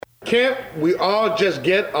Can't we all just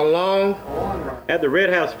get along? At the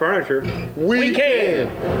Red House Furniture, We can.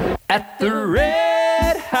 At the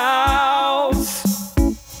Red House.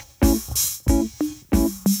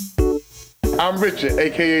 I'm Richard,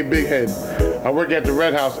 aka Big Head. I work at the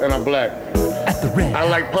Red House and I'm black. At the Red I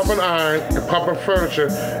like pumping iron and pumping furniture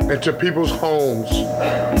into people's homes.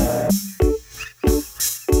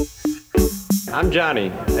 I'm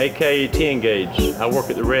Johnny, aka T-Engage. I work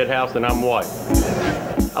at the Red House and I'm white.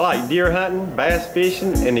 I like deer hunting, bass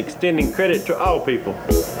fishing, and extending credit to all people.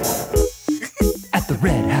 At the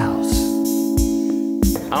Red House.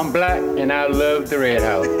 I'm black and I love the Red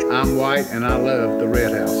House. I'm white and I love the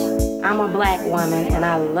Red House. I'm a black woman and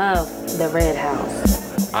I love the Red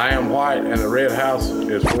House. I am white and the Red House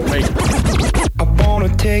is for me. I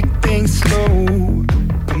wanna take things slow,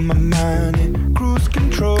 put my mind in cruise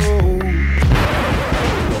control.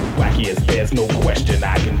 Wacky as there's no question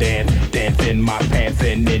I can dance in my pants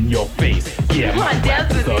and in your face. Yeah, my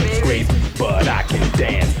rap is a disgrace, but I can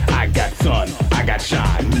dance. I got sun, I got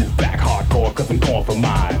shine. Move back hardcore cause I'm going for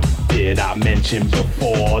mine. Did I mention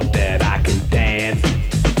before that I can dance?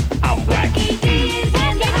 I'm wacky D.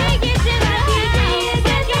 Wacky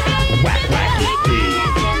D.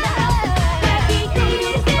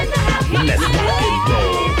 Let's rock and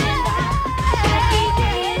roll.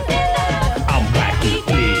 I'm wacky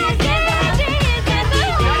D.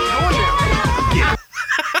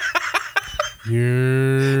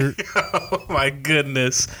 Oh my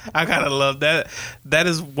goodness. I gotta love that. That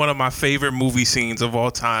is one of my favorite movie scenes of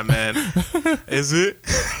all time, man. Is it?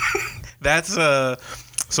 That's so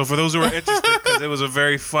for those who are interested, because it was a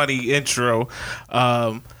very funny intro.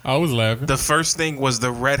 I was laughing. The first thing was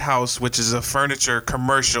the Red House, which is a furniture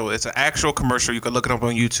commercial. It's an actual commercial. You can look it up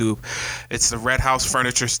on YouTube. It's the Red House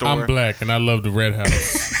furniture store. I'm black and I love the Red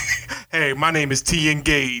House. Hey, my name is T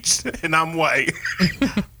Engaged and I'm white.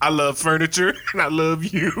 I love furniture and I love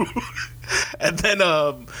you. And then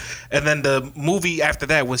the movie after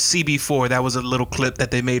that was CB4. That was a little clip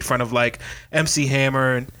that they made fun of like MC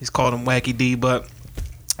Hammer, and he's called him Wacky D. But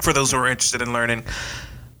for those who are interested in learning,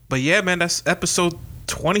 but yeah, man, that's episode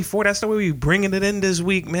 24. That's the way we bringing it in this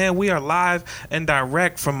week, man. We are live and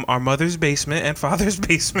direct from our mother's basement and father's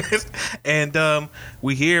basement, and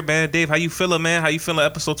we here, man. Dave, how you feeling, man? How you feeling?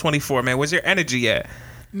 Episode 24, man. Where's your energy at?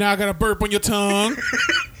 Now I got a burp on your tongue.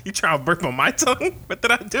 You trying to burp on my tongue? What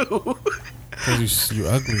did I do? Because you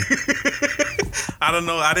ugly. I don't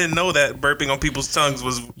know. I didn't know that burping on people's tongues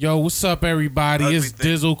was. Yo, what's up, everybody? It's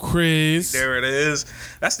thing. Dizzle Chris. There it is.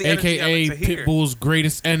 That's the energy AKA I like to hear. Pitbull's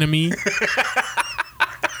greatest enemy.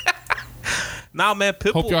 Nah, man,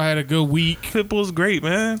 Pitbull. Hope y'all had a good week. Pitbull's great,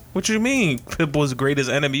 man. What you mean? Pitbull's greatest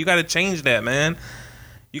enemy. You got to change that, man.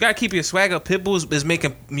 You got to keep your swag up. Pitbull is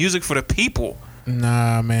making music for the people.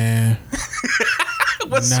 Nah, man.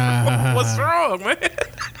 What's wrong, man?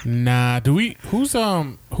 Nah.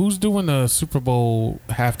 Who's doing the Super Bowl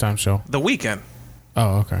halftime show? The Weeknd.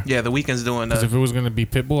 Oh, okay. Yeah, the Weeknd's doing that. Because if it was gonna be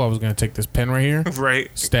Pitbull, I was gonna take this pen right here, right,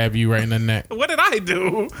 stab you right in the neck. What did I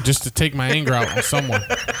do? Just to take my anger out on someone.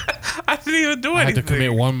 I didn't even do anything. I had to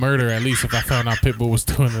commit one murder at least if I found out Pitbull was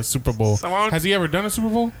doing the Super Bowl. Has he ever done a Super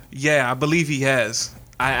Bowl? Yeah, I believe he has.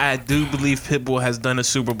 I do believe Pitbull has done a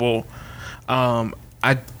Super Bowl.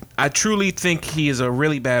 I truly think he is a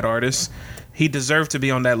really bad artist. He deserved to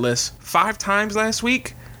be on that list 5 times last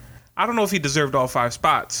week. I don't know if he deserved all 5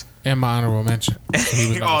 spots. And my honorable mention.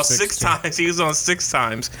 He was 6 times. He was on 6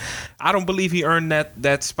 times. I don't believe he earned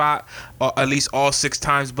that spot, or at least all 6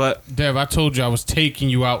 times. But Dev, I told you I was taking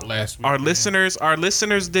you out last week. Our listeners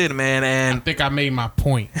did, man, and I think I made my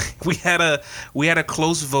point. we had a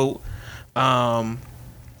close vote,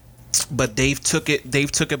 but Dave took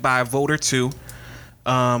it by a vote or 2. Give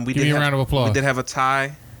me a round of applause. We did have a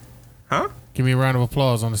tie. Huh? Give me a round of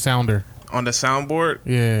applause on the sounder. On the soundboard?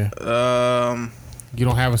 Yeah. You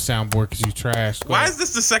don't have a soundboard because you trashed. Why is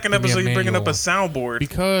this the second episode you bringing up a soundboard?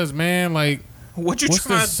 Because, man, like, what's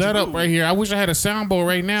the setup right here? I wish I had a soundboard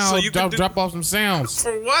right now. So you I'll drop off some sounds.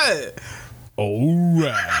 For what?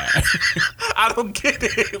 Alright. I don't get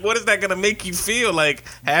it. What is that gonna make you feel? Like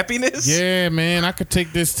happiness? Yeah, man. I could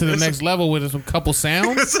take this to the next level with some couple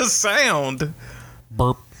sounds. It's a sound.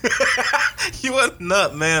 Burp. You a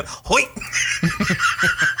nut, man. Hoit.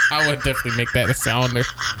 I would definitely make that a sounder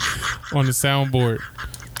on the soundboard.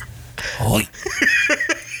 Hoit.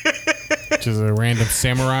 Just a random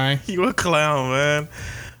samurai. You a clown, man.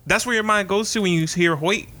 That's where your mind goes to when you hear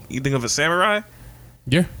Hoyt. You think of a samurai?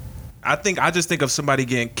 Yeah. I just think of somebody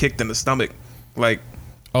getting kicked in the stomach. Like,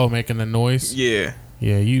 oh, making the noise? Yeah.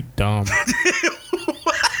 Yeah, you dumb.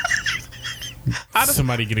 How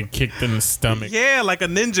Somebody getting kicked in the stomach. Yeah, like a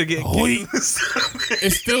ninja getting kicked in the stomach.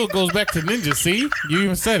 It still goes back to ninja. See, you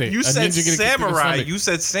even said it. You A said ninja getting kicked in the samurai. stomach. You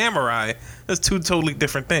said samurai. That's two totally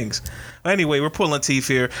different things. Anyway, we're pulling teeth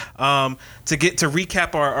here. To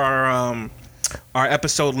recap our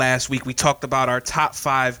episode last week, we talked about our top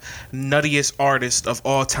 5 nuttiest artists of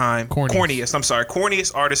all time.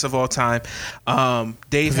 Corniest artists of all time.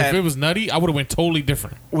 Dave had. If it was nutty, I would have went totally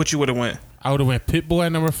different. What you would have went? I would have went Pitbull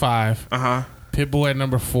at number 5. Pitbull at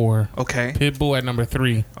number 4. Okay. Pitbull at number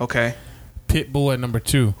 3. Okay. Pitbull at number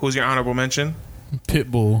 2. Who's your honorable mention?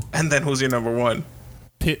 Pitbull. And then who's your number 1?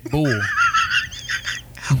 Pitbull.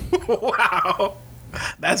 Wow.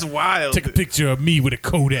 That's wild. Take a picture of me with a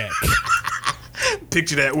Kodak.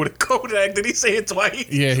 Picture that with a Kodak. Did he say it twice?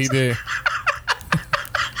 Yeah, he did.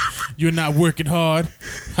 You're not working hard.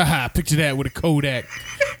 Haha, picture that with a Kodak.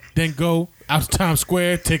 Then go out to Times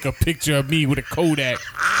Square, take a picture of me with a Kodak.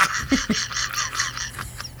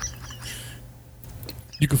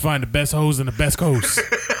 You can find the best hoes and the best coast.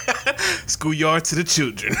 Schoolyard to the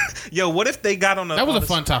children. Yo, what if they got on the... That was a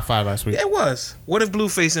fun top 5 last week. It was. What if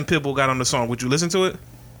Blueface and Pitbull got on the song? Would you listen to it?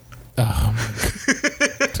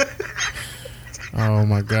 Oh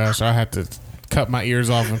my gosh, I had to cut my ears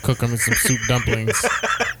off and cook them in some soup dumplings.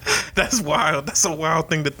 That's wild. That's a wild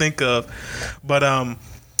thing to think of. But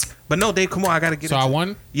no, Dave, come on, I gotta get. So I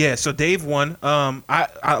won. Yeah, so Dave won. I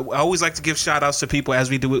always like to give shout outs to people as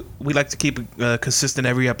we do it. We like to keep it consistent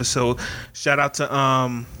every episode. Shout out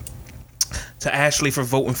to Ashley for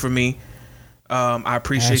voting for me. I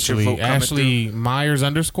appreciate your vote. Ashley Myers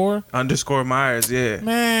 _. Underscore Myers, yeah.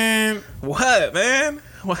 Man, what, man?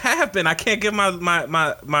 What happened? I can't give my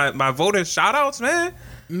voters shout outs, man.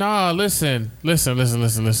 Nah, listen.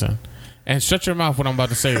 And shut your mouth when I'm about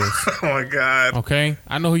to say this. Oh my God. Okay?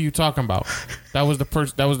 I know who you talking about. That was the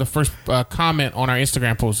first comment on our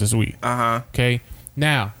Instagram post this week. Okay?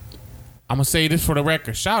 Now, I'm gonna say this for the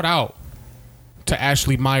record. Shout out to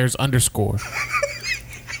Ashley Myers _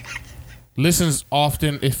 Listens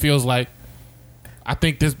often, it feels like. I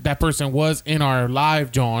think that person was in our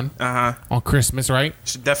live, John, on Christmas, right?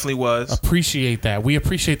 She definitely was. Appreciate that. We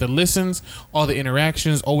appreciate the listens, all the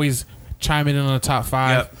interactions, always chiming in on the top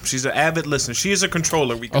 5. Yep, she's an avid listener. She is a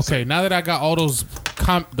controller. We can say. Now that I got all those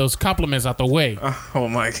compliments out the way, oh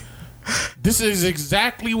my! This is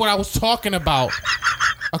exactly what I was talking about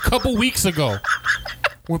a couple weeks ago.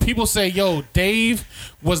 When people say, "Yo, Dave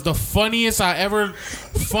was the funniest I ever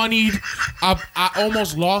funnied," I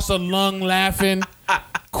almost lost a lung laughing,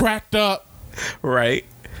 cracked up. Right.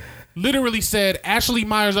 Literally said, Ashley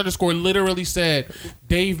Myers _ literally said,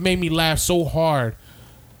 Dave made me laugh so hard,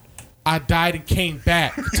 I died and came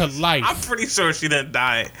back to life. I'm pretty sure she didn't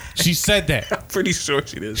die. She said that. I'm pretty sure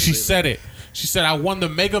she didn't. She said it. She said, I won the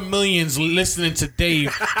Mega Millions listening to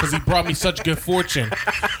Dave because he brought me such good fortune.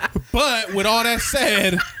 But with all that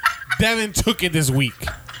said, Devin took it this week.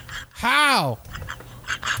 How?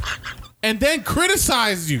 And then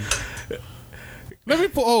criticized you. Let me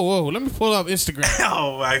pull up Instagram.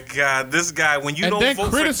 Oh my God, this guy! When you and don't then vote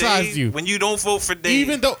criticize for Dave, you. When you don't vote for Dave,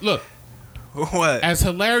 Even though, look, what? As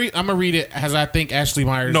hilarious, I'm gonna read it as I think Ashley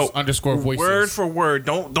Myers _ voices. Word for word.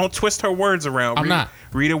 Don't twist her words around. I'm not.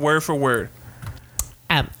 Read it word for word.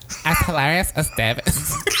 As hilarious as Devin.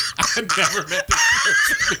 I never met this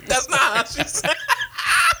person. That's not how she said.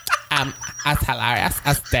 As hilarious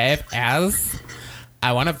as Dave is,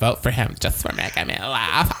 I want to vote for him just for making me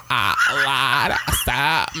laugh a lot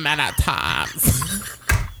so many times.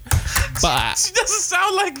 But She doesn't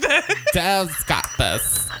sound like that. Dave's got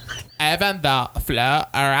this. Even though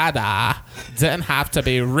Florida didn't have to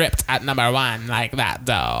be ripped at number 1 like that,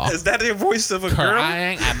 though. Is that the voice of a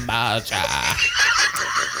Crying emoji.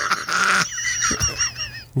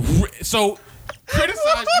 So,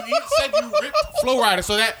 criticize you. You said you ripped Flow Rider.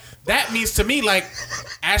 So that means to me, like,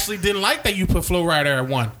 Ashley didn't like that you put Flow Rider at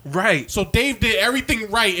 1. Right. So Dave did everything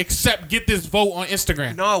right except get this vote on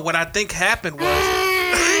Instagram. No, what I think happened was...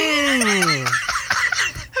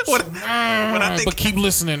 What I think, but keep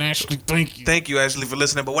listening, Ashley. Thank you. Thank you, Ashley, for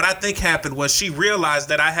listening. But what I think happened was she realized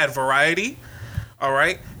that I had variety. All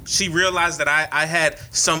right? She realized that I had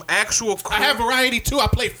some actual... I have variety, too. I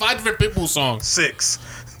play 5 different Pitbull songs. 6.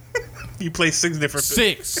 You play 6 different...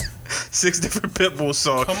 6. 6 different Pitbull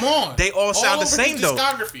songs. Come on. They all sound the same, though.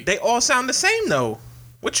 Discography. They all sound the same, though.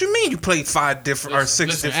 What you mean you played 5 different... or 6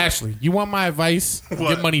 listen, different... Ashley, you want my advice? What?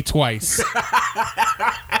 Get money twice.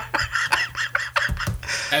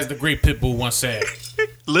 As the great Pitbull once said.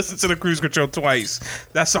 Listen to the Cruise Control twice.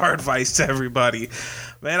 That's our advice to everybody.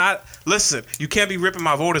 Man, listen, you can't be ripping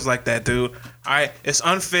my voters like that, dude. All right? It's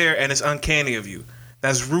unfair and it's uncanny of you.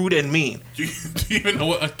 That's rude and mean. Do you even know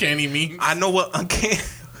what uncanny means? I know what uncanny.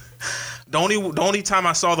 The only time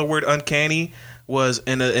I saw the word uncanny was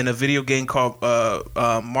in a video game called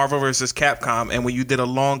Marvel vs. Capcom, and when you did a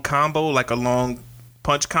long combo, like a long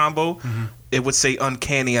punch combo, it would say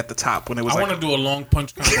uncanny at the top when it was. I want to do a long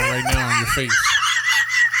punch combo right now on your face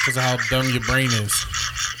because of how dumb your brain is.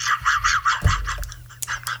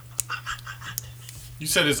 You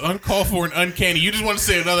said it's uncalled for and uncanny. You just want to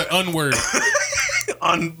say another unword.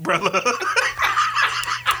 Umbrella.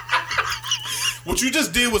 What you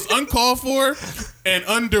just did was uncalled for and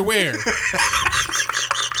underwear.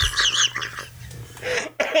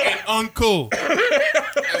 And uncle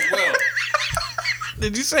as well.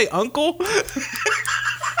 Did you say uncle?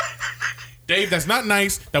 Dave, that's not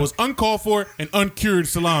nice. That was uncalled for and uncured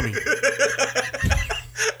salami.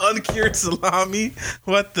 Uncured salami?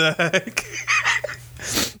 What the heck?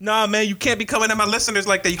 Nah, man, you can't be coming at my listeners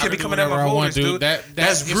like that. You can't be coming at my voters, dude.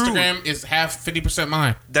 That's Instagram rude. Is half 50%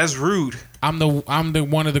 mine. That's rude. I'm the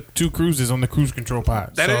one of the two cruises on the Cruise Control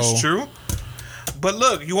pod. That is true. But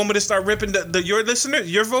look, you want me to start ripping your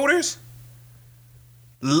listeners, your voters?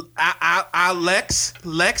 Lex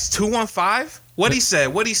 215. What he said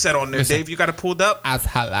on there, listen, Dave? You got it pulled up. As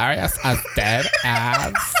hilarious as dead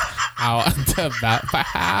as I want to vote for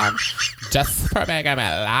him just for making me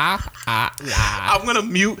laugh out loud. I'm gonna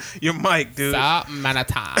mute your mic, dude. So many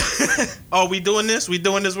times. Oh, we doing this? We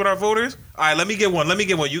doing this with our voters? All right, let me get one.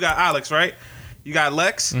 You got Alex, right? You got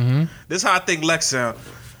Lex. Mm-hmm. This is how I think Lex sound.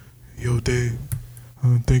 Yo, Dave.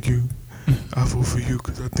 Thank you. I vote for you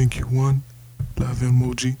because I think you won. Love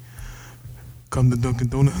emoji. Come to Dunkin'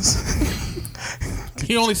 Donuts.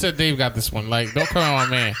 He only said Dave got this one. Like, don't come at my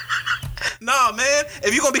man. Nah, man.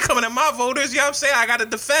 If you're gonna be coming at my voters, you know what I'm saying? I gotta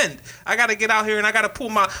defend. I gotta get out here and I gotta pull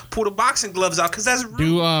the boxing gloves out because that's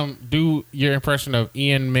rude. Do your impression of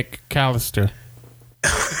Ian McAllister.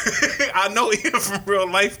 I know Ian from real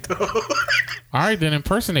life though. All right, then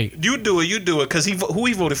impersonate. You do it, because who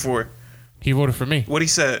he voted for? He voted for me. What he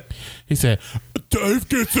said? He said, Dave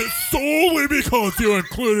gets it solely because you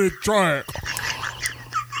included Drake.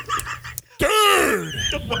 Dude!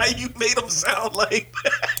 Why you made him sound like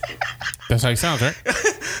that? That's how he sounds, right?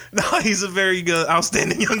 No, he's a very good,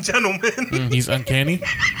 outstanding young gentleman. He's uncanny.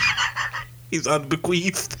 He's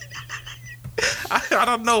unbequeathed. I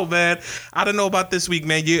don't know, man. I don't know about this week,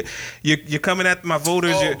 man. You're coming at my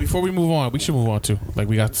voters. Before we move on, we should move on too. Like,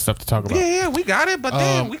 we got stuff to talk about. Yeah, we got it. But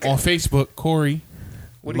damn, we on Facebook, Corey,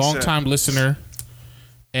 longtime listener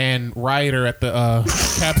and rioter at the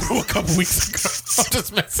Capitol a couple weeks ago. I'm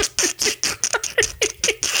just messing.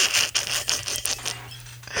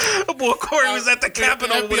 Boy, Corey was at the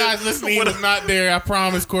Capitol. The FBI's listening. He was not there. I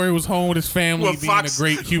promise. Corey was home with his family, being a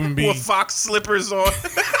great human being. With Fox slippers on.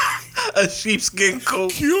 A sheepskin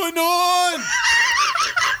coat. QAnon.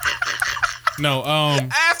 No,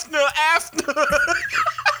 AFNA.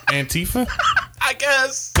 Antifa? I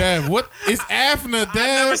guess. Dad, what is AFNA, Dad?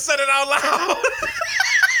 I never said it out loud.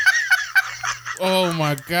 Oh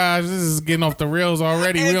my gosh, this is getting off the rails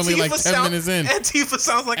already. We're only like 10 minutes in. Antifa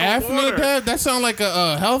sounds like AFNA, a water. Dad? That sounds like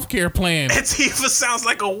a healthcare plan. Antifa sounds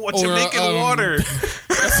like a Jamaican water.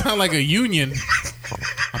 That sounds like a union.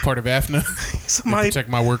 I'm part of AFNA. Somebody protect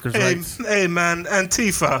my workers' rights. Hey, man,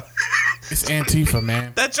 Antifa. It's Antifa,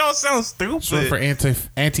 man. That y'all sounds stupid. Short for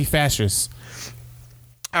anti-fascists.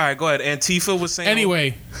 All right, go ahead. Antifa was saying.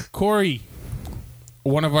 Anyway, Corey,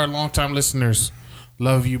 one of our longtime listeners,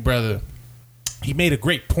 love you, brother. He made a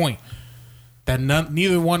great point that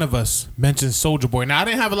neither one of us mentioned Soulja Boy. Now, I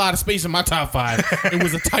didn't have a lot of space in my top 5. It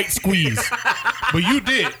was a tight squeeze. But you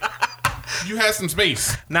did. You had some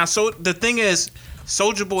space. Now, so the thing is,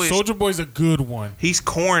 Soulja Boy's a good one. He's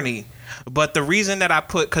corny. But the reason that I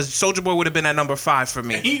put, because Soulja Boy would have been at number 5 for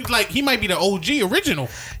me. He might be the OG original.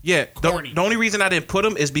 Yeah. The only reason I didn't put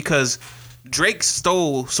him is because Drake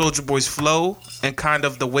stole Soulja Boy's flow and kind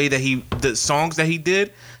of the way that the songs that he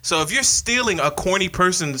did. So if you're stealing a corny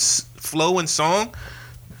person's flow and song,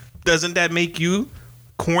 doesn't that make you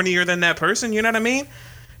cornier than that person? You know what I mean?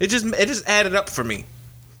 It just added up for me.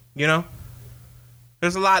 You know?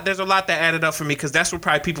 There's a lot that added up for me because that's where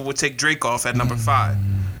probably people would take Drake off at number 5.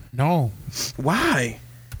 No. Why?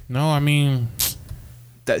 No, I mean,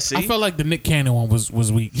 I felt like the Nick Cannon one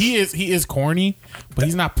was weak. He is corny, but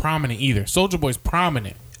he's not prominent either. Soulja Boy's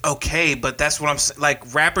prominent. Okay, but that's what I'm saying.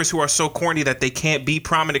 Like, rappers who are so corny that they can't be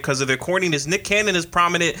prominent because of their corniness. Nick Cannon is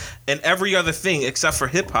prominent in every other thing except for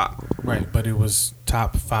hip hop. Right, but it was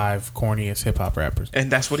top 5 corniest hip hop rappers, and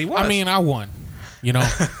that's what he was. I mean, I won. You know,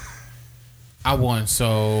 I won.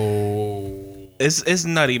 So it's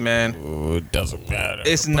nutty, man. It doesn't matter.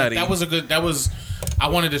 It's nutty. That was a good. That was. I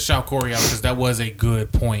wanted to shout Corey out because that was a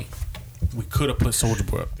good point. We could have put Soulja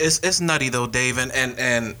Boy up. It's nutty though, Dave, and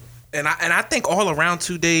I think all around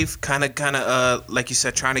too, Dave. Kind of like you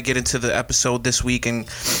said, trying to get into the episode this week and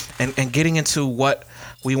getting into what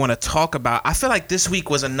we want to talk about. I feel like this week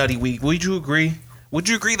was a nutty week. Would you agree? Would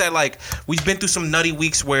you agree that like we've been through some nutty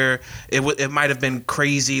weeks where it might have been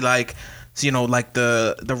crazy, like, you know, like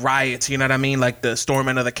the riots, you know what I mean, like the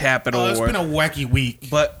storming of the Capitol. It's been a wacky week,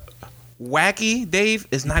 but wacky, Dave,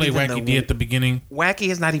 is not even wacky D at the beginning. Wacky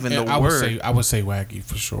is not even the I word. I would say wacky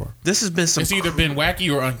for sure. This has been some. It's either been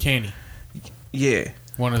wacky or uncanny. Yeah,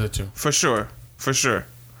 one of the two. For sure.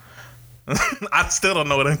 I still don't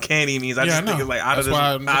know what uncanny means. I just think it's like out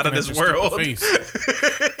of this world.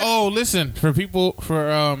 Oh, listen, for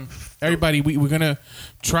everybody, we're gonna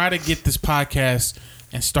try to get this podcast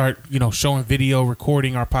and start, showing video,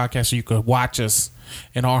 recording our podcast so you could watch us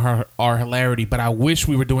in our hilarity. But I wish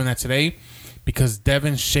we were doing that today because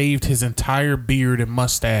Devin shaved his entire beard and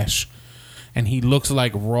mustache, and he looks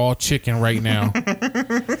like raw chicken right now.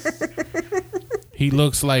 He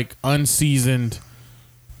looks like unseasoned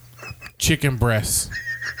chicken breasts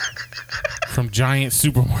from Giant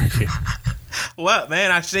Supermarket. What,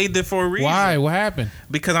 man? I shaved it for a reason. Why? What happened?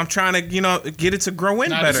 Because I'm trying to, get it to grow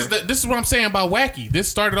in better. This is what I'm saying about wacky. This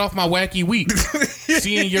started off my wacky week.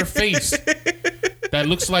 Seeing your face that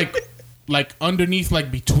looks like underneath,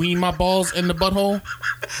 like between my balls and the butthole.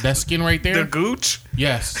 That skin right there. The gooch?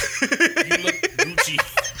 Yes. You look Gucci.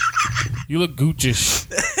 You look Guccish.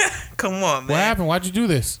 Come on, man. What happened? Why'd you do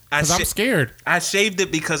this? Because I'm scared. I shaved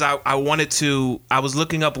it because I wanted to. I was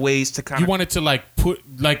looking up ways to kind of. You wanted to put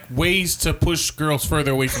ways to push girls further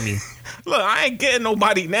away from you. Look, I ain't getting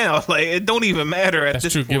nobody now. Like, it don't even matter at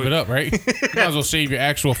this point. That's true. Give it up, right? You might as well shave your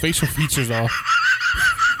actual facial features off.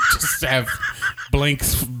 Just have blank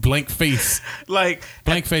face. Like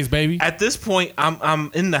blank face, baby. At this point,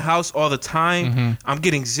 I'm in the house all the time. Mm-hmm. I'm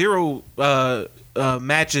getting zero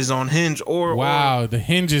matches on Hinge or the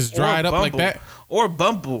Hinge is dried up like that. Or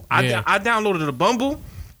Bumble. Yeah. I downloaded a Bumble,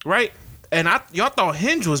 right? And y'all thought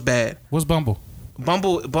Hinge was bad. What's Bumble?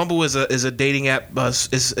 Bumble is a dating app.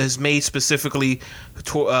 Is made specifically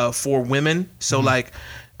for women. So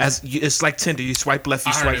it's like Tinder. You swipe left.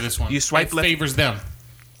 You swipe. This one. You swipe left. Favors them.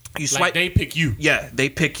 You swipe. They pick you. Yeah, they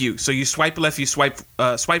pick you. So you swipe left. You swipe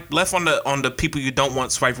left on the people you don't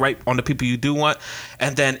want. Swipe right on the people you do want.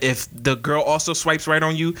 And then if the girl also swipes right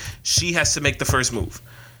on you, she has to make the first move.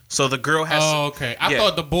 So the girl has. Oh, okay. I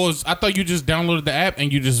thought you just downloaded the app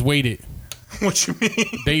and you just waited. What you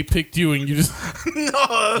mean? They picked you and you just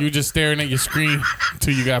you just staring at your screen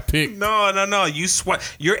until you got picked. No. You swipe.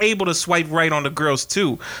 You're able to swipe right on the girls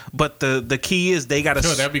too, but the key is they gotta.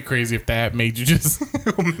 That'd be crazy if the app made you just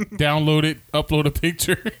download it, upload a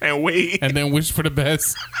picture, and wait, and then wish for the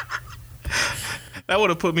best. That would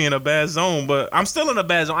have put me in a bad zone, but I'm still in a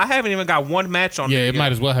bad zone. I haven't even got one match on there yet. Yeah, it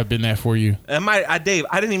might as well have been that for you. Dave,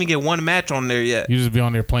 I didn't even get one match on there yet. You just be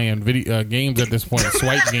on there playing video games at this point,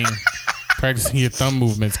 swipe game. Practicing your thumb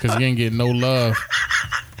movements because you ain't getting no love.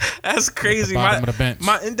 That's crazy. Bottom of the bench.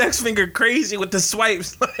 My index finger crazy with the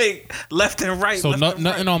swipes, like left and right. So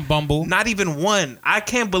nothing on Bumble. Not even one. I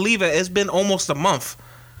can't believe it. It's been almost a month.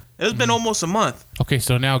 It's been almost a month. Okay,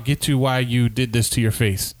 so now get to why you did this to your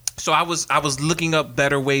face. So I was looking up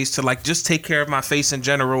better ways to just take care of my face in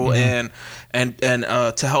general and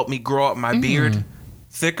to help me grow up my beard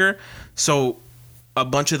thicker. So a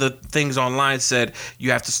bunch of the things online said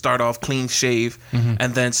you have to start off clean shave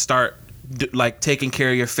and then start taking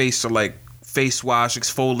care of your face. So face wash,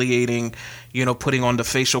 exfoliating, putting on the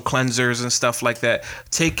facial cleansers and stuff like that.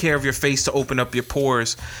 Take care of your face to open up your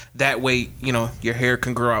pores. That way, your hair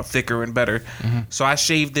can grow out thicker and better. So I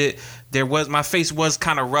shaved it. My face was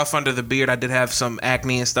kind of rough under the beard. I did have some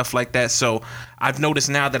acne and stuff like that. So I've noticed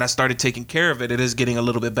now that I started taking care of it, it is getting a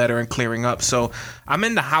little bit better and clearing up. So I'm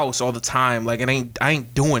in the house all the time. I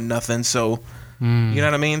ain't doing nothing. So you know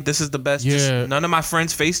what I mean? This is the best. Yeah. Just, none of my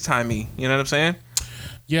friends FaceTime me. You know what I'm saying?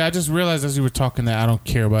 Yeah, I just realized as you were talking that I don't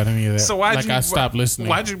care about any of that. So I stopped listening.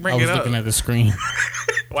 Why'd you bring it up? I was looking at the screen.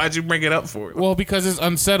 Why'd you bring it up for? Well, because it's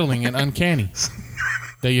unsettling and uncanny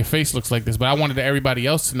that your face looks like this. But I wanted everybody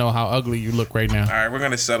else to know how ugly you look right now. All right, we're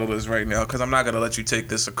gonna settle this right now because I'm not gonna let you take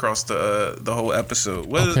this across the whole episode.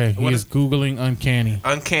 He is googling uncanny.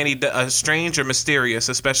 Uncanny, strange or mysterious,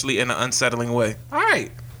 especially in an unsettling way. All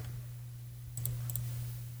right.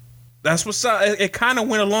 That's what's up. It kind of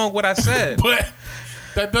went along what I said. But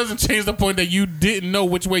that doesn't change the point that you didn't know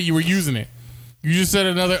which way you were using it. You just said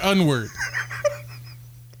another unword.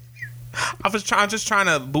 I'm just trying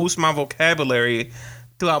to boost my vocabulary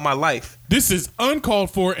throughout my life. This is uncalled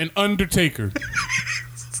for and Undertaker.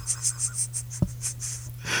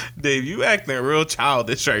 Dave, you acting real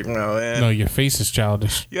childish right now, man. No, your face is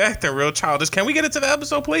childish. You acting real childish. Can we get into the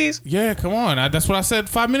episode, please? Yeah, come on. That's what I said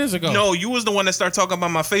 5 minutes ago. No, you was the one that started talking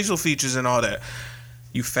about my facial features and all that.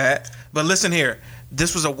 You fat. But listen here.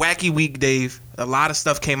 This was a wacky week, Dave. A lot of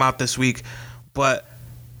stuff came out this week. But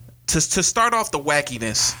to start off the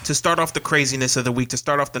wackiness, to start off the craziness of the week, to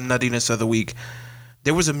start off the nuttiness of the week,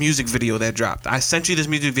 there was a music video that dropped. I sent you this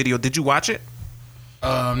music video. Did you watch it?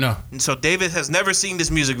 No. And so David has never seen this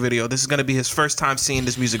music video. This is going to be his first time seeing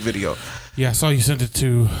this music video. Yeah, I saw you sent it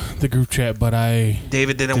to the group chat, but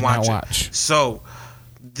David didn't watch it. So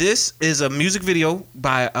this is a music video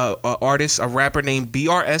by a artist, a rapper named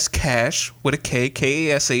BRS Cash with a K,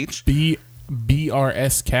 K-A-S-H.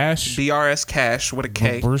 BRS Cash? BRS Cash with a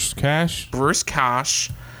K. Burst Cash? Burst Cash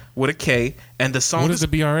with a K. And the song What does the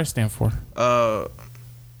BRS stand for?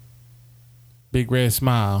 Big Red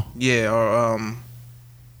Smile. Yeah, or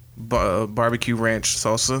barbecue ranch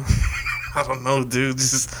salsa. I don't know, dude.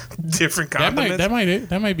 Just different condiments. That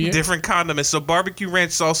might be it. Different condiments. So barbecue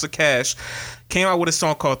ranch salsa Cash came out with a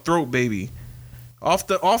song called Throat Baby. Off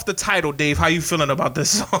the title, Dave, how you feeling about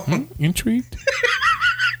this song? Intrigued?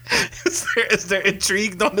 Is there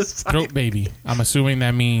intrigued on this title? Throat Baby. I'm assuming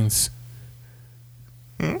that means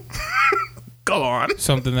Go on.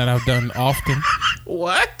 Something that I've done often.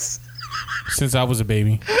 What? Since I was a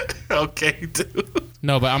baby. Okay, dude.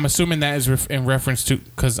 No, but I'm assuming that is in reference to,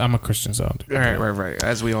 because I'm a Christian, so. Right.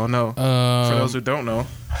 As we all know. For those who don't know.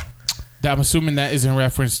 I'm assuming that is in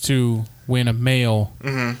reference to when a male,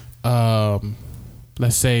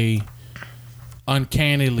 let's say,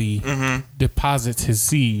 uncannily deposits his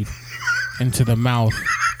seed into the mouth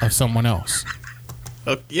of someone else.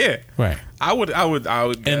 Yeah. Right. I would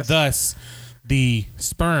guess. And thus, the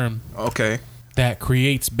sperm that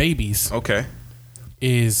creates babies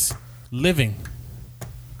is living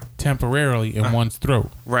temporarily in one's throat.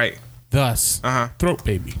 Right. Thus, throat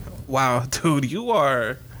baby. Wow, dude, you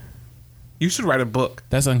should write a book.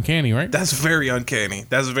 That's uncanny, right? That's very uncanny.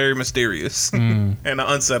 That's very mysterious in an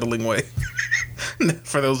unsettling way.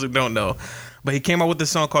 For those who don't know. But he came out with this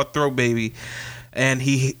song called Throat Baby. And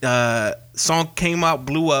song came out,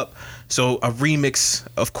 blew up. So a remix,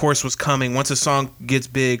 of course, was coming. Once a song gets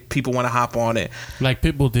big, people want to hop on it. Like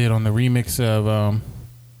Pitbull did on the remix of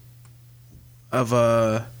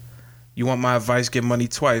You Want My Advice, Get Money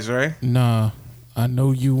Twice, right? Nah, I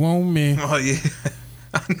Know You Want Me. Oh, yeah.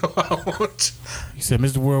 I know I want you. He said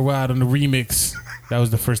Mr. Worldwide on the remix. That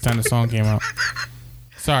was the first time the song came out.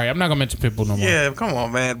 Sorry, I'm not going to mention Pitbull no more. Yeah, come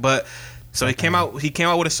on, man. But... So he came out with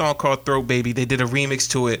a song called Throat Baby. They did a remix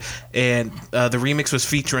to it, and the remix was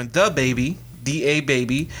featuring The Baby, D.A.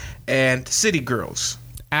 Baby, and City Girls.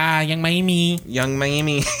 Young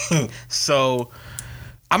Miami. So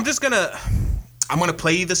I'm gonna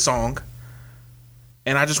play you the song,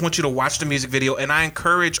 and I just want you to watch the music video. And I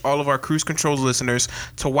encourage all of our Cruise Control listeners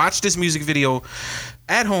to watch this music video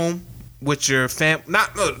at home. With your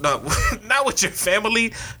not with your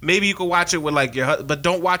family. Maybe you could watch it with like your husband, but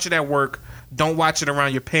don't watch it at work. Don't watch it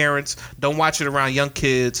around your parents. Don't watch it around young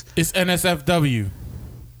kids. It's NSFW. Do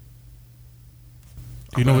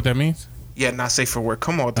you know what that means? Yeah, not safe for work.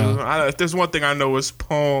 Come on, dude. If there's one thing I know, it's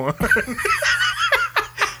porn.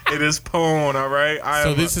 It is porn, all right? I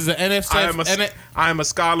am a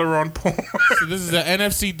scholar on porn. So this is an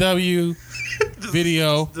NFCW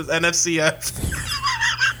video. This NFCF.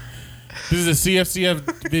 This is a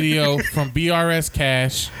CFCF video from BRS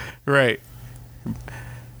Cash. Right.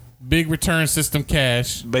 Big Return System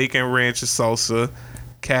Cash. Bacon Ranch Salsa.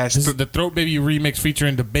 Cash. This is the Throat Baby remix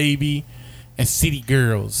featuring The Baby and City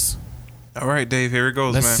Girls. All right, Dave, here it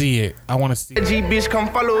goes, Let's man. see it. I want to see it. G bitch, come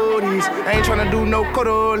follow these. I ain't tryna do no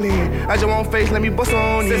cuddling. I just want face, let me bust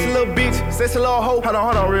on these. Sexy little bitch, sexy little hoe. Hold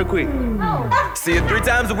on, real quick. See it 3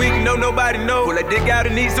 times a week, nobody know. Pull that dick out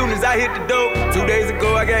and eat soon as I hit the dope. 2 days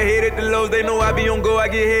ago, I got hit at the Lowe's. They know I be on go, I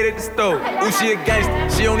get hit at the stove. Ooh, she a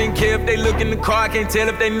gangster. She don't even care if they look in the car. I can't tell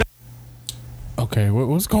if they know. Okay,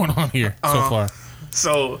 what's going on here so far?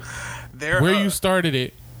 So, where you started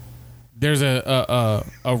it, there's a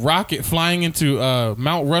rocket flying into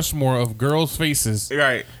Mount Rushmore of girls' faces.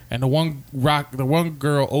 Right. And the one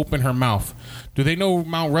girl opened her mouth. Do they know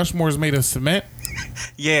Mount Rushmore is made of cement?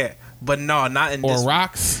 Yeah, but no, not in this. Or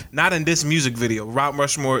rocks? Not in this music video. Mount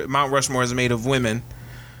Rushmore is made of women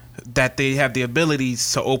that they have the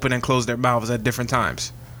abilities to open and close their mouths at different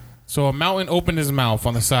times. So a mountain opened his mouth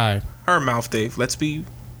on the side. Her mouth, Dave. Let's be...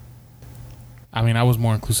 I mean, I was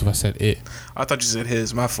more inclusive. I said it. I thought you said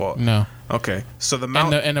his. My fault. No. Okay. So the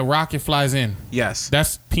mouth... And the rocket flies in. Yes.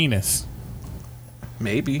 That's penis.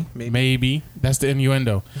 Maybe. That's the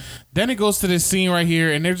innuendo. Then it goes to this scene right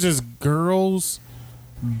here, and there's just girls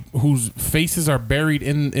whose faces are buried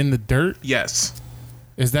in the dirt? Yes.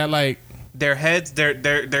 Is that like their heads? They're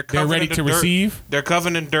ready to receive. They're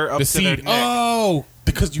covering the dirt up The to their seed. neck. Oh,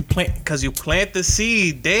 because you plant the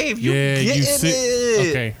seed, Dave. You getting it.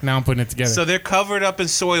 Okay, now I'm putting it together. So they're covered up in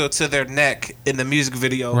soil to their neck in the music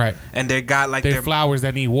video, Right. And they got like they're their flowers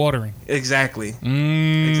that need watering. exactly,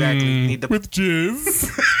 exactly. Need the with jizz.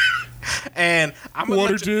 And I'm gonna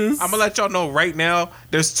Water let y'all know right now.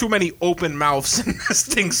 There's too many open mouths in this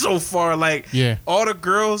thing so far. Like Yeah. all the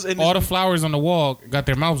girls and All the flowers on the wall got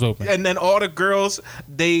their mouths open. and then all the girls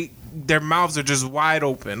their mouths are just wide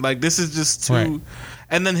open. Like this is just too. Right.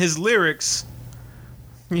 And then his lyrics,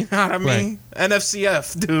 you know what I mean?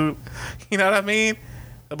 NFCF, dude. You know what I mean?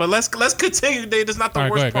 But let's continue, Dave. That's not the All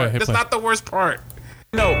right, worst go ahead, part. hit That's play. not the worst part.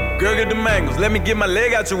 No, girl, get the mangoes. Let me get my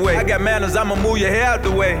leg out your way. I got manners, I'ma move your hair out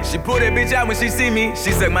the way. She pull that bitch out when she see me.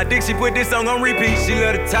 She suck my dick, she put this song on repeat. She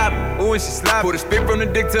love the top, ooh, and she slide. Put a spit from the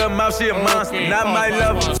dick to her mouth, she a monster. Okay, Not my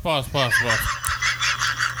love. Pause.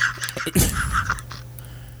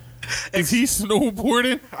 Is he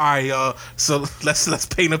snowboarding? All right, so let's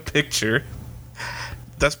paint a picture.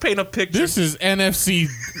 Let's paint a picture. This is NFC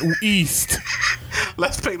East.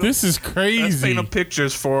 This is crazy. Let's paint a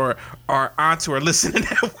pictures for our aunts who are listening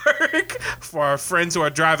at work, for our friends who are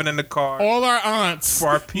driving in the car, All our aunts. for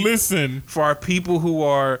our people, Listen. for our people who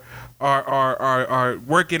are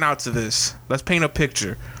working out to this. Let's paint a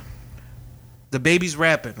picture. The baby's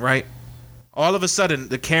rapping, right? All of a sudden,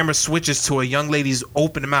 the camera switches to a young lady's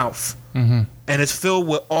open mouth, and it's filled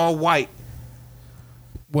with all white.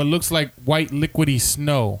 What looks like white liquidy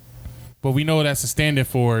snow, but we know that's a stand-in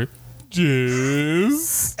for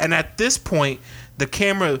jizz. And at this point, the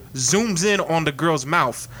camera zooms in on the girl's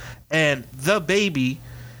mouth, and the baby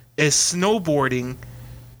is snowboarding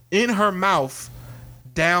in her mouth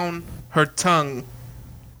down her tongue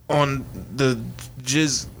on the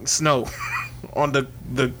jizz snow, on the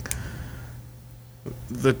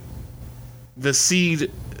seed.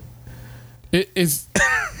 It is.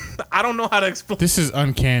 I don't know how to explain. This is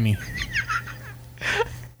uncanny.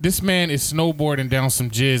 This man is snowboarding down some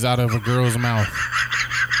jizz out of a girl's mouth.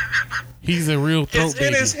 He's a real throat It's baby.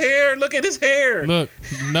 in his hair. Look at his hair. Look,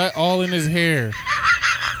 nut all in his hair.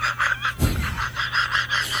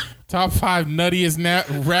 Top 5 nuttiest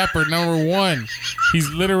rapper #1. He's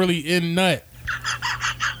literally in nut.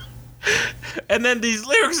 And then these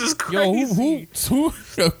lyrics is crazy. Yo,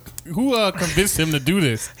 who convinced him to do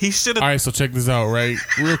this? He should have. All right, so check this out, right?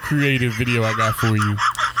 Real creative video I got for you.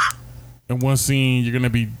 In one scene, you're gonna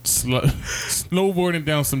be snowboarding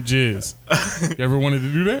down some jizz. You ever wanted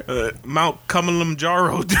to do that? Mount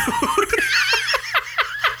Kilimanjaro, dude.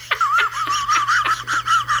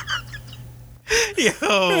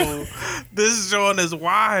 Yo, this joint is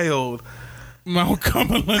wild. Mount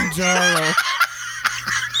Kilimanjaro.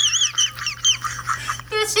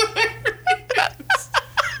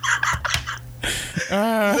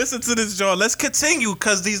 Listen to this, John. Let's continue,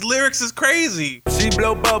 cause these lyrics is crazy. She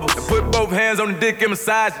blow bubbles and put both hands on the dick and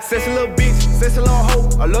massage. Sexy little bitch, sexy little hoe.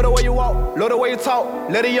 I love the way you walk, love the way you talk.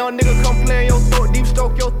 Let a young nigga come play in your throat, deep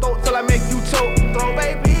stroke your throat till I make you choke. Throw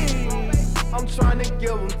baby, I'm trying to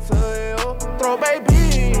give them to you. Throw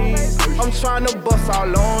baby, I'm trying to bust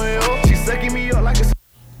all on you. She sucking me up like a.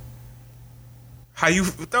 How you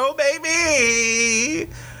throw, baby?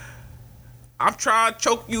 I'm trying to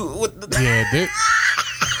choke you with the. Yeah,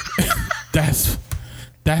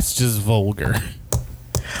 that's just vulgar.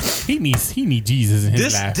 He needs Jesus in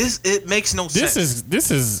his life. It makes no sense.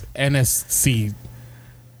 This is NSC.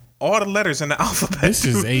 All the letters in the alphabet. This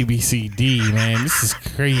is ABCD, man. This is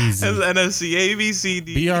crazy. This is NFC,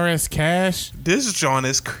 ABCD. BRS Cash. This John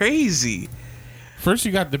is crazy. First,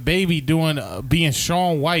 you got the baby doing being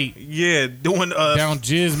Shaun White. Yeah, doing down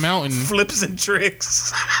Jizz Mountain flips and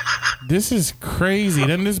tricks. This is crazy.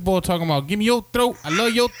 Then this boy talking about, give me your throat. I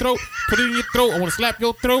love your throat. Put it in your throat. I want to slap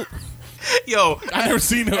your throat. Yo, I never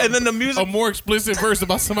seen and then the music a more explicit verse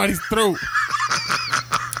about somebody's throat.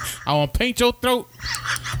 I want to paint your throat,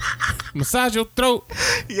 massage your throat.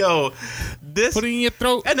 Yo, this put it in your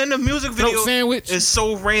throat. And then the music video sandwich is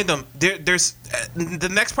so random. There's the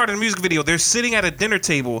next part of the music video. They're sitting at a dinner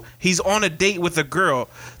table. He's on a date with a girl.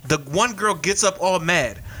 The one girl gets up all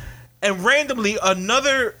mad, and randomly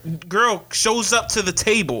another girl shows up to the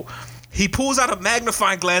table. He pulls out a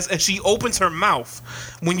magnifying glass and she opens her mouth.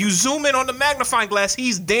 When you zoom in on the magnifying glass,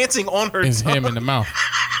 he's dancing on her It's tongue. him in the mouth.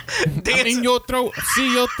 I'm in your throat,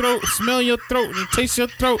 see your throat, smell your throat, and taste your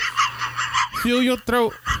throat, feel your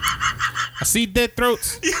throat. I see dead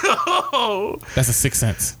throats. Yo, that's a Sixth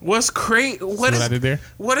Sense. What's crazy? What I did there?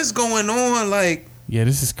 What is going on? Like, yeah,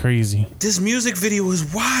 this is crazy. This music video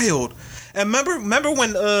is wild. And remember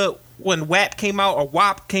when WAP came out or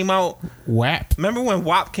WAP came out? WAP. Remember when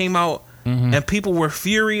WAP came out and people were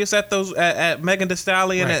furious at those at Megan Thee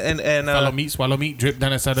Stallion and Follow meat, swallow meat, drip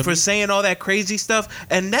down inside of for saying all that crazy stuff.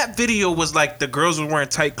 And that video was like the girls were wearing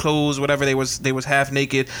tight clothes, whatever they was half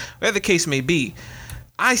naked, whatever the case may be.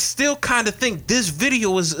 I still kind of think this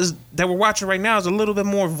video is that we're watching right now is a little bit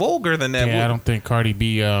more vulgar than that. Yeah, I don't think Cardi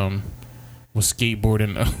B was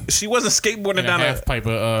skateboarding. She wasn't skateboarding down a half pipe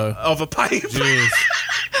of a pipe.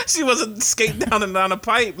 She wasn't skating down a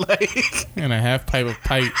pipe like in a half pipe of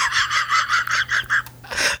pipe.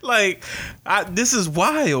 Like this is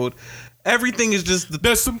wild. Everything is just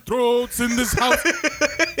there's some throats in this house.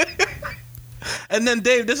 And then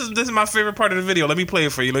Dave, this is my favorite part of the video. Let me play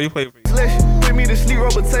it for you. Put me to sleep,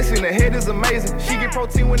 robotation, the head is amazing. She get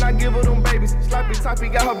protein when I give her them babies. Sloppy toppy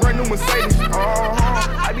got her brand new Mercedes.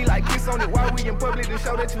 I be like kiss on it while we in public to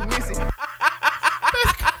show that you miss it.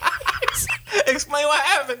 Explain what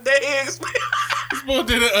happened, Dave. Explain. This boy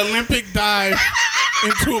did an Olympic dive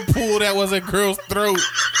into a pool that was a girl's throat.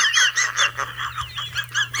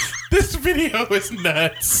 This video is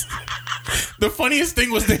nuts. The funniest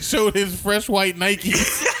thing was they showed his fresh white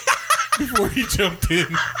Nikes before he jumped in.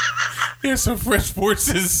 Here's some fresh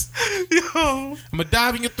forces. Yo. I'm gonna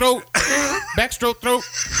dive in your throat. Backstroke throat.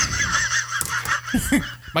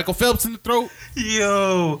 Michael Phelps in the throat.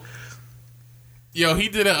 Yo, he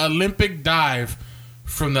did an Olympic dive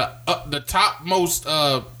from the topmost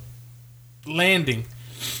landing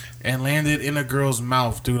and landed in a girl's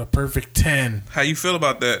mouth, dude. A perfect 10. How you feel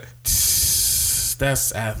about that?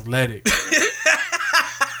 That's athletic.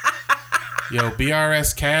 Yo,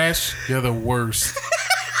 BRS Cash, you're the worst.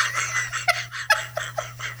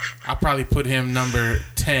 I'll probably put him number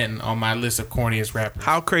 10 on my list of corniest rappers.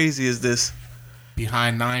 How crazy is this?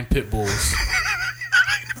 Behind 9 pit bulls.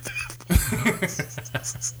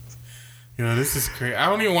 Yo, this is crazy. I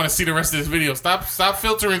don't even want to see the rest of this video. Stop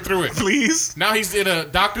filtering through it. Please. Now he's in a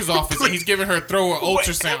doctor's office and he's giving her throat an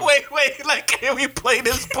ultrasound. Wait. Like, can we play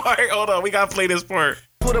this part? Hold on, we gotta play this part.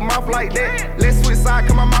 Put a mouth like that. Let's switch side,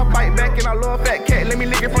 come my mouth bite back, and I love fat cat. Let me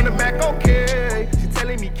lick it from the back, okay. She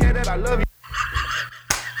telling me, cat, that I love you.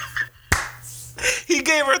 He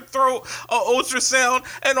gave her throat an ultrasound,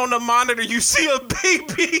 and on the monitor you see a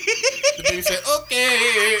baby. The baby said,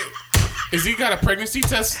 okay. Is he got a pregnancy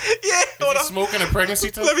test? Yeah. Is he smoking a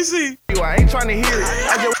pregnancy test? Let me see. I ain't trying to hear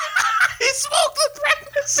it. He smoked a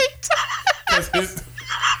pregnancy test.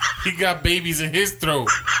 He got babies in his throat.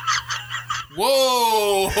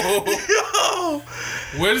 Whoa. Yo.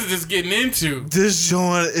 What is this getting into? This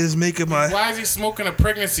joint is making my... Why is he smoking a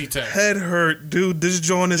pregnancy test? Head hurt, dude. This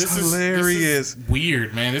joint is hilarious. This is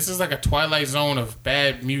weird, man. This is like a Twilight Zone of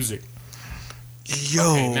bad music.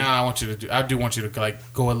 Yo. Okay, now I do want you to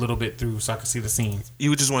like go a little bit through so I can see the scenes.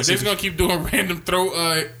 You just want to see... They're just going to keep doing random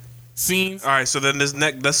throat scenes. All right, so then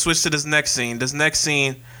let's switch to this next scene. This next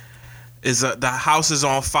scene is the house is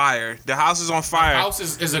on fire. The house is on fire. The house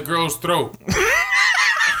is a girl's throat.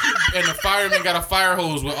 And the fireman got a fire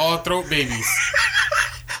hose with all throat babies.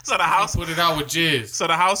 So the house... Put it out with jizz. So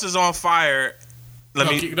the house is on fire. Go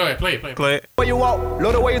ahead, play it. Play it. Where you walk,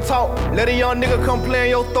 love the way you talk. Let a young nigga come play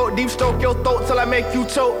in your throat. Deep stroke your throat till I make you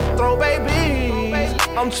choke. Throw baby.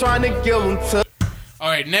 I'm trying to give them to... All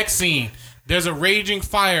right, next scene. There's a raging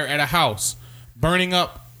fire at a house, burning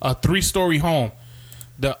up a 3-story home.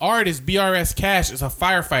 The artist, BRS Cash, is a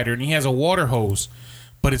firefighter, and he has a water hose.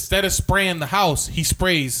 But instead of spraying the house, he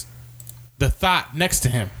sprays the thought next to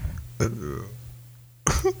him.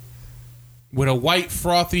 With a white,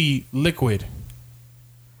 frothy liquid.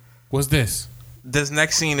 What's this? This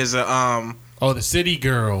next scene is a... Oh, the City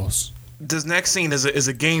Girls. This next scene is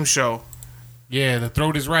a game show. Yeah, the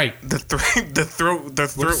throat is right. The throat. What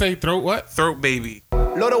did you say? Throat what? Throat baby.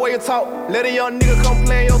 Love the way you talk. Let a young nigga come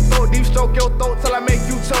play in your throat. Deep stroke your throat till I make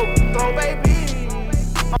you choke. Throw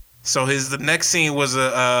baby. So the next scene was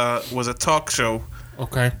a talk show.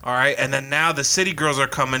 Okay. All right, and then now the City Girls are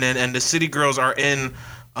coming in, and the City Girls are in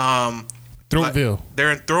Throatville.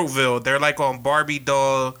 They're in Throatville. They're like on Barbie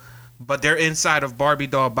doll, but they're inside of Barbie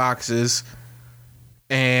doll boxes,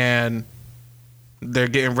 and they're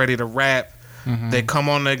getting ready to rap. Mm-hmm. They come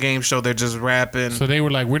on the game show. They're just rapping. So they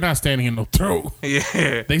were like, "We're not standing in no throat."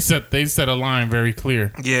 Yeah. They set a line very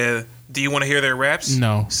clear. Yeah. Do you want to hear their raps?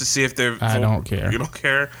 No. To see if they're... I don't care. You don't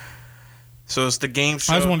care? So it's the game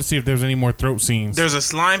show. I just want to see if there's any more throat scenes. There's a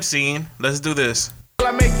slime scene. Let's do this.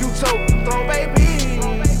 I make you choke. Throw baby.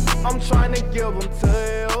 I'm trying to give them to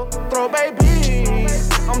you. Throw baby.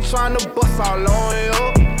 I'm trying to bust all on you.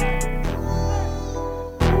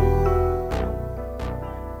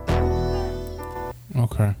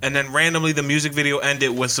 Okay. And then randomly the music video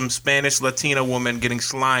ended with some Spanish Latina woman getting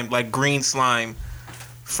slimed, like green slime,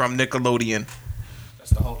 from Nickelodeon.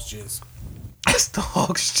 That's the Hulk's jizz. That's the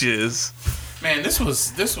Hulk's jizz. Man, this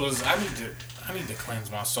was. I need to cleanse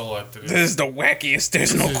my soul after this. This is the wackiest.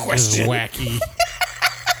 There's no question. This is wacky.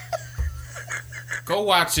 Go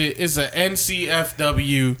watch it. It's a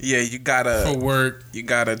NCFW. Yeah, you gotta for work. You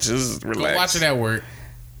gotta just relax. Go watch it at work.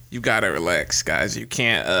 You gotta relax, guys. You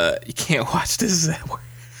can't watch this at work.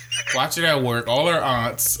 Watch it at work. All our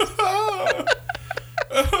aunts.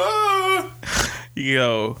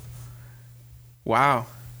 Yo. Wow.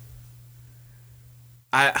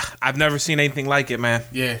 I've never seen anything like it, man.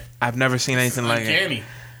 Yeah. I've never seen anything like it. Uncanny.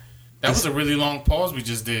 That was a really long pause we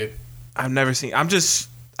just did. I've never seen. I'm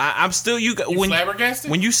still when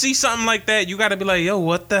flabbergasted? When you see something like that, you got to be like, yo,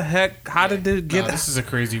 what the heck? How did it get? This is a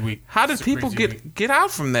crazy week. How did people get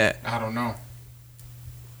out from that? I don't know.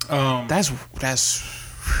 That's.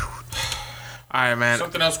 All right, man.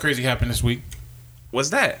 Something else crazy happened this week. What's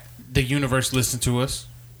that? The universe listened to us.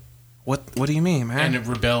 What do you mean, man? And it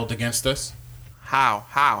rebelled against us.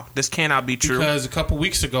 How? This cannot be true. Because a couple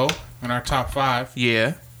weeks ago, in our top 5,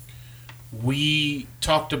 yeah, we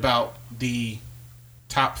talked about the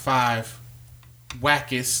top 5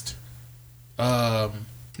 wackest,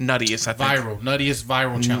 nuttiest, I think. Nuttiest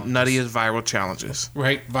viral challenges. Nuttiest viral challenges.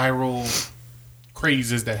 Right? Viral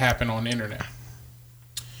crazes that happen on the internet.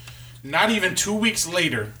 Not even 2 weeks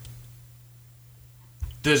later,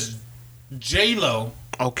 does J-Lo...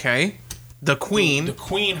 Okay. The queen. The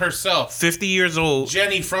queen herself. 50 years old.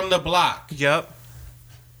 Jenny from the block. Yep.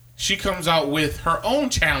 She comes out with her own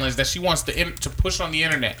challenge that she wants to push on the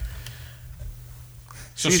internet.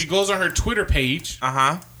 So she goes on her Twitter page.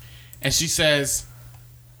 And she says,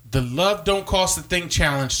 the Love Don't Cost a Thing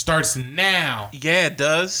challenge starts now. Yeah, it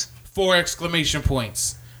does. 4 exclamation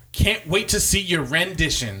points. Can't wait to see your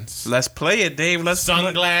renditions. Let's play it, Dave.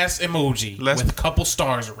 Sunglass emoji with a couple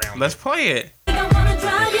stars around Let's play it.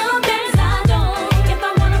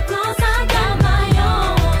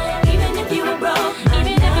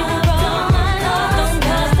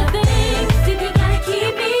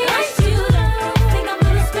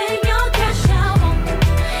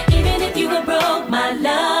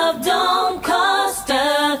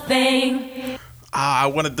 I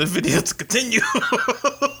wanted the video to continue.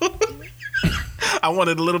 I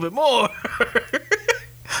wanted a little bit more.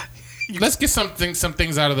 Let's get some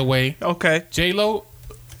things out of the way. Okay. J-Lo,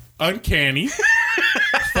 uncanny,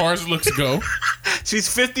 as far as looks go.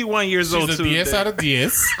 She's 51 years old. She's a 10 out of 10.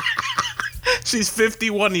 She's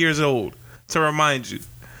 51 years old, to remind you.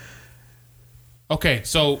 Okay,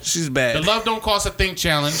 so she's bad. The Love Don't Cost a Thing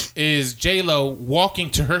challenge is J-Lo walking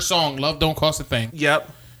to her song Love Don't Cost a Thing. Yep.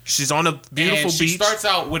 She's on a beautiful beach. She starts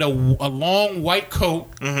out with a long white coat,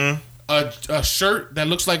 a shirt that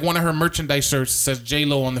looks like one of her merchandise shirts. It says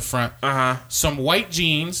J-Lo on the front. Some white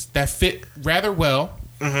jeans that fit rather well.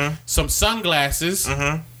 Some sunglasses.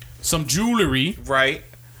 Some jewelry. Right.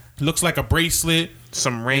 Looks like a bracelet.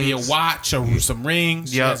 Some rings. Maybe a watch or some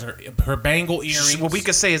rings. Yep. She has her bangle earrings. What we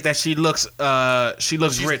could say is that she looks rich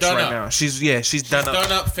right now. She's done up.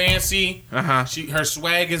 Done up fancy. Her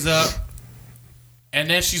swag is up. And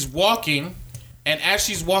then she's walking, and as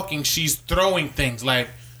she's walking, she's throwing things like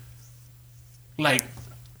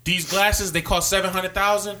these glasses. They cost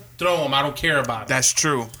 $700,000. Throw them. I don't care about it. That's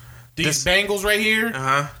true. These bangles right here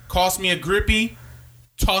cost me a grippy.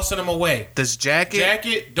 Tossing them away. This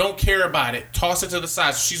jacket, don't care about it. Toss it to the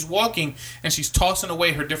side. So she's walking and she's tossing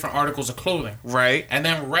away her different articles of clothing. Right. And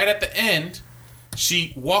then right at the end,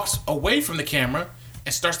 she walks away from the camera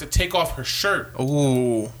and starts to take off her shirt.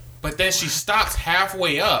 Ooh. But then she stops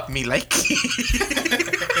halfway up. Me like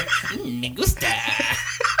Me gusta.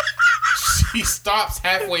 She stops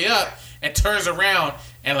halfway up and turns around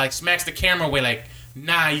and like smacks the camera away like,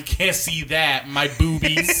 nah, you can't see that, my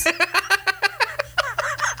boobies.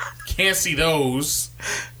 Can't see those.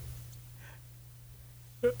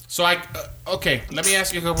 So okay, let me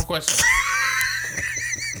ask you a couple questions.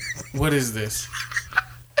 What is this?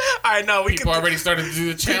 All right, no, people already started to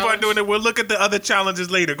do the challenge. People are doing it. We'll look at the other challenges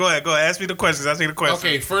later. Go ahead. Ask me the questions.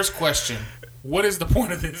 Okay, first question. What is the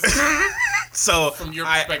point of this? So, from your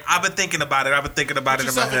perspective, I've been thinking about it.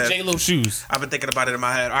 in my head. J-Lo shoes. I've been thinking about it in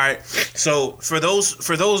my head. All right. So for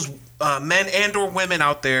those men and or women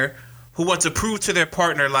out there who want to prove to their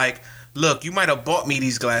partner, like, look, you might have bought me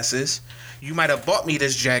these glasses. You might have bought me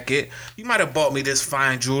this jacket. You might have bought me this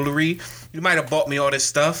fine jewelry. You might have bought me all this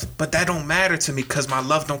stuff. But that don't matter to me because my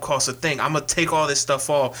love don't cost a thing. I'm going to take all this stuff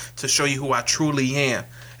off to show you who I truly am.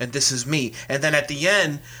 And this is me. And then at the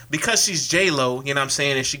end, because she's J-Lo, you know what I'm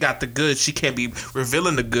saying, and she got the goods, she can't be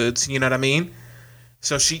revealing the goods, you know what I mean?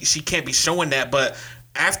 So she can't be showing that, but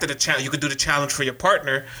after the challenge, you could do the challenge for your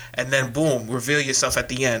partner, and then boom, reveal yourself at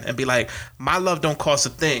the end and be like, my love don't cost a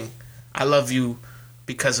thing. I love you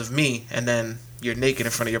because of me, and then you're naked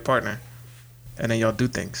in front of your partner, and then y'all do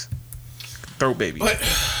things. Throat baby. But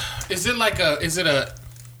is it a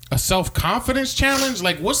self-confidence challenge?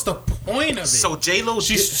 Like, what's the point of it? So J-Lo,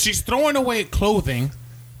 she's throwing away clothing.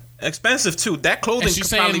 Expensive too. That clothing. And she's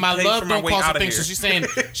saying my love don't cost a thing. So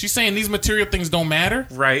she's saying these material things don't matter.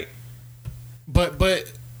 Right.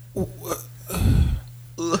 But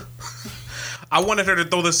I wanted her to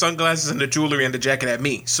throw the sunglasses and the jewelry and the jacket at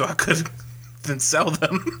me, so I could then sell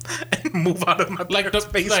them and move out of my parents'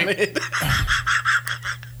 basement.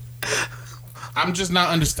 I'm just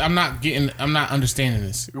not I'm not understanding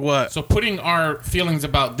this. What? So putting our feelings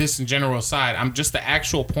about this in general aside, I'm just the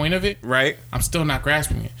actual point of it. Right. I'm still not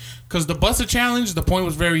grasping it. Because the bust it challenge, the point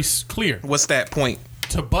was very clear. What's that point?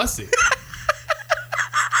 To bust it.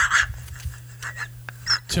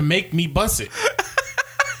 To make me bust it.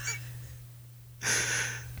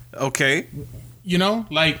 Okay. You know,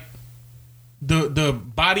 like the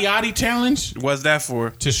body yaddy challenge. What's that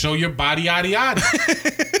for? To show your body yaddy yaddy.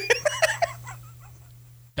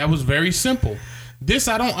 That was very simple. This,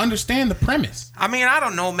 I don't understand the premise. I mean, I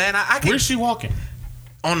don't know, man. Where's she walking?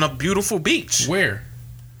 On a beautiful beach. Where?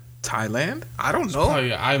 Thailand? I don't know.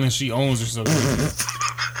 Probably an island she owns or something.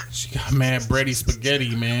 She got mad bready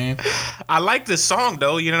spaghetti, man. I like this song,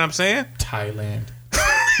 though. You know what I'm saying? Thailand.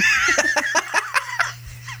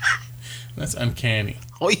 That's uncanny.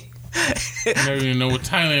 You never even know what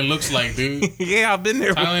Thailand looks like, dude. Yeah, I've been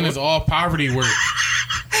there Thailand is all poverty work.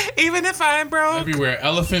 Even if I ain't broke. Everywhere.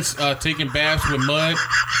 Elephants taking baths with mud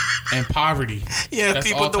and poverty. Yeah, that's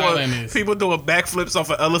people all Thailand is. People doing backflips off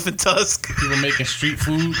an elephant tusk. People making street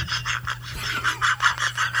food.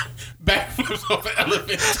 Backflips off an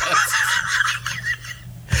elephant tusk.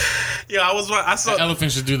 Yeah, I saw. The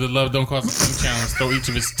elephant should do the love don't cost a thing challenge. Throw each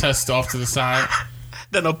of its tusks off to the side.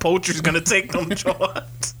 Then a poultry's gonna take them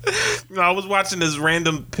jaws. I was watching this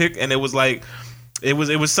random pic, and it was like, it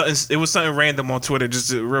was something random on Twitter,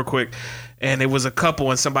 just real quick, and it was a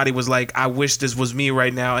couple, and somebody was like, I wish this was me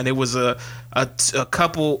right now, and it was a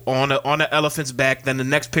couple on an elephant's back. Then the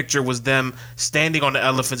next picture was them standing on the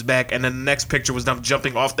elephant's back, and then the next picture was them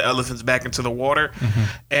jumping off the elephant's back into the water. Mm-hmm.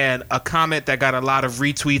 And a comment that got a lot of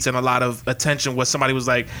retweets and a lot of attention was somebody was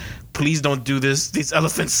like, please don't do this. These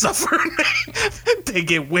elephants suffer. They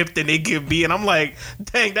get whipped and they get beat. And I'm like,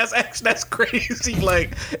 dang, that's crazy.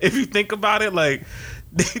 Like, if you think about it, like,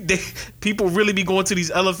 people really be going to these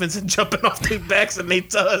elephants and jumping off their backs and they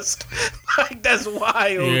tusk. Like, that's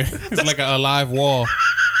wild. Yeah, it's like a live wall.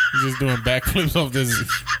 He's just doing backflips off this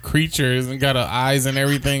creature and got eyes and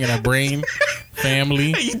everything and a brain,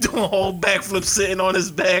 family. You doing a whole backflip sitting on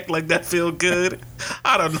his back, like that feel good?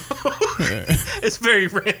 I don't know. It's very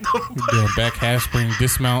random. Doing back handspring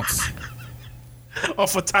dismounts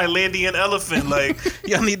off a Thailandian elephant. Like,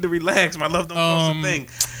 y'all need to relax. My love don't cost a thing.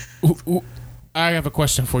 I have a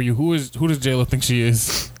question for you. Who does J-Lo think she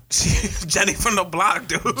is? Jenny from the block,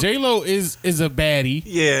 dude. J-Lo is a baddie.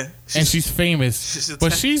 Yeah. And she's famous.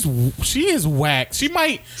 But she is whack. We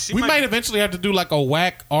might eventually have to do like a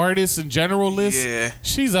whack artist in general list. Yeah.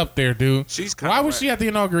 She's up there, dude. Why was she at the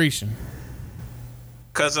inauguration?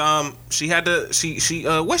 Cause she had to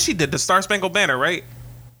what she did, the Star Spangled Banner, right?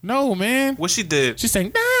 No, man. What she did? She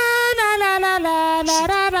sang la la la la la la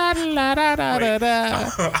la la la la la.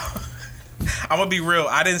 I'm gonna be real.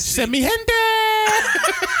 I didn't see. Mi gente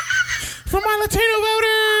from my Latino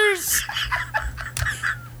voters.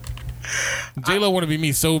 J-Lo want to be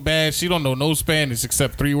me so bad. She don't know no Spanish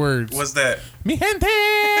except 3 words. What's that? Mi gente,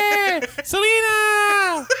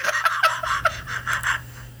 Selena.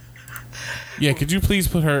 Yeah, could you please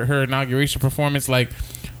put her inauguration performance? Like,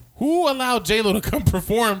 who allowed J-Lo to come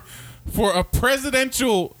perform for a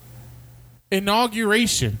presidential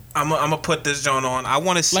inauguration? I'm gonna put this joint on. I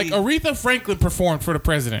want to see. Like Aretha Franklin performed for the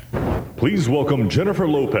president. Please welcome Jennifer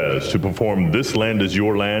Lopez to perform This Land Is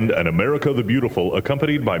Your Land and America the Beautiful,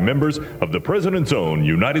 accompanied by members of the President's Own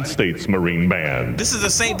United States Marine Band. This is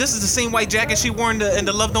the same white jacket she wore in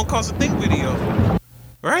the Love Don't Cost a Thing video.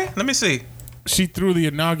 Right? Let me see. She threw the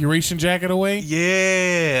inauguration jacket away?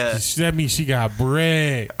 Yeah. That means she got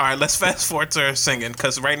bread. All right, let's fast forward to her singing,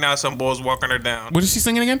 because right now some boys walking her down. What is she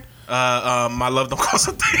singing again? My Love Don't Cost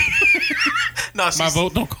a Thing. No, My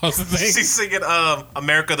Vote Don't Cost a Thing. She's singing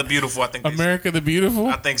America the Beautiful, I think. America the Beautiful?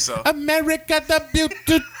 I think so. America the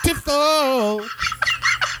Beautiful.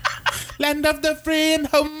 Land of the free and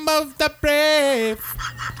home of the brave.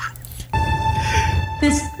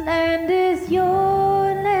 This land is your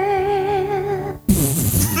land.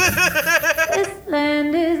 This land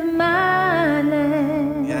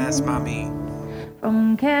mommy.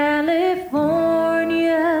 From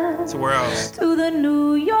California So where else? to the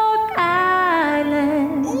New York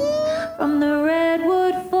Islands, from the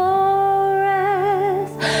Redwood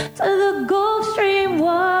Forest to the Gulf Stream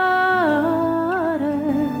waters.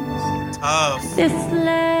 Tough. This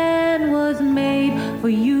land was made for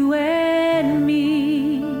you and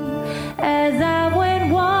me. As I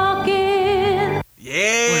went walking.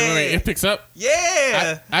 Yeah. Wait, it picks up?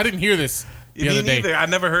 Yeah. I didn't hear this the Me other day. neither. I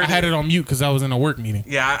never heard I had it. it on mute because I was in a work meeting.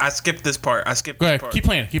 Yeah, I skipped this part. Go ahead. Keep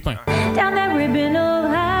playing. Down that ribbon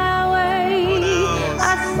of highway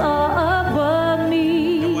I saw above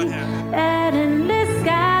me. That endless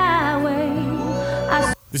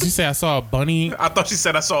skyway. Did she say I saw a bunny? I thought she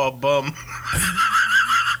said I saw a bum.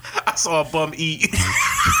 I saw a bum eat.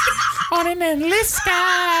 On an endless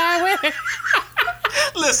skyway.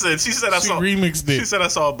 Listen, she said I She saw. remixed it. She said I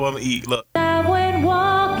saw a bum eat. Look. I went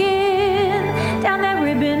walking down that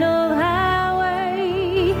ribbon of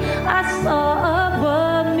highway I saw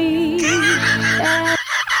above me. She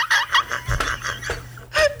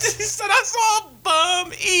said I saw a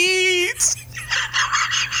bum eat.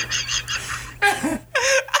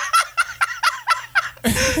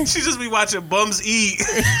 She just be watching bums eat.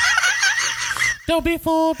 Don't be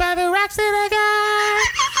fooled by the rocks that I got.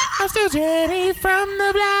 I'm still Jenny from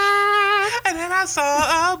the block. And then I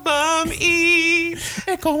saw a bum eat.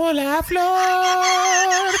 And como la flor.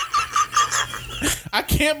 I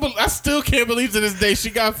still can't believe to this day she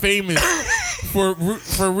got famous for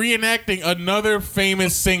reenacting another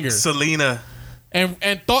famous singer, Selena,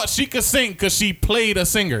 and thought she could sing because she played a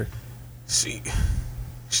singer. She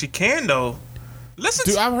can though. Listen,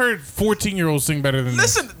 Dude, I've heard 14-year-olds sing better than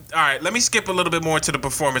listen. All right, let me skip a little bit more to the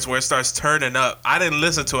performance where it starts turning up. I didn't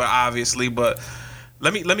listen to it obviously, but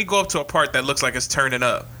let me go up to a part that looks like it's turning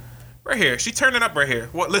up. Right here, she turning up right here.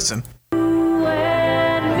 What? Listen.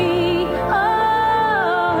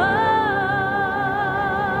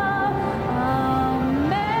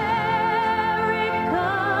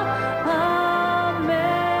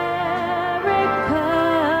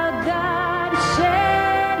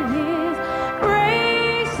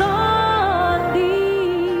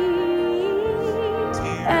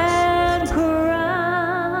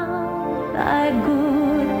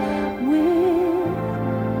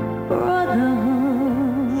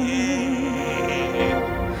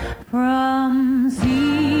 From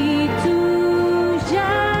sea to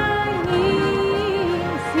shining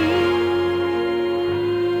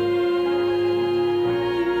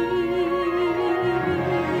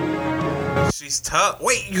sea. She's tough.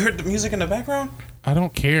 Wait, you heard the music in the background? I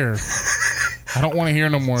don't care. I don't want to hear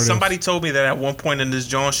no more of this. Somebody told me that at one point in this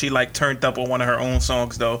joint she like turned up on one of her own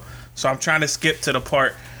songs though. So I'm trying to skip to the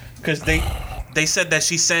part because they said that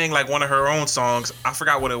she sang like one of her own songs. I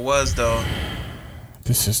forgot what it was though.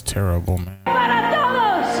 This is terrible, man. Para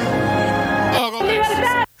todos.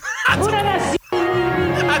 Libertad. Una nación.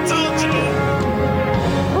 I told you.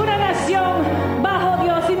 Una nación bajo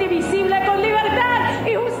Dios indivisible con libertad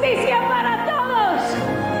y justicia para todos.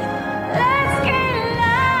 Let's get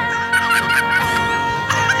loud.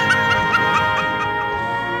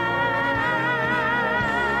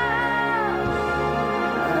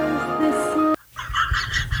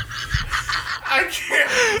 I can't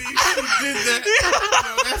believe she did that. Yo,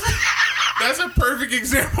 that's a perfect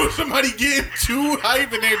example of somebody getting too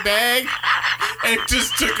hype in their bag and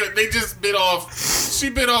just they just bit off. She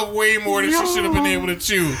bit off way more than she should have been able to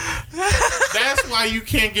chew. That's why you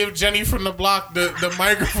can't give Jenny from the block the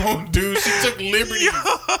microphone, dude. She took liberty.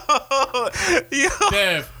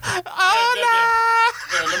 Dev.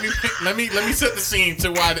 Let me set the scene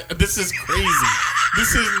to why this is crazy.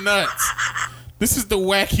 This is nuts. This is the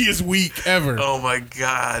wackiest week ever. Oh my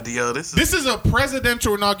God, yo, this is a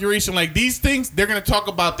presidential inauguration. Like these things, they're gonna talk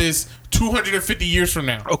about this 250 years from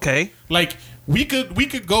now. Okay. Like we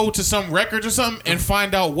could go to some records or something and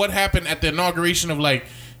find out what happened at the inauguration of like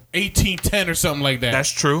 1810 or something like that. That's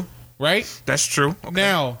true. Right? That's true. Okay.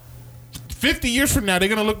 Now, 50 years from now, they're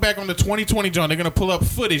gonna look back on the 2020 John. They're gonna pull up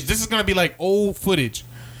footage. This is gonna be like old footage.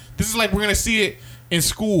 This is like we're gonna see it in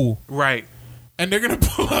school. Right. And they're gonna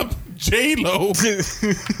pull up J-Lo. Hola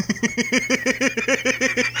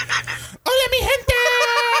mi gente!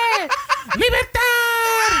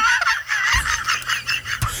 Libertad!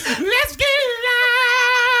 Let's get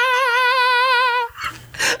loud!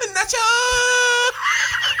 Nacho!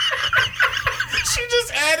 She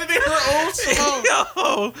just added in her own song. Yo.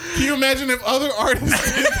 Can you imagine if other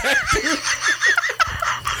artists did that too?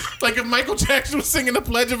 Like if Michael Jackson was singing the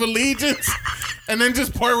Pledge of Allegiance and then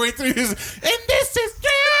just partway through his, and this is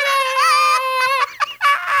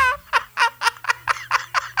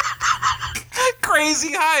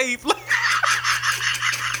crazy hype.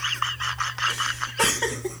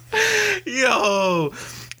 Yo,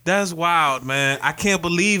 that's wild, man. I can't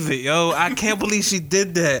believe it, yo. I can't believe she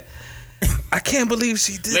did that. I can't believe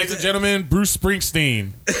she did Ladies and gentlemen, Bruce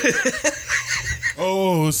Springsteen.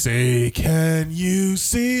 Oh, say, can you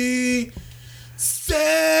see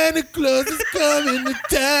Santa Claus is coming to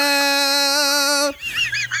town?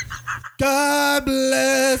 God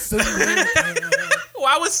bless America.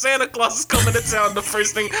 Why was Santa Claus is coming to town the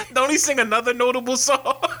first thing? Don't he sing another notable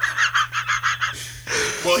song?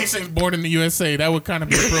 Well, he sings Born in the USA. That would kind of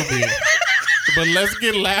be appropriate. But Let's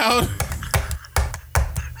Get Loud.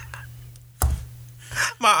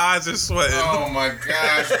 My eyes are sweating. Oh my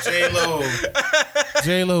gosh, J-Lo.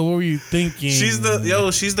 J-Lo, what were you thinking? She's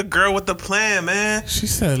the girl with the plan, man. She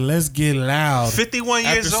said, "Let's get loud." 51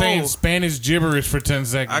 years After saying old. Spanish gibberish for 10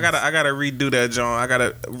 seconds. I gotta redo that, John. I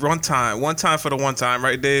gotta one time for the one time,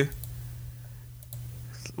 right, Dave?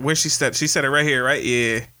 Where she said it right here, right?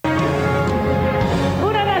 Yeah.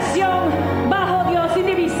 Una nación bajo Dios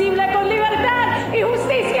indivisible con libertad y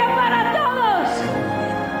justicia para todos.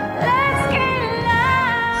 Let's get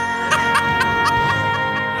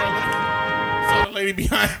So the lady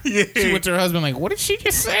behind, she went to her husband like, "What did she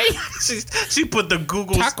just say?" She put the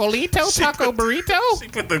Google Tacolito, taco burrito. She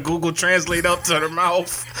put the Google Translate up to her mouth.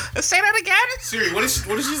 Say that again, Siri. What did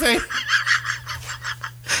she say?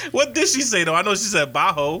 What did she say though? I know she said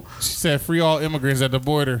bajo. She said, "Free all immigrants at the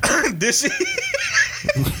border." Did she?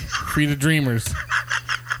 Free the dreamers.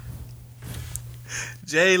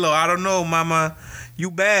 J-Lo, I don't know, mama.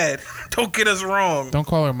 You bad. Don't get us wrong. Don't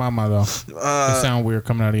call her mama though. It sound weird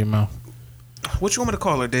coming out of your mouth. What you want me to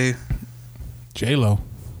call her, Dave? J-Lo.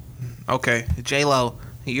 Okay, J-Lo,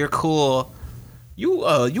 you're cool.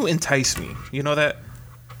 You entice me. You know that?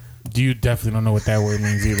 You definitely don't know what that word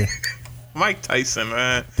means either. Mike Tyson,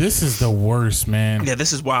 man. This is the worst, man. Yeah,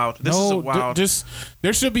 this is wild. This is wild. Just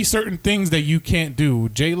there should be certain things that you can't do.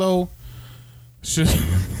 J-Lo should.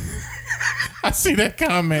 I see that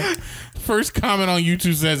comment. First comment on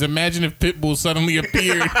YouTube says, "Imagine if Pitbull suddenly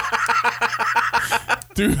appeared."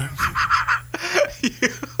 Dude.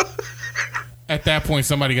 At that point,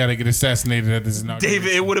 somebody got to get assassinated at this inauguration.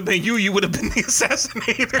 David, it would have been you. You would have been the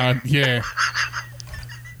assassinator. Yeah.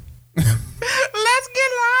 Let's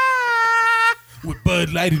get live. With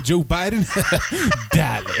Bud Light and Joe Biden.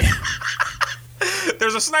 Dale.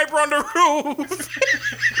 There's a sniper on the roof.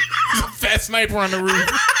 There's a fat sniper on the roof.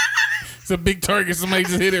 It's a big target. Somebody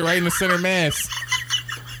just hit it right in the center mass.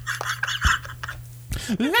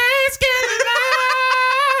 Let's get live.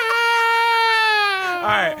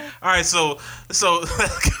 All right. So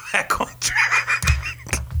let's get back on track.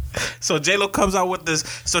 So J-Lo comes out with this.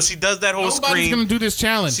 So she does that whole screen. Nobody's gonna do this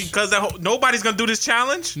challenge. She does that whole. Nobody's gonna do this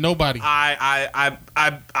challenge. Nobody. I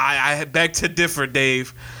beg to differ,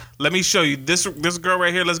 Dave. Let me show you this girl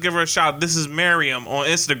right here. Let's give her a shout. This is Miriam on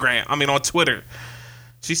Instagram. On Twitter.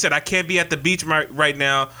 She said, "I can't be at the beach right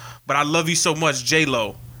now, but I love you so much,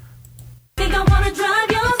 J-Lo." Think I wanna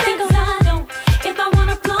drive your single side. If I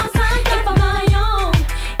wanna flow some, if I'm my own.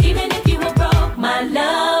 Even if you were broke, my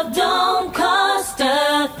love don't cost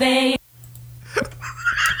a thing.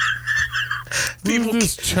 Who's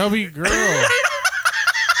this chubby girl?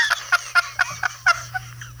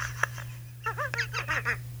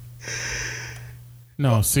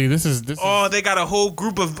 No, see, this is. Oh, they got a whole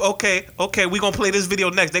group of okay. We gonna play this video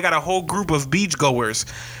next. They got a whole group of beachgoers,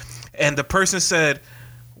 and the person said,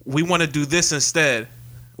 "We want to do this instead."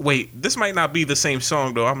 Wait, this might not be the same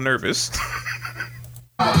song though. I'm nervous.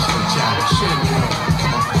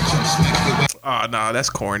 Oh no, that's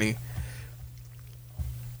corny.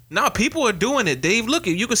 Nah, people are doing it, Dave. Look,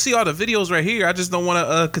 you can see all the videos right here. I just don't want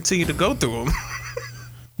to continue to go through them.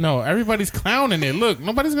 No, everybody's clowning it. Look,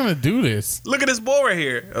 nobody's gonna do this. Look at this boy right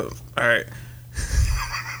here. Oh, all right.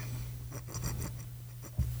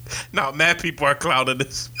 No, mad people are clowning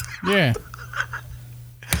this. Yeah.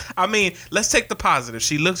 Let's take the positive.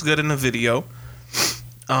 She looks good in the video.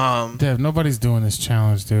 Dev, nobody's doing this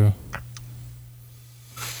challenge, dude.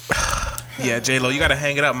 Yeah, J-Lo, you gotta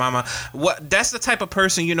hang it up, mama. That's the type of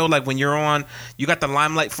person, like when you're on, you got the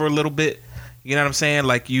limelight for a little bit. You know what I'm saying?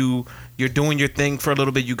 Like you're doing your thing for a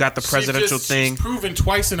little bit. You got the presidential thing. She's proven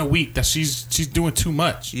twice in a week that she's doing too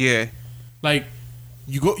much. Yeah. Like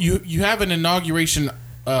you have an inauguration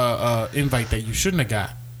invite that you shouldn't have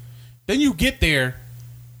got. Then you get there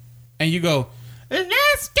and you go,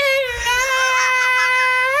 "Let's get live."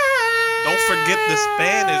 Don't forget the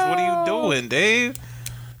Spanish. What are you doing, Dave?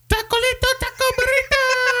 Tacolito, taco burrito,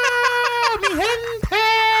 mi gente.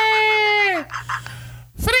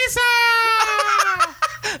 Frisa.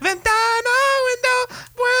 Ventana, window,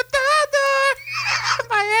 puerta, door.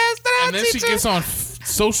 she gets on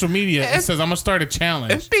social media and says, "I'm gonna start a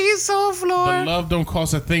challenge." It be so Floyd. The love don't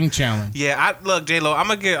cost a thing challenge. Yeah, look, J-Lo, I'm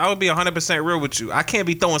gonna be 100% real with you. I can't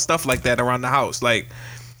be throwing stuff like that around the house. Like,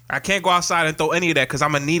 I can't go outside and throw any of that because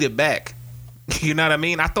I'm gonna need it back. You know what I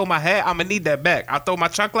mean? I throw my hat, I'm gonna need that back. I throw my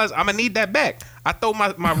chanclas, I'm gonna need that back. I throw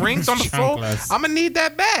my rings on the floor, I'm gonna need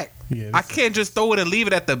that back. Yeah, I can't just throw it and leave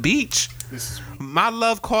it at the beach. My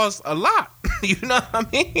love costs a lot. You know what I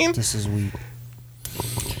mean? This is weak.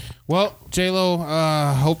 Well, J-Lo,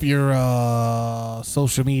 hope your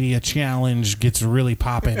social media challenge gets really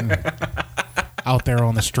popping out there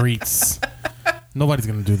on the streets. Nobody's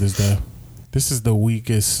going to do this, though. This is the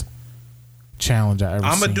weakest challenge I ever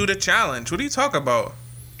seen. I'm going to do the challenge. What are you talking about?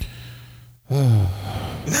 All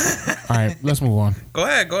right, let's move on. Go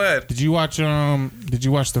ahead. Did you watch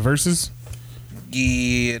the Versus?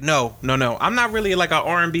 Yeah, no. I'm not really like an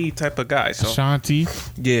R&B type of guy. So Ashanti.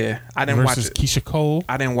 Yeah, I didn't watch it. Keisha Cole.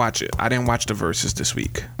 I didn't watch it. I didn't watch the Versus this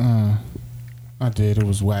week. I did. It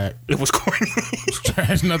was whack. It was corny. It was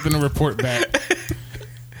trash. Nothing to report back.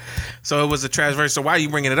 So it was a trash verse. So why are you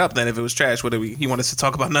bringing it up then? If it was trash, what you want us to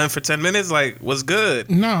talk about nothing for 10 minutes? Like, what's good?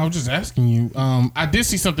 No, I was just asking you. I did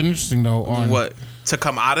see something interesting though on what to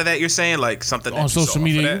come out of that. You're saying like something on social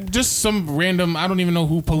media, just some random. I don't even know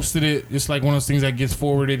who posted it. It's like one of those things that gets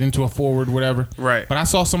forwarded into a forward, whatever. Right. But I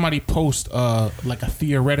saw somebody post like a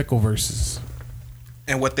theoretical versus.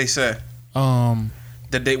 And what they said.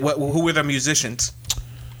 Did they? Who were the musicians?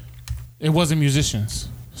 It wasn't musicians.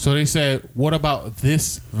 So they said, "What about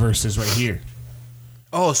this versus right here?"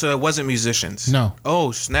 Oh, so it wasn't musicians. No.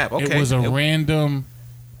 Oh snap! Okay. It was a random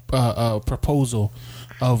proposal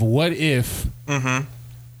of what if Jim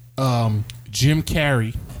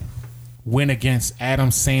Carrey went against Adam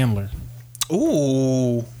Sandler.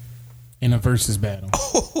 Ooh. In a versus battle.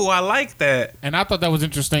 Oh, I like that. And I thought that was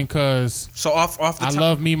interesting because off the I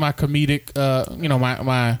love my comedic,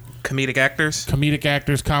 my comedic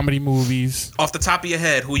actors, comedy movies. Off the top of your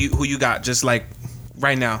head, who you got? Just like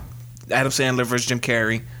right now, Adam Sandler versus Jim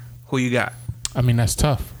Carrey. Who you got? I mean, that's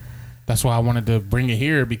tough. That's why I wanted to bring it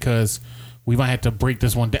here because we might have to break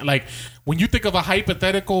this one down. Like when you think of a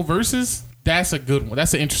hypothetical versus, that's a good one.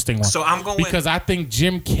 That's an interesting one. So I'm going because I think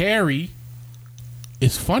Jim Carrey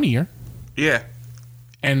is funnier. Yeah.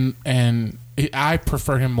 And I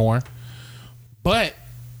prefer him more. But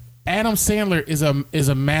Adam Sandler is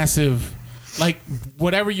a massive, like,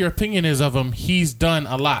 whatever your opinion is of him, he's done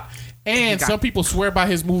a lot. And some people swear by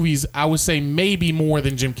his movies, I would say maybe more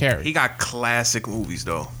than Jim Carrey. He got classic movies,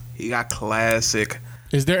 though. He got classic.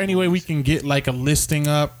 Is there any way we can get, like, a listing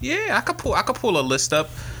up? Yeah, I could pull a list up.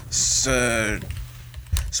 So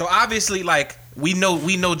obviously, like, we know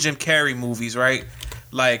Jim Carrey movies, right?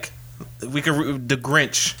 Like, we could The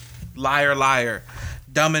Grinch, Liar Liar,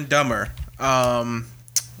 Dumb and Dumber. What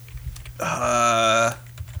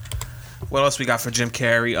else we got for Jim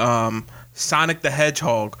Carrey? Sonic the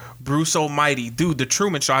Hedgehog, Bruce Almighty, dude, The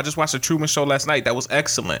Truman Show. I just watched The Truman Show last night. That was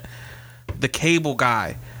excellent. The Cable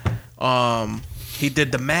Guy. He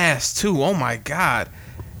did The Mask too. Oh my God.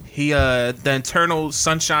 He The Eternal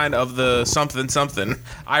Sunshine of the something.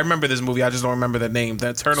 I remember this movie. I just don't remember the name. The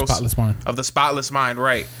Eternal Spotless Mind. Of the Spotless Mind,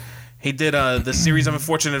 right. He did the Series of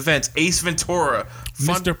Unfortunate Events, Ace Ventura,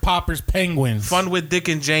 Mr. Popper's Penguins, Fun with Dick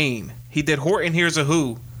and Jane. He did Horton Hears a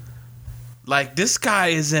Who. Like, this guy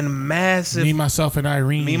is in massive. Me, Myself, and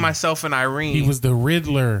Irene. He was the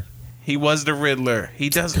Riddler. He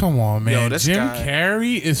does. Come on, man. Yo, Jim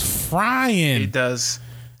Carrey is frying. He does.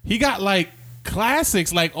 He got like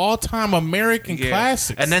classics, like all-time American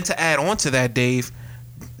classics. And then to add on to that, Dave,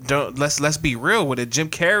 let's be real with it. Jim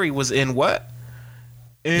Carrey was in what?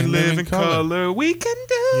 In Living Color. We can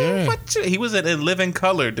do what he was in Living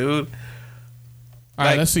Color, dude. All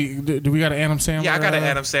right, let's see. Do we got an Adam Sandler? Yeah, I got an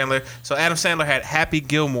Adam Sandler. So Adam Sandler had Happy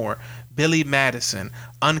Gilmore, Billy Madison,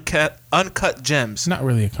 Uncut Gems. Not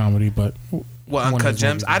really a comedy, but Uncut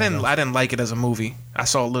Gems. I didn't like it as a movie. I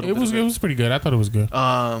saw a little bit of it. It was pretty good. I thought it was good.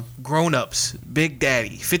 Grown Ups, Big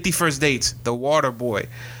Daddy, 50 First Dates, The Water Boy,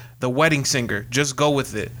 The Wedding Singer, Just Go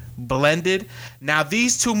With It, Blended. Now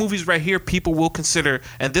these two movies right here, people will consider,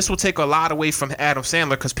 and this will take a lot away from Adam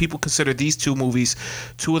Sandler because people consider these two movies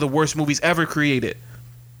two of the worst movies ever created.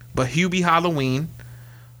 But Hubie Halloween,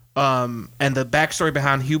 and the backstory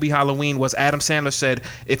behind Hubie Halloween was Adam Sandler said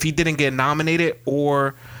if he didn't get nominated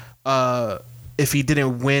or if he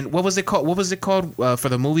didn't win, what was it called for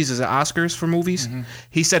the movies? Is it Oscars for movies? Mm-hmm.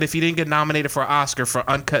 He said if he didn't get nominated for an Oscar for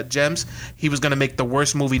Uncut Gems, he was going to make the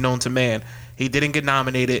worst movie known to man. He didn't get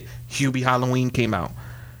nominated. Hubie Halloween came out.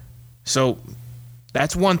 So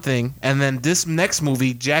that's one thing. And then this next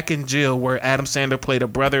movie, Jack and Jill, where Adam Sandler played a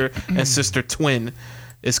brother and sister twin.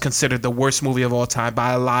 is considered the worst movie of all time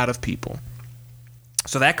by a lot of people.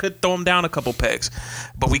 So that could throw him down a couple pegs.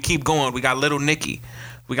 But we keep going. We got Little Nicky.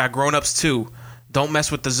 We got Grown Ups 2. Don't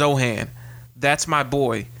Mess with the Zohan. That's My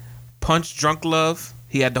Boy. Punch Drunk Love.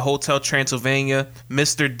 He had the Hotel Transylvania.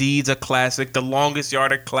 Mr. Deeds, a classic. The Longest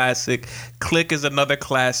Yard, a classic. Click is another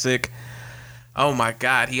classic. Oh my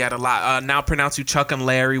God, he had a lot. Now Pronounce You Chuck and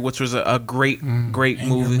Larry, which was a great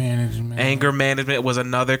movie. Anger Management was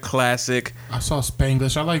another classic. I saw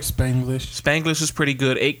Spanglish. I like Spanglish. Spanglish was pretty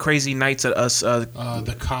good. 8 Crazy Nights at Us.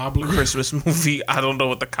 The Cobbler. Christmas movie. I don't know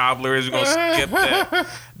what the Cobbler is. We're gonna skip that.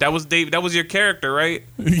 That was Dave. That was your character, right?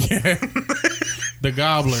 Yeah. The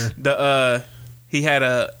Gobbler. He had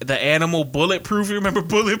the animal Bulletproof. You remember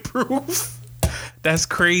Bulletproof? That's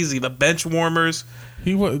crazy. The Bench Warmers.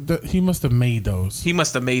 He must have made those. He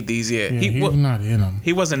must have made these. Yeah, he was not in them.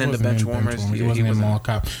 He wasn't in the Bench Warmers. He wasn't in Mall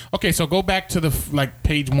Cop. Okay, so go back to the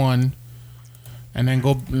page 1, and then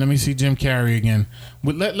go. Let me see Jim Carrey again.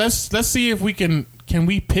 Let's see if we can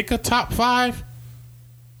we pick a top 5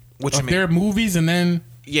 of their movies, and then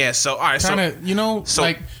So all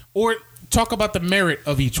right, or talk about the merit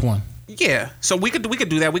of each one. Yeah, so we could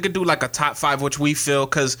do that. We could do like a top 5, which we feel,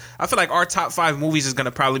 because I feel like our top 5 movies is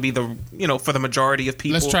gonna probably be for the majority of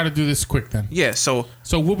people. Let's try to do this quick then. Yeah. So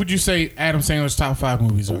what would you say Adam Sandler's top 5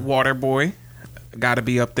 movies are? Waterboy, got to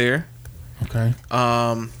be up there. Okay.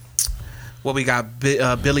 Well, we got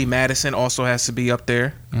Billy Madison also has to be up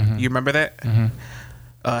there. Mm-hmm. You remember that?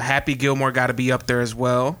 Mm-hmm. Happy Gilmore got to be up there as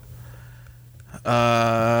well.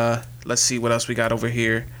 Let's see what else we got over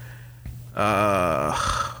here.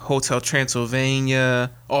 Hotel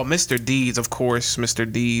Transylvania. Oh, Mr. Deeds, of course.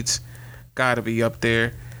 Mr. Deeds gotta be up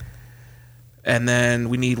there. And then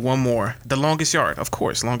we need one more. The Longest Yard, of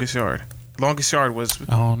course. Longest Yard was...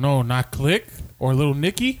 Oh no, not Click or Little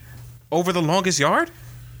Nicky? Over The Longest Yard?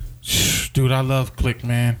 Dude, I love Click,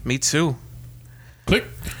 man. Me too. Click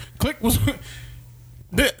was...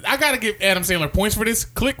 I gotta give Adam Sandler points for this.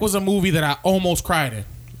 Click was a movie that I almost cried in.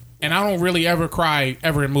 And I don't really ever cry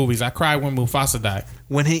in movies. I cried when Mufasa died.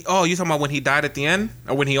 You talking about when he died at the end,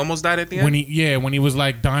 or when he almost died at the end? When he was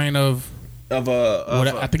like dying of I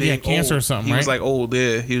think he had cancer or something. He right? was like old.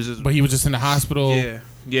 Yeah, but he was just in the hospital.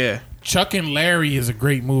 Yeah. Chuck and Larry is a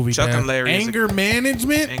great movie. Chuck and Larry. Anger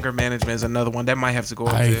Management. Anger Management is another one that might have to go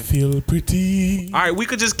up I there. feel pretty. All right, we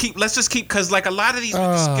could just keep. Let's just keep, because like a lot of these we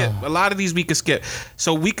could skip. A lot of these we could skip.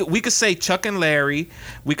 So we could say Chuck and Larry.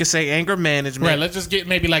 We could say Anger Management. Right. Let's just get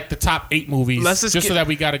maybe like the top 8 movies. Let's just so that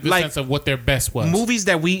we got a good sense of what their best was. Movies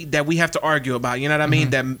that we have to argue about. You know what I mean?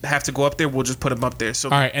 That have to go up there. We'll just put them up there. So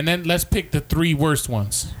all right, and then let's pick the 3 worst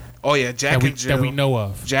ones. Oh yeah, Jack and Jill that we know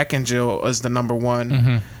of. Jack and Jill is the number 1.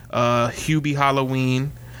 Mm-hmm. Hubie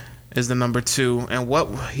Halloween is the number 2, and what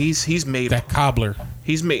he's made that Cobbler.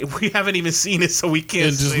 He's made. We haven't even seen it, so we can't.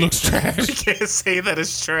 It just looks trash. We can't say that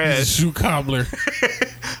it's trash. Shoe Cobbler.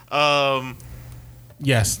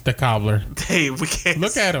 Yes, the Cobbler. Hey, we can't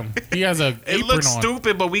look at him. He has a. It looks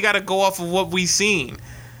stupid, but we got to go off of what we seen.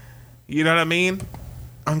 You know what I mean?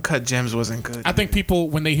 Uncut Gems wasn't good. I think people,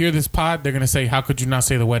 when they hear this pod, they're gonna say, "How could you not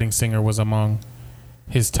say The Wedding Singer was among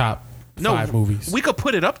his top 5 movies?" We could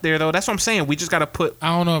put it up there though. That's what I'm saying. We just got to put. I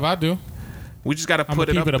don't know if I do. We just got to put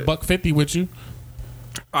it up. Keep it $1.50 with you.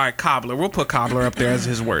 All right, Cobbler. We'll put Cobbler up there as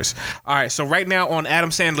his worst. All right, so right now on Adam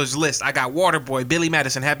Sandler's list, I got Waterboy, Billy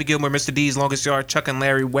Madison, Happy Gilmore, Mr. D's, Longest Yard, Chuck and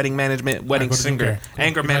Larry, Wedding Management, Wedding Singer,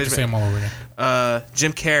 Anger Management, say them all over again.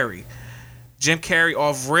 Jim Carrey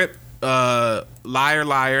off rip, Liar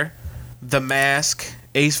Liar, The Mask,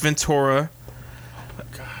 Ace Ventura. Oh,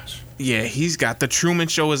 gosh. Yeah, he's got The Truman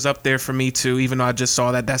Show is up there for me too, even though I just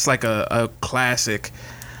saw that. That's like a classic.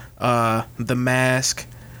 The Mask.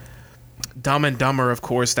 Dumb and Dumber, of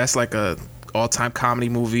course. That's like a all-time comedy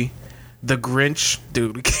movie. The Grinch,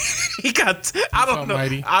 dude. He got. I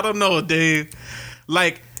don't know, Dave.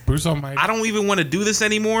 Like Bruce Almighty. I don't even want to do this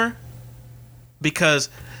anymore because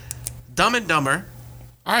Dumb and Dumber.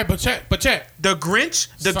 All right, but check. The Grinch.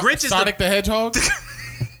 The Grinch is Sonic the Hedgehog.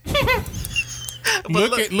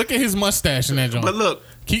 Look at his mustache in that joint. But look.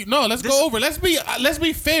 Let's go over. Let's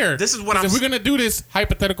be fair. This is what I'm. If we're gonna do this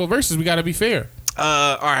hypothetical versus, we got to be fair.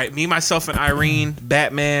 All right, Me, Myself, and Irene,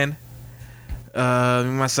 Batman.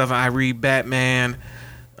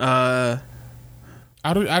 Batman.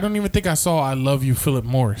 I don't even think I saw I Love You, Philip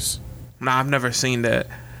Morris. Nah, I've never seen that.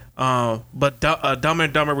 But Dumb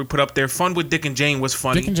and Dumber we put up there. Fun with Dick and Jane was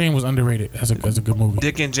funny. Dick and Jane was underrated as a good movie.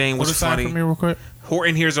 Dick and Jane was funny. For me real quick.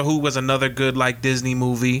 Horton Hears a Who was another good like Disney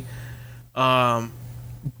movie. Burt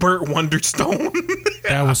Wonderstone.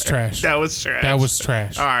 That was trash. That was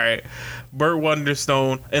trash. All right. Burt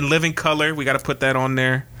Wonderstone and Living Color. We got to put that on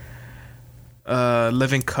there.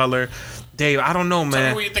 Living Color. Dave, I don't know, man. Tell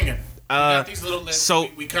me what you're thinking. We got these little lists. So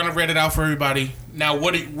we kind of read it out for everybody. Now,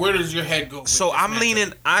 where does your head go? So I'm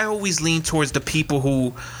leaning. I always lean towards the people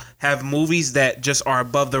who have movies that just are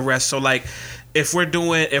above the rest. So like, if we're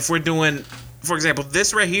doing, for example,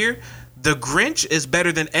 this right here, The Grinch is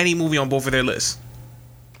better than any movie on both of their lists.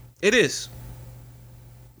 It is.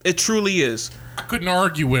 It truly is. I couldn't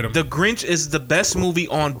argue with him. The Grinch is the best movie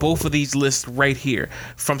on both of these lists right here.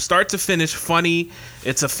 From start to finish, funny.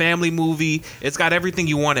 It's a family movie. It's got everything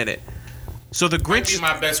you want in it. So The Grinch might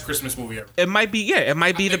be my best Christmas movie ever. It might be, yeah. It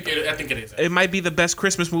might be I think it is. It might be the best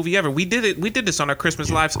Christmas movie ever. We did it. We did this on our Christmas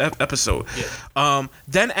Live episode. Yeah.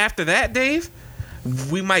 Then after that, Dave,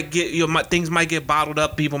 we might get things might get bottled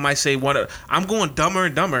up. People might say, "What?" I'm going Dumb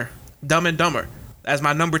and Dumber as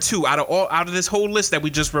my number 2 out of this whole list that we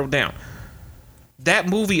just wrote down. That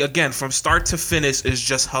movie, again, from start to finish, is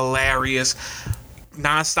just hilarious,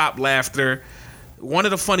 nonstop laughter. One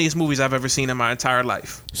of the funniest movies I've ever seen in my entire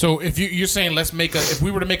life. So if you're saying if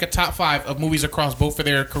we were to make a top 5 of movies across both of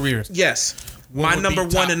their careers, yes, my number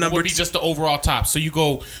 1 and number 2 would be just the overall top. So you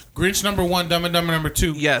go Grinch number 1, Dumb and Dumber number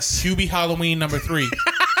 2, yes, Hubie Halloween number 3.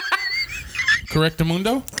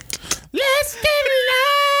 Correctamundo. Let's get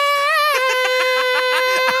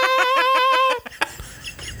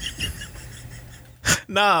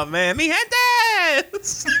Nah, man, mi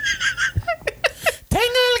gentes. Tengo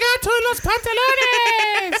el gato en los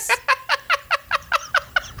pantalones.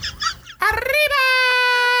 Arriba.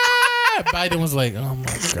 Biden was like, "Oh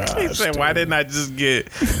my god." He said, "Why didn't I just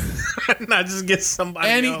get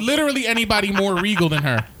somebody else?" Literally anybody more regal than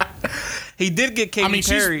her. He did get Katy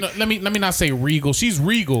Perry. Let me not say regal. She's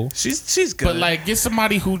regal. She's good. But like, get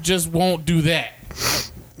somebody who just won't do that.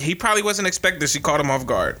 He probably wasn't expecting. She caught him off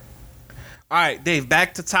guard. All right, Dave,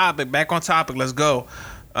 back on topic. Let's go.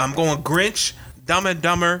 I'm going Grinch, Dumb and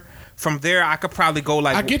Dumber. From there, I could probably go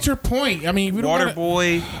like. I get your point. I mean,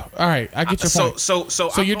 Waterboy. All right, I get your point. So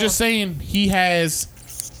you're just saying he has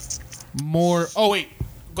more. Oh wait,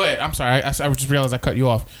 go ahead. I'm sorry. I just realized I cut you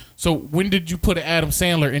off. So when did you put Adam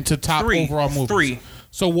Sandler into top overall movies? 3.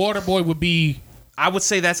 So Waterboy would be. I would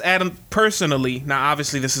say that's Adam personally. Now,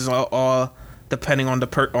 obviously, this is all depending on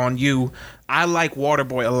on you. I like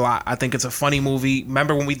Waterboy a lot. I think it's a funny movie.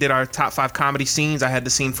 Remember when we did our top 5 comedy scenes? I had the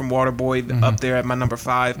scene from Waterboy up there at my number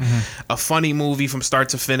 5. A funny movie from start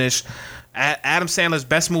to finish. Adam Sandler's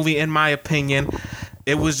best movie, in my opinion.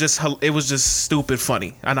 It was just stupid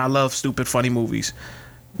funny, and I love stupid funny movies.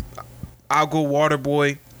 I'll go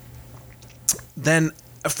Waterboy. Then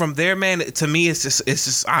from there, man, to me, it's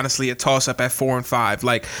just honestly a toss up at 4 and 5.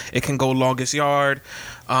 Like, it can go Longest Yard.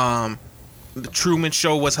 The Truman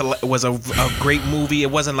Show was a great movie.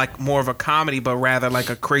 It wasn't like more of a comedy, but rather like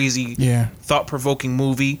a crazy, thought-provoking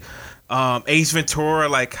movie. Ace Ventura,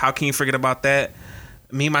 like, how can you forget about that?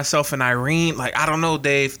 Me, Myself, and Irene. Like, I don't know,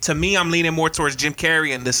 Dave. To me, I'm leaning more towards Jim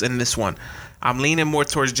Carrey in this one. I'm leaning more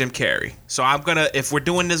towards Jim Carrey. So I'm gonna, if we're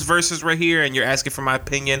doing this versus right here, and you're asking for my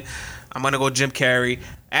opinion, I'm gonna go Jim Carrey.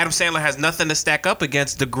 Adam Sandler has nothing to stack up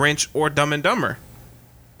against The Grinch or Dumb and Dumber.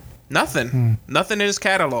 Nothing. Nothing in his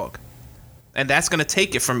catalog. And that's going to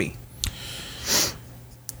take it from me.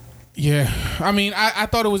 Yeah. I mean, I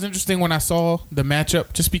thought it was interesting when I saw the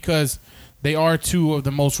matchup, just because they are 2 of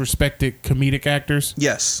the most respected comedic actors.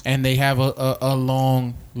 Yes. And they have a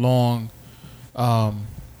long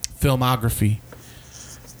filmography.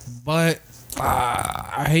 But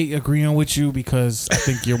I hate agreeing with you, because I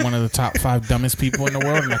think you're one of the top 5 dumbest people in the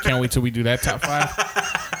world, and I can't wait till we do that top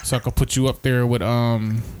 5. So I can put you up there with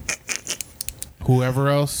whoever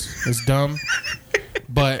else is dumb.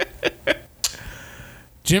 But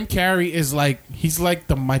Jim Carrey is he's like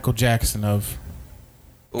the Michael Jackson of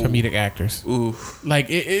comedic actors. Ooh. Like,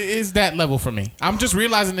 it is that level for me. I'm just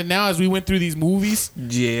realizing that now as we went through these movies.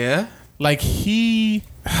 Yeah. Like, I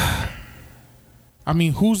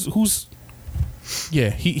mean, he's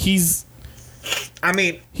I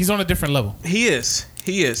mean, he's on a different level. He is.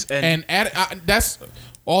 And that's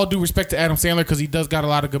all due respect to Adam Sandler, because he does got a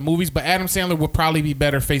lot of good movies, but Adam Sandler would probably be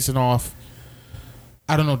better facing off,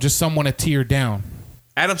 I don't know, just someone a tier down.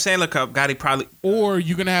 Adam Sandler got he probably, or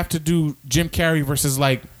you're gonna have to do Jim Carrey versus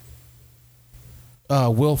like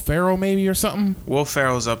Will Ferrell maybe, or something. Will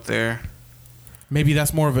Ferrell's up there. Maybe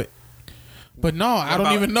that's more of a. But no, I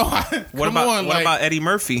don't even know. What about Eddie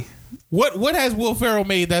Murphy? What has Will Ferrell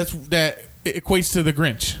made that equates to The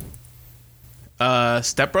Grinch?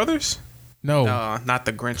 Step Brothers? No, not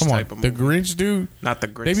the Grinch type of movie. The Grinch, dude. Not the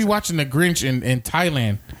Grinch. They be watching the Grinch in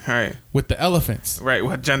Thailand, right? With the elephants, right?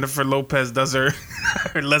 What Jennifer Lopez does her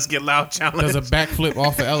Let's Get Loud challenge. Does a backflip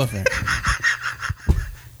off an elephant.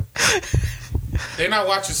 They're not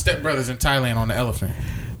watching Step Brothers in Thailand on the elephant.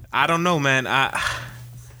 I don't know, man.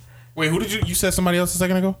 Wait, who did you said somebody else a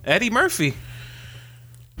second ago? Eddie Murphy.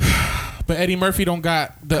 But Eddie Murphy don't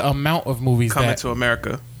got the amount of movies coming to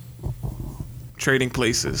America. Trading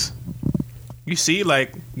Places. You see,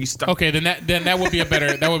 like you start. Okay, then that would be a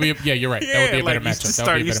better. That would be yeah. You're right. That would be a better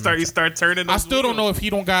matchup. You start turning. I still don't know if he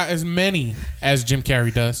don't got as many as Jim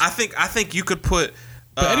Carrey does. I think you could put.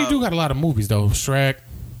 But Eddie do got a lot of movies though. Shrek.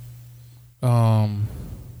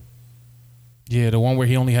 Yeah, the one where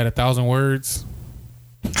he only had 1,000 words.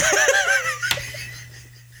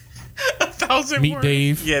 1,000 Meet words.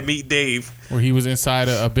 Dave. Yeah, Meet Dave. Where he was inside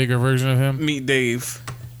a bigger version of him. Meet Dave.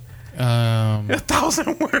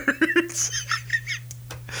 1,000 words.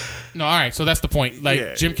 No, all right. So that's the point. Like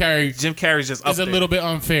Yeah. Jim Carrey's just up is there. a little bit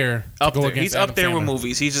unfair. Up to go there. against He's Adam up there with Sandler.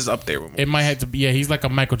 movies. He's just up there with movies. It might have to be. Yeah, he's like a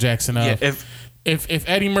Michael Jackson. Yeah, if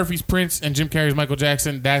Eddie Murphy's Prince and Jim Carrey's Michael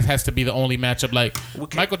Jackson, that has to be the only matchup. Like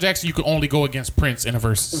Michael Jackson, you could only go against Prince in a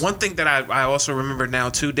verse. One thing that I also remember now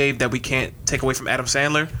too, Dave, that we can't take away from Adam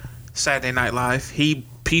Sandler, Saturday Night Live. He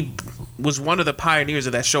was one of the pioneers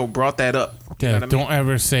of that show. Brought that up. Yeah, You know what I mean? don't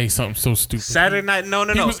ever say something so stupid. Saturday Night. No.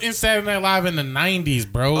 He was in Saturday Night Live in the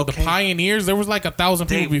 90s, bro. Okay. The pioneers. There was like 1,000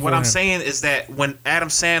 people Dave, before what I'm him. saying is that when Adam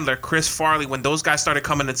Sandler, Chris Farley, when those guys started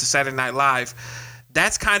coming into Saturday Night Live,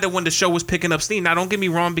 that's kind of when the show was picking up steam. Now, don't get me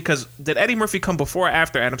wrong, because did Eddie Murphy come before or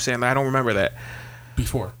after Adam Sandler? I don't remember that.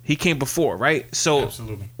 Before. He came before, right? So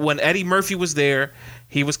Absolutely. when Eddie Murphy was there,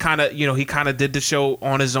 he was kind of, he kind of did the show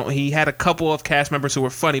on his own. He had a couple of cast members who were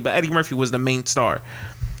funny, but Eddie Murphy was the main star.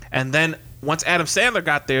 And then once Adam Sandler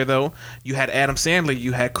got there, though, you had Adam Sandler,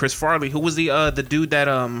 you had Chris Farley, who was the dude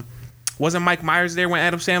that wasn't Mike Myers there when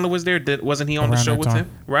Adam Sandler was there? Wasn't he on the Around show that with time.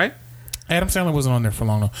 him? Right? Adam Sandler wasn't on there for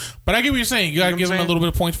long though. But I get what you're saying. You gotta give him a little bit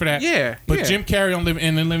of points for that. Yeah. But yeah. Jim Carrey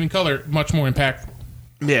in Living Color, much more impactful.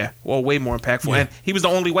 Yeah, well, way more impactful. Yeah. And he was the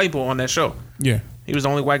only white boy on that show. Yeah. He was the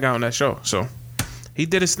only white guy on that show. So he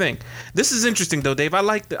did his thing. This is interesting though, Dave. I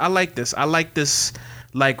like this. I like this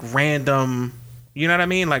like random, you know what I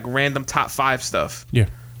mean? Like random top 5 stuff. Yeah.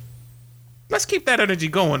 Let's keep that energy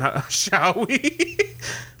going, shall we?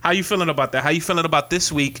 How you feeling about that? How you feeling about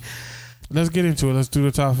this week? Let's get into it. Let's do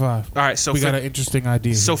the top 5. All right, so we got an interesting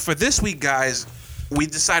idea. So for this week, guys, we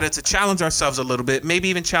decided to challenge ourselves a little bit, maybe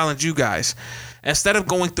even challenge you guys. Instead of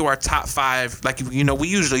going through our top 5, like we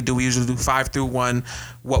usually do 5 through 1,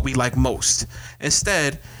 what we like most.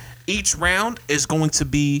 Instead, each round is going to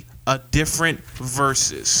be a different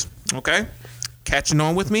versus. Okay, catching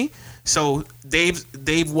on with me? So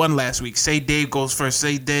Dave won last week. Say Dave goes first.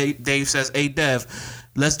 Say Dave says, "Hey Dev,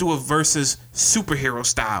 let's do a versus superhero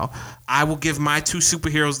style. I will give my 2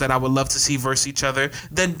 superheroes that I would love to see versus each other.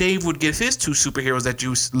 Then Dave would give his 2 superheroes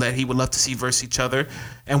that he would love to see versus each other,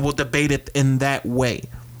 and we'll debate it in that way.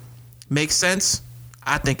 Make sense?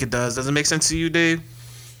 I think it does. Does it make sense to you, Dave?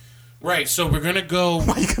 Right. So we're gonna go.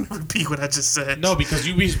 Why are you gonna repeat what I just said? No, because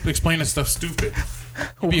you be explaining stuff stupid.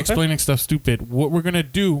 You be explaining stuff stupid. What we're gonna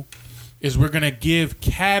do is we're gonna give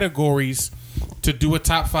categories to do a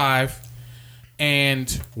top 5.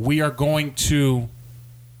 And we are going to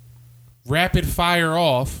rapid fire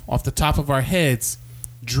off the top of our heads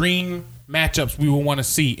dream matchups we will want to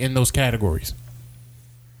see in those categories.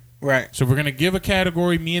 Right. So we're going to give a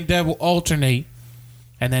category. Me and Dev will alternate.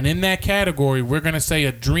 And then in that category, we're going to say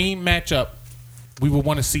a dream matchup we will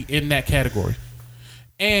want to see in that category.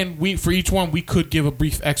 And for each one, we could give a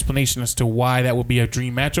brief explanation as to why that would be a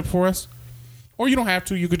dream matchup for us. Or you don't have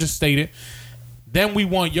to. You could just state it. Then we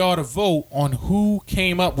want y'all to vote on who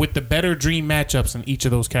came up with the better dream matchups in each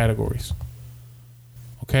of those categories.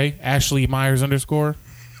 Okay? Ashley Myers _.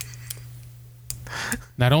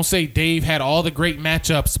 Now, don't say Dave had all the great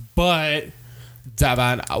matchups, but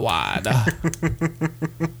Davan Awad.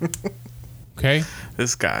 Okay?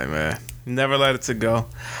 This guy, man. Never let it to go.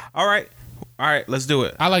 All right, let's do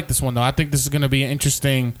it. I like this one, though. I think this is going to be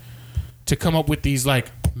interesting to come up with these,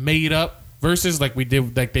 like, made-up versus like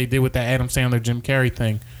they did with that Adam Sandler Jim Carrey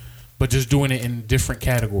thing, but just doing it in different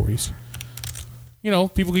categories.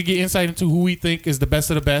 People could get insight into who we think is the best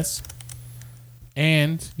of the best,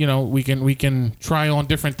 and we can try on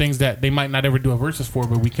different things that they might not ever do a versus for,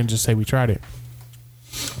 but we can just say we tried it.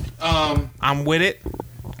 I'm with it.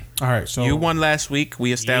 All right, so you won last week.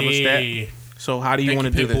 We established that. So how do you want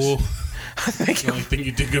to do this? The only thing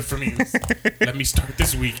you did good for me is let me start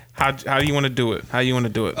this week. How do you want to do it?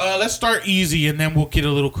 Let's start easy and then we'll get a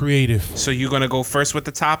little creative. So you're gonna go first with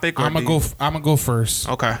the topic? I'm gonna go first.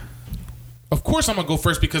 Okay. Of course I'm gonna go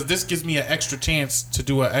first because this gives me an extra chance to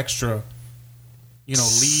do an extra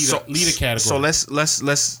lead a category. So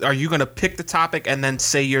let's. Are you gonna pick the topic and then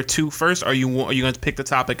say your two first? Or are you gonna pick the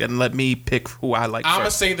topic and let me pick who I like? I'm gonna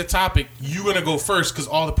first? say the topic. You gonna go first because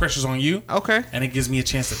all the pressure's on you. Okay. And it gives me a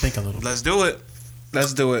chance to think a little. Let's do it.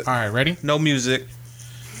 All right, ready? No music.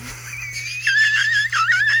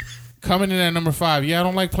 Coming in at number 5. Yeah, I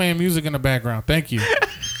don't like playing music in the background. Thank you.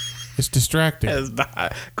 It's distracting.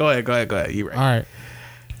 Go ahead. You right. All right.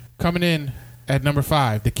 Coming in at number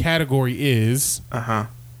 5. The category is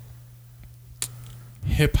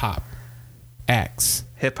hip hop acts.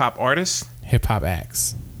 Hip hop artists. Hip hop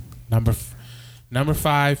acts. Number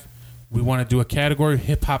 5. We want to do a category of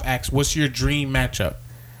hip hop acts. What's your dream matchup?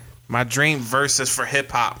 My dream versus for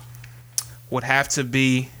hip hop would have to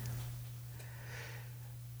be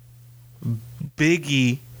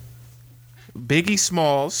Biggie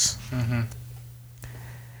Smalls. Mm-hmm.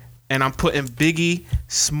 And I'm putting Biggie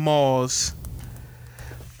Smalls.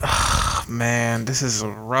 Oh, man, this is a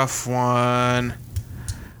rough one.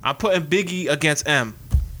 I'm putting Biggie against M.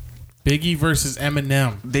 Biggie versus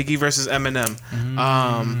Eminem.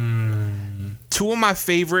 Two of my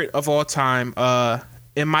favorite of all time.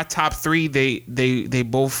 In my top 3, they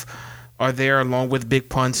both are there along with Big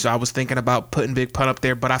Pun. So I was thinking about putting Big Pun up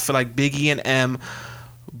there, but I feel like Biggie and M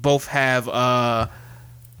both have the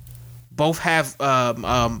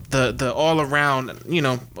all around.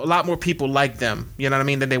 A lot more people like them. You know what I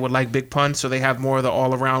mean? Than they would like Big Pun. So they have more of the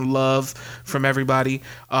all around love from everybody.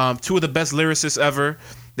 Two of the best lyricists ever.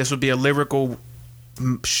 This would be a lyrical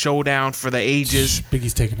showdown for the ages.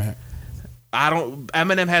 Biggie's taking that.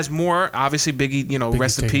 Eminem has more. Obviously, Biggie,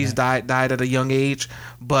 rest in peace, died at a young age.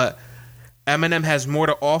 But Eminem has more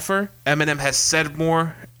to offer. Eminem has said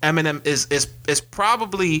more. Eminem is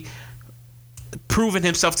probably proven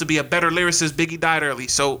himself to be a better lyricist. Biggie died early,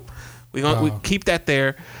 so we keep that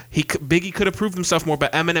there. Biggie could have proved himself more,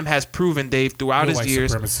 but Eminem has proven, Dave, throughout his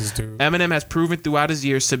years. Eminem has proven throughout his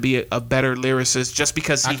years to be a better lyricist, just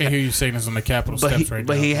because I can hear you saying this on the Capitol steps right now.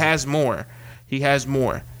 But he has more. He has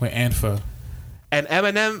more. With Anfa. And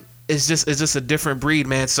Eminem is just a different breed,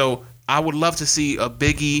 man. So I would love to see a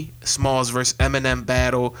Biggie Smalls versus Eminem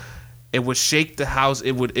battle. It would shake the house.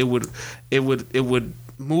 It would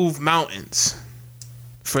move mountains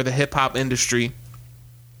for the hip hop industry.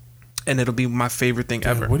 And it'll be my favorite thing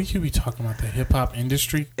ever. What do you be talking about? The hip hop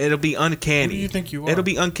industry? It'll be uncanny. Who do you think you are? It'll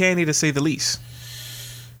be uncanny to say the least.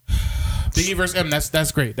 Biggie versus M.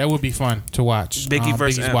 That's great. That would be fun to watch. Biggie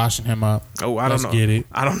versus Biggie's M. washing him up. Oh, I don't know. Let's get it.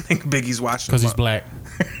 I don't think Biggie's watching because him he's up. black.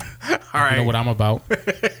 All right. You know what I'm about.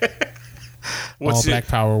 All black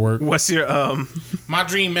power work. What's your my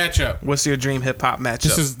dream matchup? What's your dream hip hop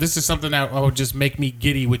matchup? This is something that would just make me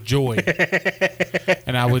giddy with joy.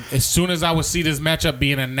 And I would, as soon as I would see this matchup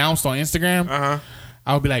being announced on Instagram,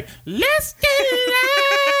 I would be like, "Let's get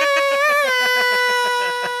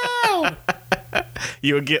loud."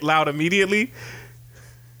 You would get loud immediately.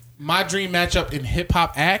 My dream matchup in hip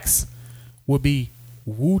hop acts would be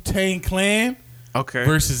Wu-Tang Clan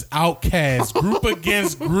versus Outkast, group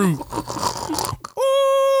against group.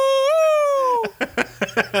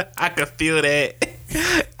 I could feel that.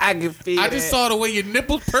 I just saw the way your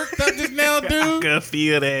nipples perked up just now, dude. I could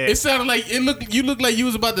feel that. It sounded like you looked like you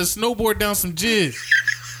was about to snowboard down some jizz.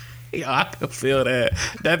 Yeah, I could feel that.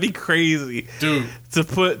 That'd be crazy, dude. To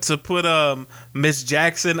put Miss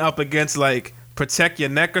Jackson up against like Protect Your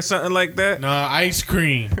Neck or something like that. No, Ice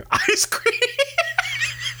Cream. Ice Cream.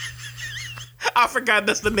 I forgot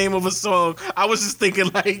that's the name of a song. I was just thinking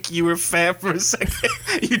like you were fat for a second.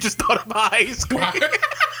 You just thought about Ice Cream.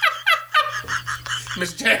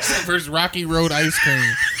 Miss Jackson versus Rocky Road Ice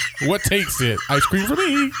Cream. What takes it? Ice cream for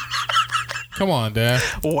me. Come on, Dad.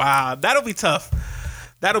 Wow, that'll be tough.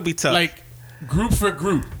 Like group for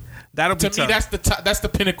group. That'll be tough. To me, that's the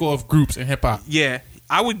pinnacle of groups in hip hop. Yeah,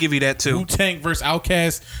 I would give you that too. Wu-Tang versus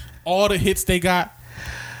Outkast, all the hits they got.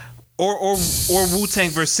 Or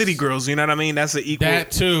Wu-Tang versus City Girls. You know what I mean? That's an equal.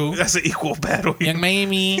 That too. That's an equal battle. Young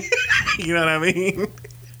Mamie. You know what I mean?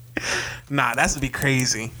 Nah, that's be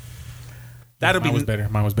crazy. Mine was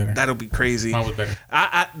better. That'll be crazy. Mine was better.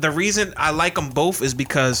 The reason I like them both is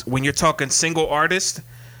because when you're talking single artist,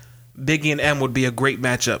 Biggie and M would be a great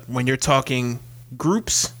matchup. When you're talking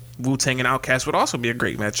groups, Wu-Tang and Outkast would also be a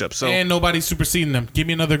great matchup. So and nobody's superseding them. Give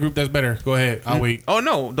me another group that's better. Go ahead. I'll wait. Oh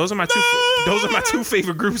no, those are my two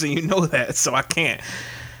favorite groups, and you know that, so I can't.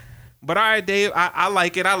 But all right, Dave, I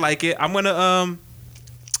like it. I'm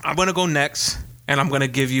gonna go next, and I'm gonna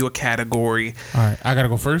give you a category. All right, I gotta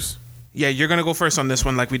go first. Yeah, you're gonna go first on this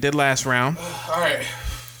one, like we did last round. All right.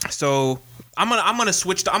 So I'm gonna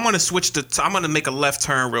switch. I'm gonna make a left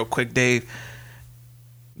turn real quick, Dave.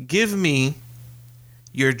 Give me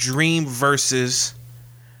your dream versus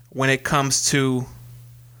when it comes to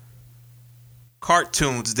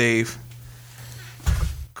cartoons, Dave.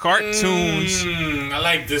 Cartoons. I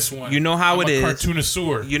like this one. You know how I'm it is.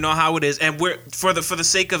 Cartoonosaur. You know how it is, and we're for the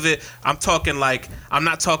sake of it. I'm talking like I'm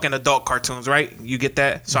not talking adult cartoons, right? You get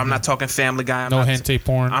that? So I'm not talking Family Guy. No hentai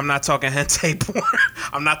porn. I'm not talking hentai porn.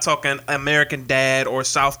 I'm not talking American Dad or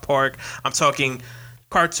South Park. I'm talking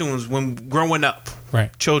cartoons when growing up. Right.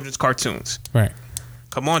 Children's cartoons. Right.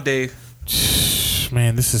 Come on, Dave.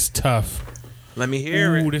 Man, this is tough. Let me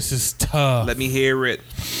hear it. Ooh, this is tough. Let me hear it.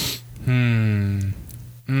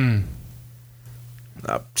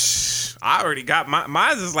 I already got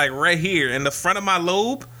mine is like right here in the front of my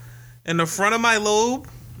lobe.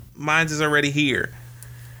 Mine's is already here.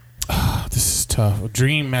 This is tough. A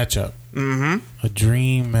dream matchup. A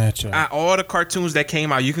dream matchup. All the cartoons that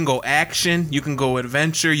came out, you can go action, you can go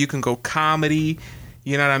adventure, you can go comedy.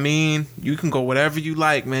 You know what I mean? You can go whatever you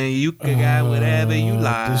like, man. You can go whatever you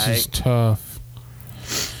like. This is tough.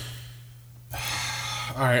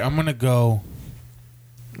 All right, I'm gonna go.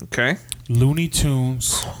 Okay. Looney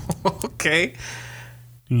Tunes. Okay.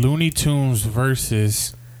 Looney Tunes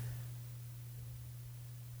versus.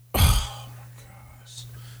 Oh my gosh,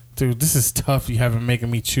 dude, this is tough. You haven't making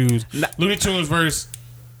me choose. Looney Tunes versus.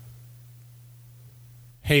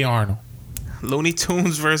 Hey Arnold. Looney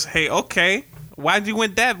Tunes versus Hey. Okay. Why'd you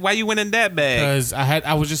win that? Why you went in that bag? Because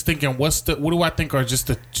I was just thinking, what do I think are just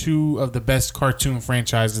the two of the best cartoon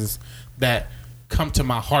franchises that come to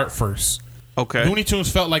my heart first? Okay. Looney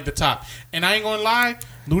Tunes felt like the top, and I ain't gonna lie,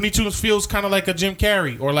 Looney Tunes feels kind of like a Jim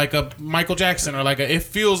Carrey or like a Michael Jackson or it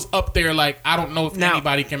feels up there. Like I don't know if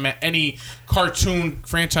anybody can any cartoon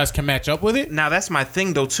franchise can match up with it. Now that's my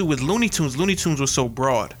thing though too with Looney Tunes. Looney Tunes was so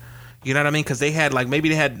broad. You know what I mean? Because they had remember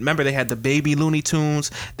they had the baby Looney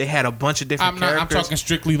Tunes. They had a bunch of different characters. I'm talking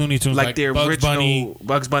strictly Looney Tunes, like the original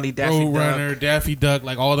Bugs Bunny, Daffy Duck, Roadrunner, Daffy Duck,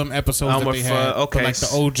 like all them episodes that they had. Okay, but like the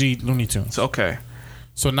OG Looney Tunes. Okay.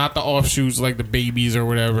 So not the offshoots like the babies or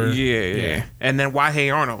whatever. Yeah. And then why Hey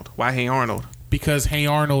Arnold? Because Hey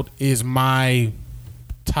Arnold is my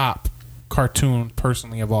top cartoon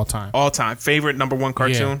personally of all time. All time favorite number one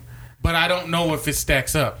cartoon. Yeah. But I don't know if it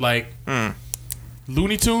stacks up. Like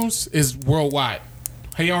Looney Tunes is worldwide.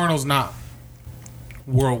 Hey Arnold's not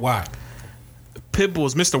worldwide.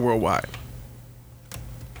 Pitbull's Mr. Worldwide.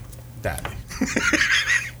 That.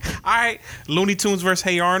 All right, Looney Tunes versus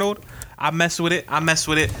Hey Arnold. I mess with it,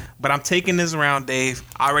 but I'm taking this round, Dave.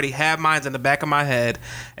 I already have mine in the back of my head,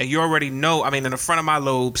 and you already know, in the front of my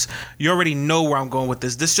lobes, you already know where I'm going with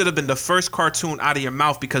this. This should have been the first cartoon out of your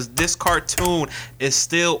mouth because this cartoon is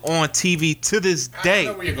still on TV to this day. I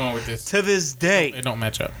know where you're going with this. To this day. It don't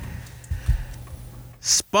match up.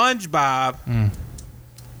 SpongeBob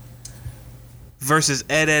versus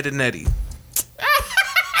Ed, Edd and Eddy.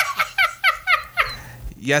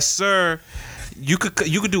 Yes, sir. You could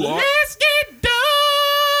do all. Let's get done.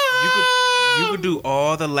 You could do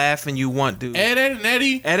all the laughing you want, dude. Ed, Edd and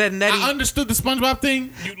Eddy. Ed, Edd and Eddy. I understood the SpongeBob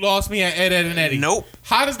thing. You lost me at Ed, Edd and Eddy. Nope.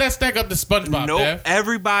 How does that stack up to SpongeBob? Nope. Dev?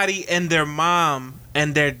 Everybody and their mom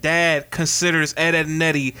and their dad considers Ed, Edd and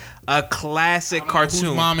Eddy a classic cartoon.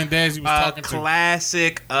 Whose mom and dad he was talking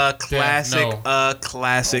classic.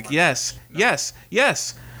 Yes.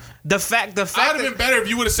 The fact. I'd have been better if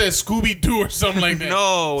you would have said Scooby Doo or something like that.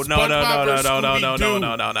 No. Or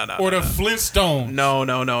the Flintstones.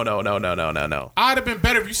 No. I'd have been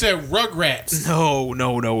better if you said Rugrats.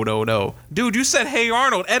 No. Dude, you said Hey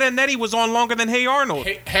Arnold. Ed and Eddy was on longer than Hey Arnold.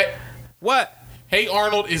 What? Hey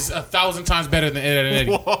Arnold is 1,000 times better than Ed, Edd and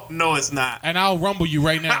Eddy. Whoa, no, it's not. And I'll rumble you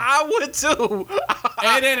right now. I would too.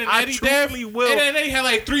 Ed, Edd and Eddy, Dev. Will. Ed, Edd and Eddy had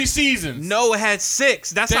like 3 seasons. No, it had 6.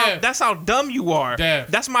 That's how dumb you are.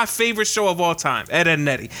 Dev. That's my favorite show of all time, Ed, Edd and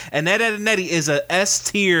Eddy. And Ed, Edd and Eddy is a S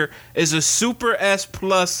tier, is a super S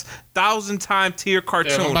plus 1,000-time tier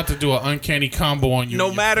cartoon. Dev, I'm about to do an uncanny combo on you.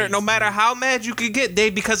 No matter how mad you could get,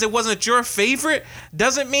 Dave, because it wasn't your favorite,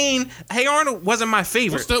 doesn't mean Hey Arnold wasn't my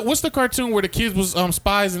favorite. What's the cartoon where the kids was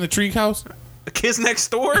spies in the treehouse? The Kids Next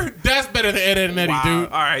Door? That's better than Ed, Edd and Eddy, dude.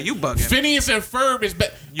 All right, you bugging. Phineas and Ferb is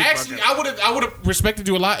better. Actually, bugging. I would have respected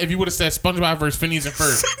you a lot if you would have said SpongeBob versus Phineas and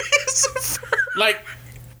Ferb. Like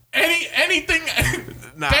anything.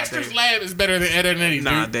 Dexter's Dave. Lab is better than Ed, Edd and Eddy,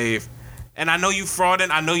 Nah, dude. Dave. And I know you frauding.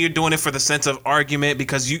 I know you're doing it for the sense of argument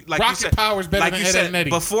because you like Rocket you said, Power's better like than you Ed, said, Edd and Eddy.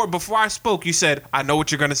 Before I spoke, you said I know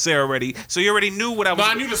what you're gonna say already. So you already knew what I was. No,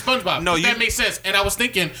 I knew the SpongeBob. No, that makes sense. And I was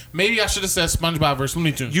thinking maybe I should have said SpongeBob versus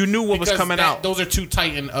Looney Tunes. You knew what was coming out. Those are two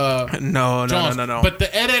Titan. No. But the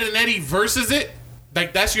Ed, Edd and Eddy versus it,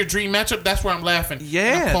 like that's your dream matchup. That's where I'm laughing. Yeah,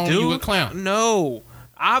 and I'm calling dude. you a clown. No,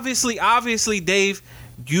 obviously, Dave,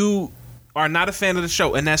 are not a fan of the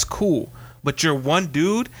show, and that's cool. But you're one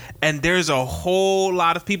dude, and there's a whole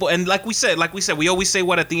lot of people. And like we said, we always say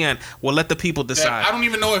what at the end? We'll let the people decide. I don't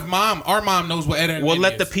even know if our mom knows what Ed, Edd n We'll Eddy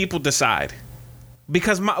let is. the people decide.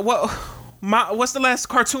 Because what's the last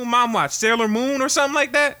cartoon mom watched? Sailor Moon or something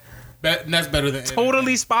like that? That's better than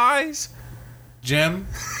Totally Spies? Gem.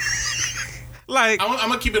 Like I'm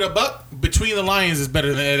gonna keep it a buck. Between the Lions is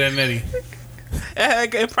better than Ed, Edd n Eddy.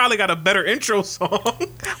 It probably got a better intro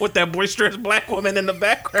song with that boisterous black woman in the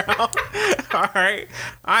background. All right,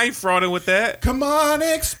 I ain't frauding with that. Come on,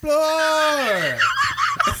 explore.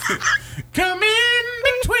 Come in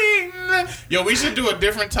between. Yo, we should do a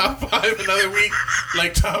different top 5 another week,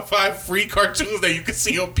 like top 5 free cartoons that you can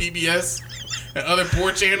see on PBS and other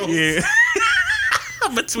poor channels. Yeah.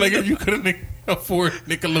 Like if you couldn't afford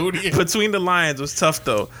Nickelodeon. Between the Lions was tough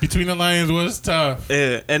though. Between the Lions was tough.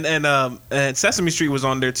 Yeah, and Sesame Street was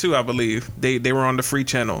on there too, I believe. They were on the free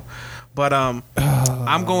channel. But I'm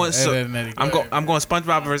going. So, Ed, Edd n Eddy, I'm going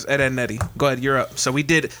SpongeBob versus Ed, Edd n Eddy. Go ahead, you're up. So we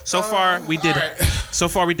did so far. We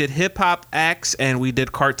did hip hop acts and we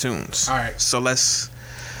did cartoons. All right. So let's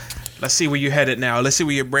see where you're headed now. Let's see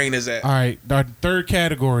where your brain is at. All right, our third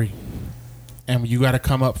category, and you got to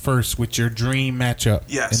come up first with your dream matchup.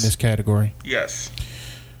 Yes. In this category. Yes.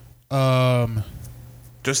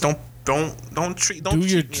 Just don't cheat. Do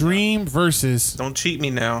your dream versus. Don't cheat me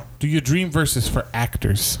now. Do your dream versus for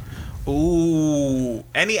actors. Ooh,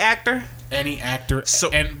 any actor? Any actor. So,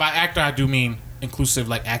 and by actor, I do mean inclusive,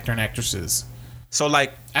 like actor and actresses. So,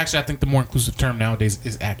 like, actually, I think the more inclusive term nowadays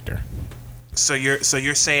is actor. So you're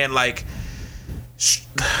saying like,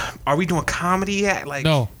 are we doing comedy yet? Like,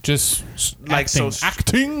 no, just like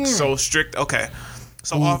acting. So strict. Okay.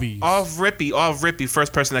 So movies. Off rippy.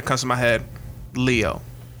 First person that comes to my head, Leo.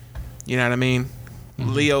 You know what I mean?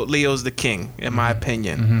 Mm-hmm. Leo's the king, in my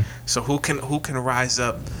opinion. Mm-hmm. So who can rise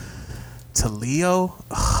up to Leo?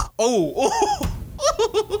 Oh,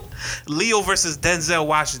 Leo versus Denzel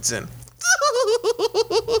Washington.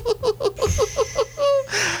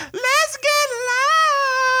 Let's get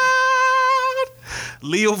loud.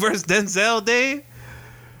 Leo versus Denzel, Dave.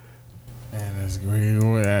 Man, that's a great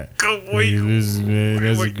one. That's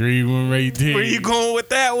a great one right there. Where you going with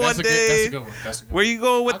that one, Dave? That's a good one. Where you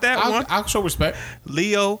going with that one? I'll show respect.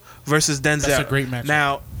 Leo versus Denzel. That's a great match.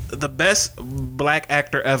 Now, the best black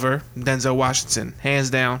actor ever, Denzel Washington, hands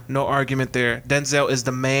down, no argument there. Denzel is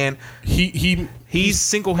the man. He's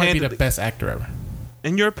single-handedly might be the best actor ever.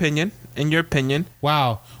 In your opinion.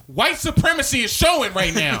 Wow. White supremacy is showing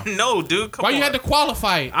right now. No, dude. Come Why on. you had to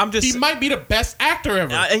qualify it? He might be the best actor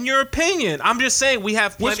ever. In your opinion. I'm just saying we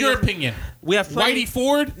have plenty. What's your opinion? We have plenty. Whitey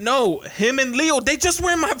Ford? No, him and Leo. They just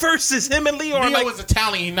were in my verses. Him and Leo are like. Leo is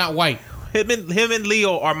Italian, he's not white. Him and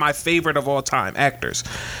Leo are my favorite of all time actors.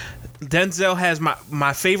 Denzel has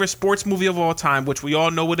my favorite sports movie of all time, which we all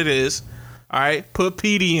know what it is. All right? Put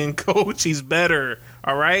Petey in, coach. He's better.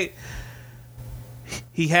 All right?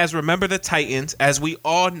 He has Remember the Titans, as we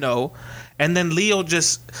all know. And then Leo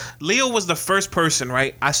was the first person,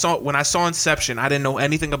 right? When I saw Inception, I didn't know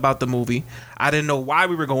anything about the movie. I didn't know why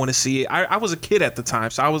we were going to see it. I was a kid at the time,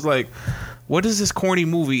 so I was like, what is this corny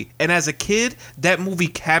movie? And as a kid, that movie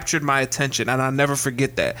captured my attention, and I'll never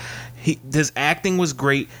forget that. His acting was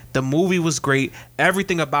great. The movie was great.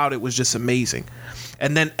 Everything about it was just amazing.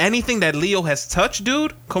 And then anything that Leo has touched,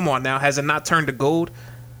 dude, come on now, has it not turned to gold?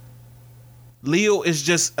 Leo is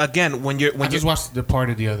just, again, I just watched The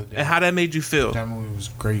Departed the other day. And how that made you feel? That movie was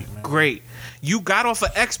great, man. Great. You got off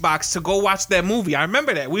of Xbox to go watch that movie. I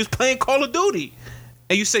remember that. We was playing Call of Duty.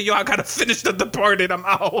 And you say, yo, I gotta finish The Departed. I'm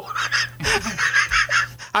out.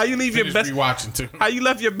 How you leave your best rewatching too? How you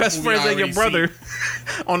left your best friends and your brother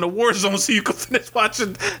on the war zone so you could finish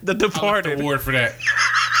watching The Departed? I left the award for that.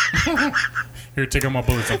 Here, take out my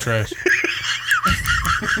bullets. I'm trash.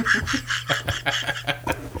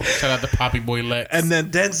 Shout out to Poppy Boy Lex. And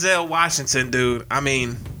then Denzel Washington, dude. I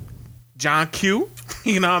mean, John Q.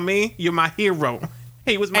 You know what I mean? You're my hero.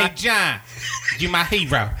 He was my John. You my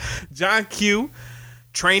hero. John Q.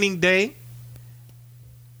 Training Day.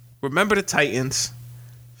 Remember the Titans.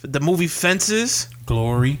 The movie Fences.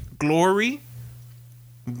 Glory.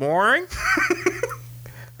 Boring.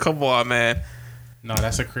 Come on, man. No,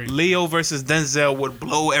 that's a crazy. Leo versus Denzel would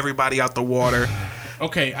blow everybody out the water.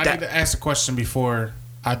 Okay, I need to ask a question before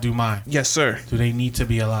I do mine. Yes, sir. Do they need to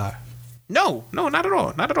be alive? No, not at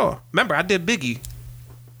all. Not at all. Remember, I did Biggie.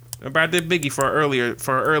 For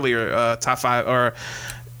earlier top 5 or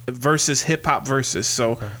versus hip hop versus.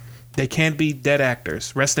 So they can't be dead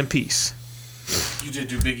actors. Rest in peace. You did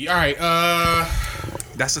do Biggie. All right.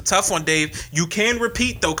 That's a tough one, Dave. You can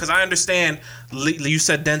repeat though, because I understand you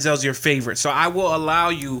said Denzel's your favorite, so I will allow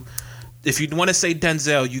you if you want to say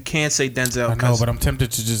Denzel, you can't say Denzel. I know, but I'm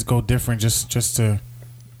tempted to just go different, just to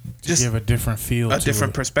give a different feel, a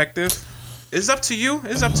different perspective. It's up to you.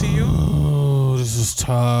 It's up to you. Oh, this is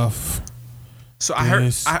tough. So I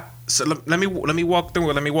heard. So let me walk through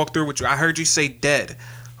it. Let me walk through it with you. I heard you say Dead.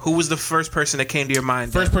 Who was the first person that came to your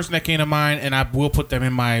mind? First person that came to mind, and I will put them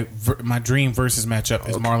in my dream versus matchup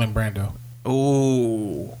is Marlon Brando.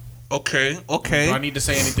 Ooh. Okay. Do I need to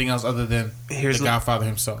say anything else other than the Godfather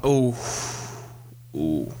himself? Ooh.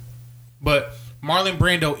 But Marlon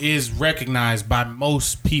Brando is recognized by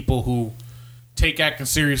most people who take acting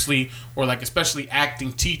seriously, or like especially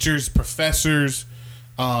acting teachers, professors,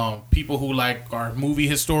 people who like are movie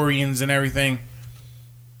historians and everything,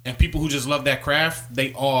 and people who just love that craft.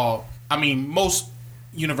 They all, I mean, most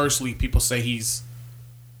universally people say he's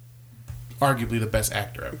arguably the best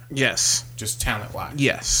actor ever. Yes. Just talent wise.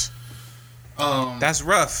 Yes. That's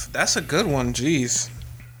rough. That's a good one. Jeez.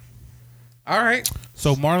 All right.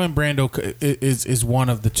 So Marlon Brando is one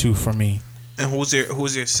of the two for me. And who's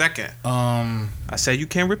your second? I said you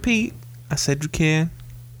can repeat. I said you can.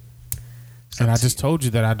 And I just told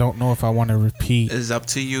you that I don't know if I want to repeat. It's up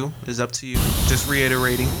to you. It's up to you. Just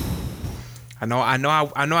reiterating. I know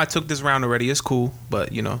I took this round already. It's cool,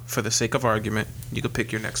 but you know, for the sake of argument, you could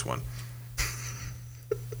pick your next one.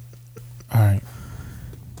 All right.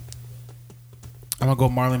 I'm gonna go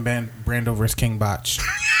Marlon Brando versus King Botch.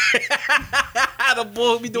 The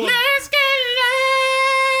boy be doing. Let's get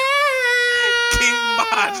King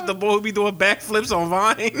Botch, the boy be doing backflips on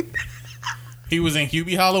Vine. He was in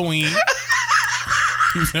Hubie Halloween.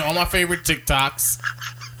 He was in all my favorite TikToks.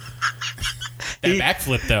 That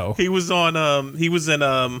backflip though. He was on. He was in.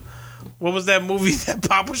 What was that movie that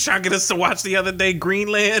Pop was trying to get us to watch the other day?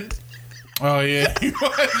 Greenland. Oh yeah, he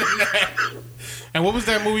was in that. And what was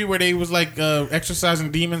that movie where they was like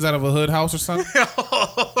exorcising demons out of a hood house or something?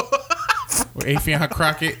 Or Affion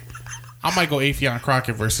Crockett. I might go Affion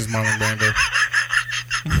Crockett versus Marlon Brando.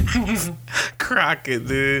 Crockett,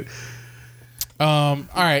 dude. All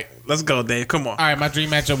right, let's go, Dave. Come on. All right, my dream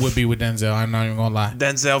matchup would be with Denzel. I'm not even gonna lie.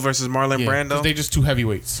 Denzel versus Marlon Brando. They just two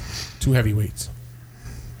heavyweights.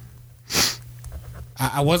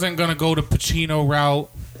 I wasn't gonna go the Pacino route.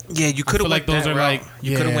 Yeah, you could have went like those that are route. like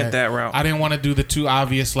You could have went that route. I didn't want to do the too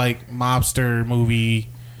obvious like mobster movie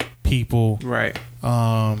people. Right.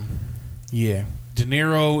 Yeah. De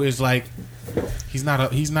Niro is like he's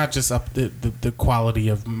not just up the quality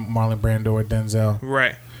of Marlon Brando or Denzel.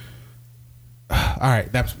 Right. All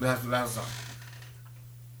right, that's all.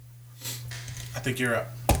 I think you're up.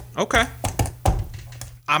 Okay.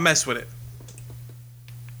 I mess with it.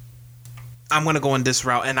 I'm gonna go in this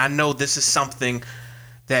route, and I know this is something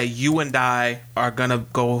that you and I are gonna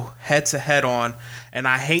go head to head on, and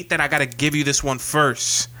I hate that I gotta give you this one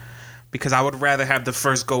first because I would rather have the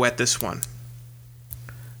first go at this one.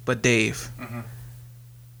 But Dave,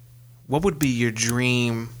 what would be your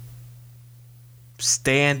dream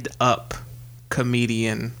stand-up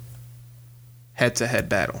comedian head-to-head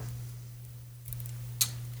battle?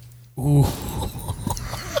 Ooh.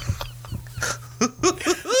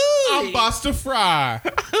 I'm boss to fry.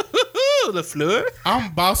 The floor.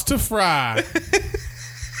 I'm boss to fry.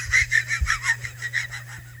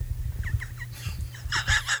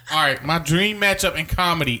 All right, my dream matchup in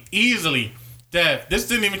comedy, easily. Dev, this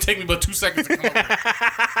didn't even take me but 2 seconds to come up.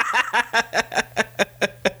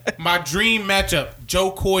 My dream matchup,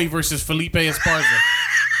 Joe Coy versus Felipe Esparza.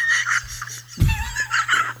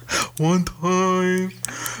 One time,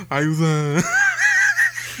 I was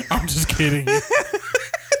I'm just kidding.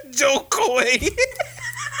 Joe Coy.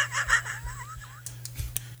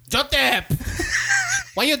 Joseph!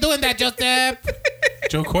 Why you doing that, Joseph?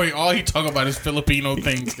 Joe Coy, all he talk about is Filipino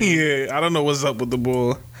things. Dude. Yeah, I don't know what's up with the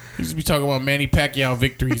bull. He used to be talking about Manny Pacquiao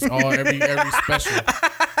victories every special.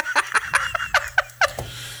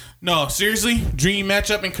 No, seriously, dream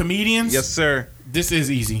matchup in comedians? Yes, sir. This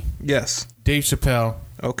is easy. Yes. Dave Chappelle.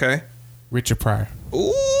 Okay. Richard Pryor.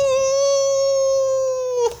 Ooh.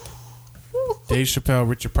 Dave Chappelle,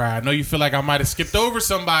 Richard Pryor. I know you feel like I might have skipped over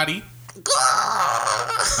somebody.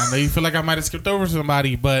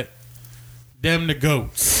 But them the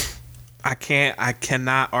GOATs. I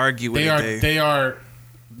cannot argue with it. They are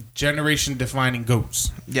generation defining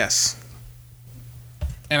GOATs. Yes.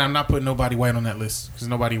 And I'm not putting nobody white on that list because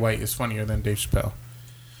nobody white is funnier than Dave Chappelle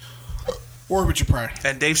or Richard Pryor.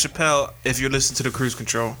 And Dave Chappelle, if you're listening to the Cruise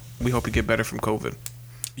Control, we hope you get better from COVID.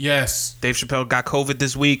 Yes. Dave Chappelle got COVID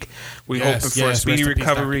this week. We're hoping for a speedy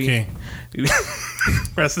recovery.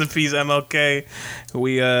 Rest in peace, MLK.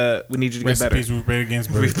 We need you to get better. Rest in peace, Ruth Bader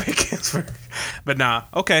Ginsburg. But nah,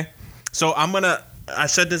 okay. So I'm gonna I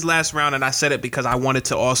said this last round, and I said it because I want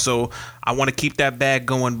to keep that bag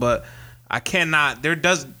going, but I cannot.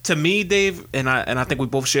 To me, Dave, and I think we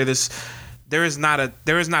both share this. There is not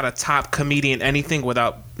a top comedian anything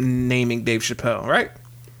without naming Dave Chappelle, right?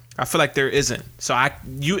 I feel like there isn't. So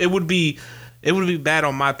it would be bad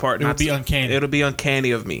on my part. It would be uncanny. It'll be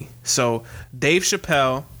uncanny of me. So Dave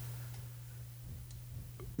Chappelle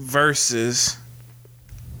versus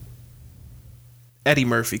Eddie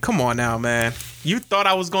Murphy. Come on now, man. You thought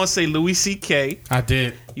I was gonna say Louis C.K. I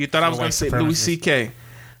did. You thought I was gonna say Louis C.K.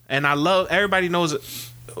 And I love. Everybody knows.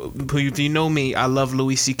 If you know me, I love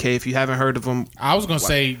Louis C.K. If you haven't heard of him, I was gonna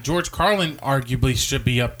say George Carlin arguably should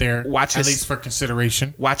be up there. At least for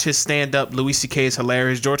consideration. Watch his stand up. Louis C.K. is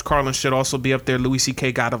hilarious. George Carlin should also be up there. Louis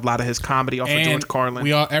C.K. got a lot of his comedy off of George Carlin.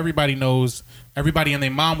 Everybody knows. Everybody and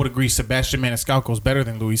their mom would agree Sebastian Maniscalco is better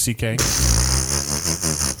than Louis C.K.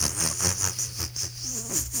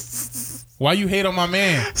 Why you hate on my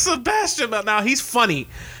man? Sebastian, now he's funny.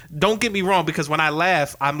 Don't get me wrong, because when I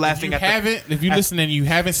laugh, I'm laughing If you listen and you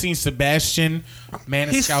haven't seen Sebastian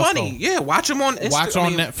Maniscalco, he's funny. Yeah, watch him on Netflix.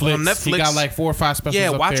 On Netflix. He got like 4 or 5 specials. Yeah,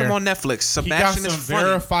 up watch there. him on Netflix. Sebastian he got some is funny.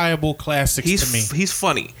 verifiable classics to me. He's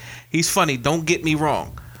funny. He's funny. Don't get me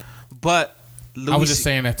wrong, but I was just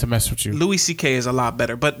saying that to mess with you. Louis C.K. is a lot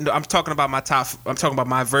better, but I'm talking about my top. I'm talking about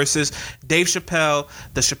my verses. Dave Chappelle,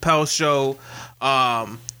 The Chappelle Show.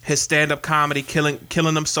 His stand-up comedy, killing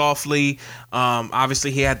them softly. Obviously,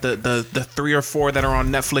 he had the 3 or 4 that are on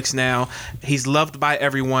Netflix now. He's loved by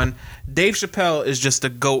everyone. Dave Chappelle is just the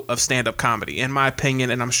GOAT of stand-up comedy, in my opinion,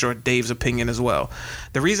 and I'm sure Dave's opinion as well.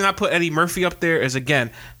 The reason I put Eddie Murphy up there is, again,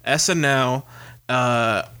 SNL,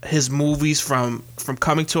 his movies from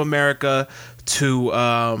Coming to America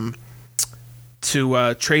to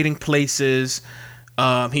Trading Places.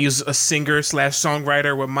 He was a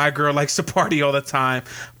singer/songwriter with My Girl Likes to Party All the Time.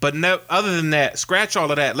 But other than that, scratch all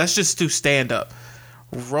of that. Let's just do stand-up.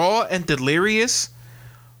 Raw and Delirious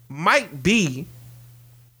might be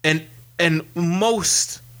in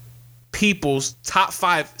most people's top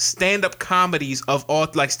 5 stand-up comedies of all,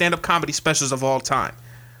 like stand-up comedy specials of all time.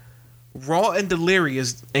 Raw and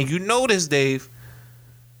Delirious, and you know this, Dave,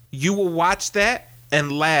 you will watch that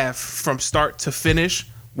and laugh from start to finish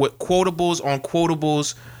with quotables on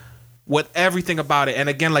quotables, with everything about it. And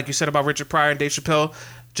again, like you said about Richard Pryor and Dave Chappelle,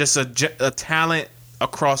 just a talent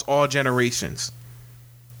across all generations.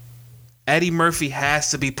 Eddie Murphy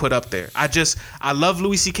has to be put up there. I love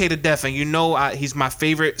Louis C.K. to death, and you know he's my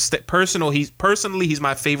favorite. Personally, he's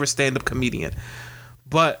my favorite stand-up comedian.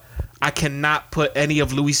 But I cannot put any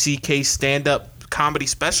of Louis C.K.'s stand-up comedy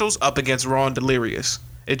specials up against Raw and Delirious.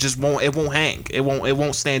 It just won't. It won't hang. It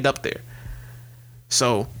won't stand up there.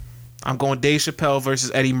 So, I'm going Dave Chappelle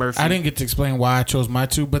versus Eddie Murphy. I didn't get to explain why I chose my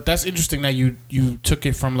 2, but that's interesting that you took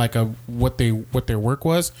it from like what their work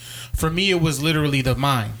was. For me, it was literally the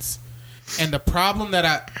minds, and the problem that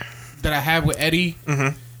I have with Eddie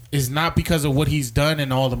is not because of what he's done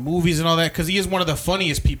and all the movies and all that, because he is one of the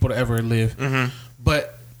funniest people to ever live.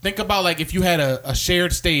 But think about like if you had a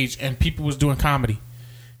shared stage and people was doing comedy,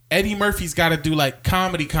 Eddie Murphy's got to do like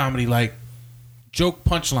comedy, like joke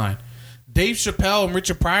punchline. Dave Chappelle and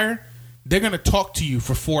Richard Pryor, they're going to talk to you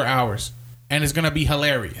for 4 hours, and it's going to be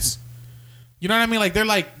hilarious. You know what I mean? Like, they're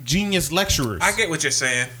like genius lecturers. I get what you're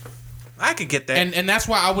saying. I could get that. And that's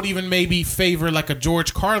why I would even maybe favor like a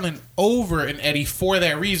George Carlin over an Eddie for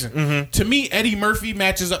that reason. To me, Eddie Murphy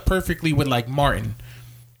matches up perfectly with like Martin.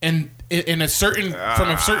 And from a certain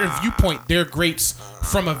viewpoint, they're greats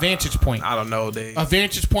from a vantage point. I don't know, Dave. A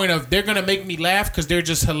vantage point of they're going to make me laugh because they're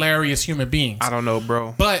just hilarious human beings. I don't know,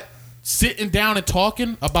 bro. But sitting down and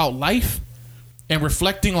talking about life and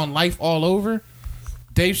reflecting on life all over,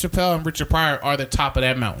 Dave Chappelle and Richard Pryor are the top of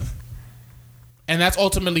that mountain. And that's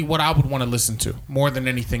ultimately what I would want to listen to more than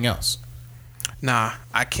anything else. Nah,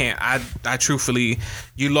 I can't. I truthfully,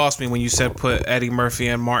 you lost me when you said put Eddie Murphy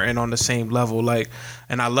and Martin on the same level. Like,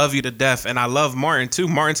 and I love you to death, and I love Martin too.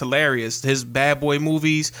 Martin's hilarious. His Bad Boy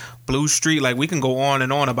movies, Blue Street, like we can go on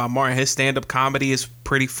and on about Martin. His stand-up comedy is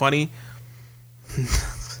pretty funny.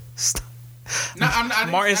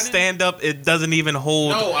 Martin's stand-up, it doesn't even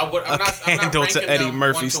hold a candle to Eddie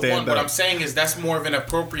Murphy's stand-up. What I'm saying is that's more of an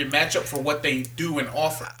appropriate matchup for what they do and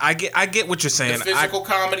offer. I get what you're saying. The physical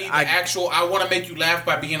comedy, I want to make you laugh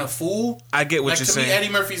by being a fool. I get what you're saying. To me,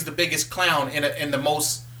 Eddie Murphy's the biggest clown in the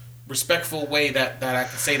most respectful way that I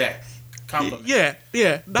can say that. Compliment.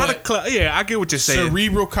 Yeah. Not a clown. Yeah, I get what you're saying.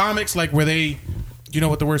 Cerebral comics, like where they You know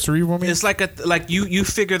what the word cerebral means? It's like you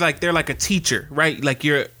figure like they're like a teacher, right? Like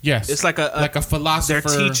you're It's like a philosopher.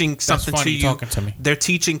 They're teaching something that's funny to you. talking to me. They're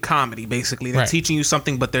teaching comedy basically. They're Right. teaching you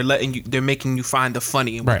something, but they're making you find the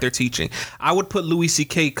funny in what Right. they're teaching. I would put Louis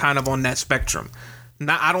C.K. kind of on that spectrum.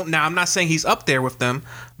 I'm not saying he's up there with them,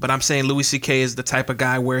 but I'm saying Louis C.K. is the type of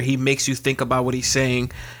guy where he makes you think about what he's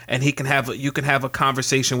saying, and you can have a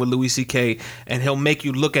conversation with Louis C.K. and he'll make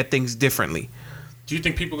you look at things differently. Do you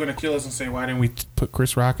think people are gonna kill us and say, why didn't we put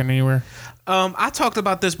Chris Rock in anywhere? I talked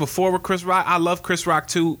about this before with Chris Rock. I love Chris Rock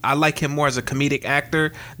too. I like him more as a comedic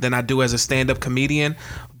actor than I do as a stand-up comedian.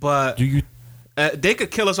 But they could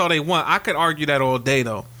kill us all they want. I could argue that all day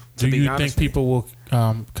though. Do you think people will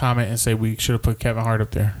comment and say we should have put Kevin Hart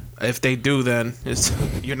up there? If they do, then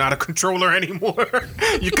you're not a controller anymore.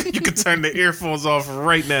 you can turn the earphones off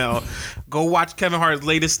right now. Go watch Kevin Hart's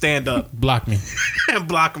latest stand-up. Block me. And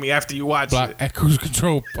block me after you watch it. At Cruise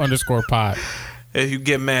Control _pod. If you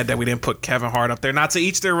get mad that we didn't put Kevin Hart up there. Not to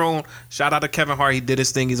each their own. Shout out to Kevin Hart. He did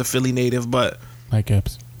his thing. He's a Philly native, but... Mike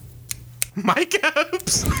Epps.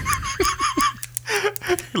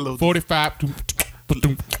 45.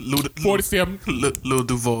 47. Lil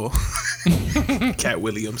Duval. Cat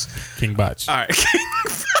Williams. King Botch. All right.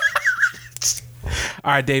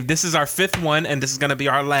 All right, Dave. This is our 5th one, and this is gonna be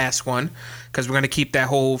our last one because we're gonna keep that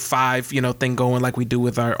whole 5, thing going like we do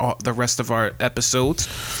with the rest of our episodes.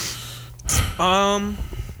 Let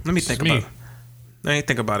me think about it. Let me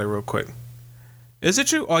think about it real quick. Is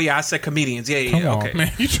it you? Oh yeah, I said comedians. Yeah. Come on, okay.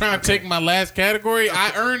 man. You trying to take my last category?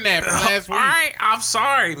 I earned that from last week. All right, I'm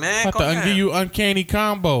sorry, man. I'm about to give you uncanny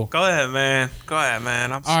combo. Go ahead, man.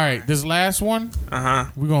 I'm All right, this last one.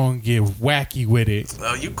 We're gonna get wacky with it.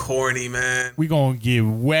 Oh, you corny, man. We're gonna get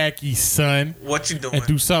wacky, son. What you doing? And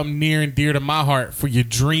do something near and dear to my heart for your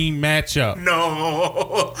dream matchup.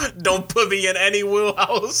 No, don't put me in any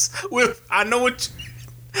wheelhouse. I know what.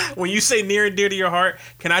 When you say near and dear to your heart,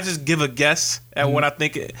 can I just give a guess at what I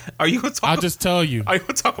think? Are you gonna talk? I'll just tell you. Are you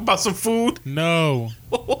gonna talk about some food? No.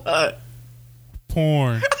 What?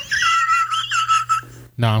 Porn.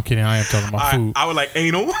 No, I'm kidding. I am talking about food. I would like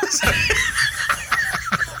anal.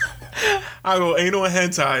 I go anal and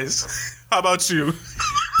hentais. How about you?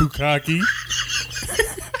 Bukkake.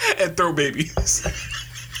 And throw babies.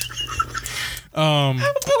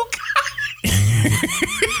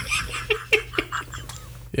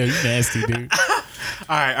 Yeah, you nasty, dude.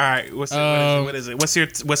 All right. What is it?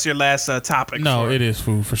 What's your last topic? No, it is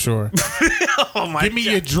food for sure. Oh my! Give me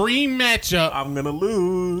your dream matchup. I'm gonna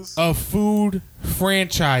lose. Of food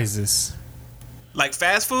franchises. Like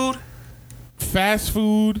fast food. Fast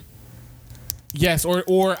food. Yes,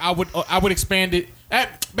 or I would expand it.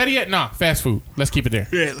 Better yet, fast food. Let's keep it there.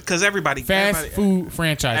 Yeah, because everybody food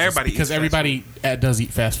franchises. Everybody does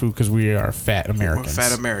eat fast food because we are fat Americans. We're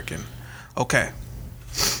fat American. Okay.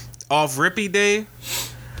 Off Rippy Day,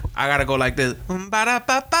 I gotta go like this.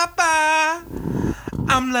 Ba-da-ba-ba-ba.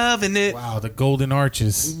 I'm loving it. Wow, the golden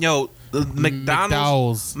arches. Yo, the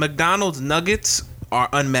McDonald's nuggets are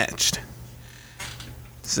unmatched.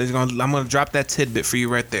 So I'm gonna drop that tidbit for you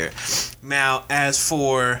right there. Now, as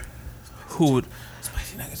for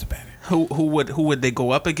spicy nuggets are better. Who would they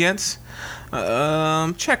go up against?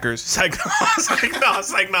 Checkers. It's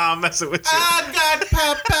like, no, I'm messing with you. I got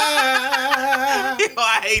Popeye. Yo,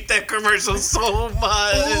 I hate that commercial so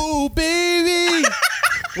much. Ooh, baby.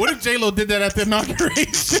 What if J-Lo did that at the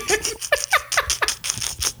inauguration?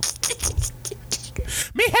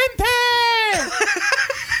 Mi gente.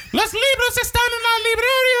 Los libros están en la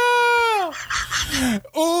librería.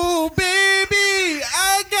 Ooh, baby.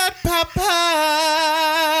 I got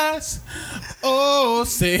Popeyes. Oh,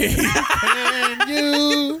 say can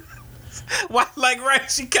you? Why? Like,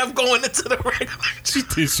 right? She kept going into the regular. She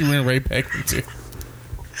did. She went right back into.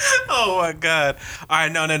 Oh my God! All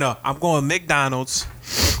right, no. I'm going McDonald's.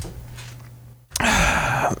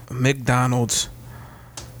 McDonald's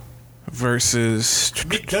versus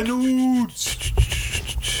McDonald's.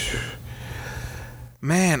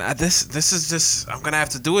 Man, this is just. I'm gonna have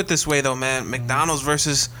to do it this way though, man. McDonald's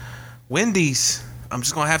versus Wendy's. I'm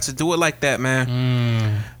just gonna have to do it like that,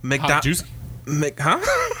 man. Hot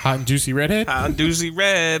and juicy redhead. Hot and juicy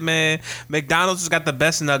red, man. McDonald's has got the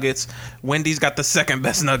best nuggets. Wendy's got the second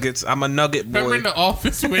best nuggets. I'm a nugget boy. Remember in the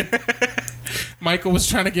office when Michael was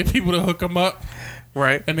trying to get people to hook him up,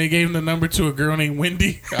 right? And they gave him the number to a girl named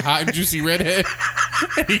Wendy, a hot and juicy redhead,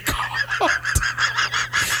 and he called.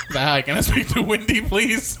 Hi, can I speak to Wendy,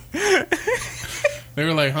 please? They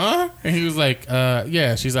were like, huh? And he was like,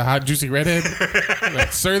 yeah, she's a hot, juicy redhead.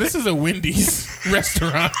 Like, sir, this is a Wendy's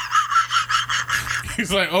restaurant. He's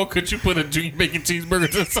like, oh, could you put a junior bacon cheeseburger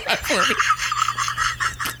to the side for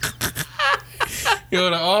me? Yo,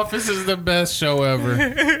 The Office is the best show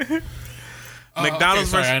ever.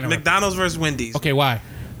 McDonald's versus Wendy's. Okay, why?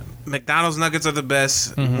 McDonald's nuggets are the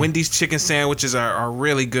best. Mhm. Wendy's chicken sandwiches are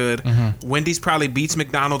really good. Mhm. Wendy's probably beats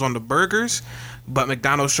McDonald's on the burgers, but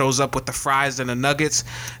McDonald's shows up with the fries and the nuggets.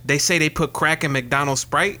 They say they put crack in McDonald's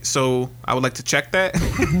Sprite, so I would like to check that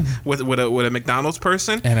with a McDonald's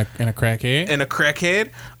person And a crackhead. and a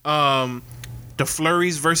crackhead. The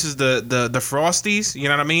Flurries versus the Frosties. You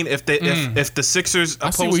know what I mean? If the Sixers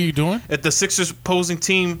I see what you're doing. If the Sixers opposing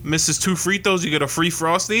team misses 2 free throws, you get a free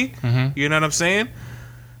Frosty. Mhm. You know what I'm saying?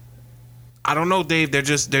 I don't know, Dave.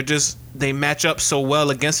 They match up so well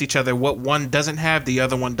against each other. What one doesn't have, the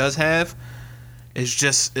other one does have.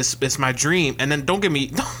 It's my dream. And then don't get me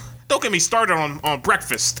started on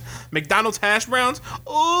breakfast. McDonald's hash browns.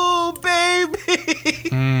 Oh baby,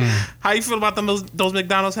 how you feel about those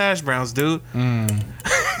McDonald's hash browns, dude?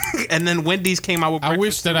 And then Wendy's came out with breakfast. I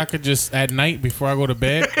wish that I could just at night before I go to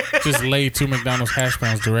bed just lay 2 McDonald's hash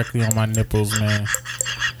browns directly on my nipples, man.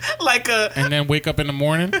 And then wake up in the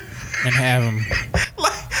morning and have them.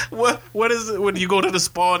 What is it when you go to the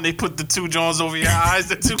spa and they put the 2 Johns over your eyes,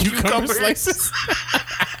 the 2 cucumber slices?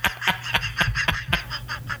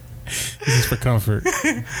 This is for comfort.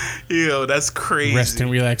 Yo, that's crazy. Rest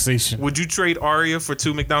and relaxation. Would you trade Aria for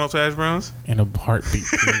 2 McDonald's hash browns? In a heartbeat.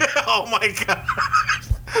 Oh my god.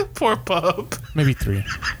 Poor pup. Maybe 3.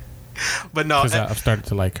 But no, because I've started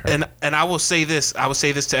to like her. And I will say this. I will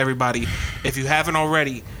say this to everybody. If you haven't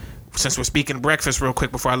already, since we're speaking breakfast real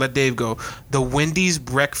quick before I let Dave go, the Wendy's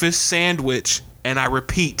breakfast sandwich, and I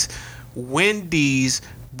repeat, Wendy's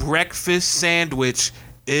breakfast sandwich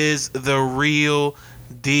is the real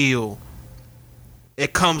deal.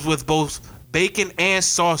 It comes with both bacon and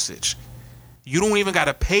sausage. You don't even got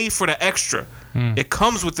to pay for the extra. It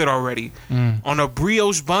comes with it already. On a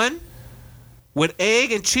brioche bun with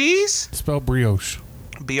egg and cheese. Spell brioche.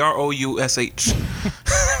 BROUSH.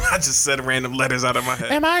 I just said random letters out of my head.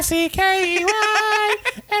 MICKEYMOUSE.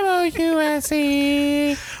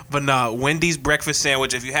 But nah, Wendy's breakfast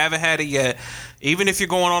sandwich, if you haven't had it yet, even if you're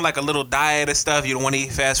going on like a little diet and stuff, you don't want to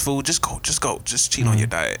eat fast food, just go. Just cheat on your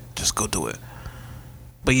diet. Just go do it.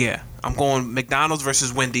 But yeah, I'm going McDonald's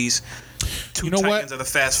versus Wendy's. 2 titans of the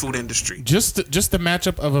fast food industry. Just the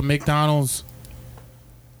matchup of a McDonald's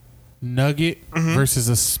nugget versus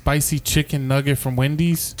a spicy chicken nugget from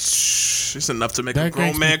Wendy's. It's enough to make a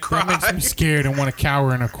grown man cry. That makes me scared and want to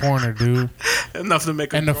cower in a corner, dude. Enough to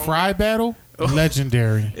make. And the fry battle,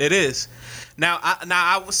 legendary. It is. Now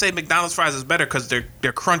I would say McDonald's fries is better because they're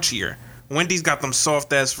crunchier. Wendy's got them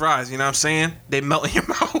soft ass fries. You know what I'm saying? They melt in your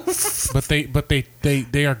mouth. But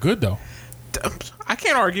they are good though. I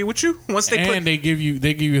can't argue with you. They give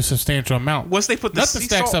you a substantial amount. Once they put the nothing sea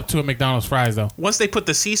stacks salt up to a McDonald's fries though. Once they put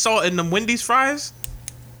the sea salt in them Wendy's fries,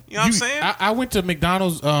 you know what I'm saying? I went to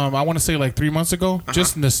McDonald's. I want to say like 3 months ago.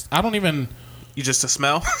 Just in this, I don't even. You just to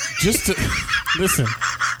smell. Just to listen.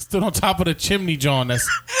 Stood on top of the chimney, John. That's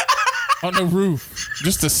on the roof.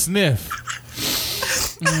 Just to sniff.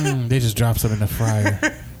 They just dropped some in the fryer.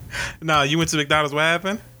 No, you went to McDonald's. What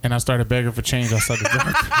happened? And I started begging for change outside the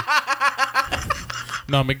door.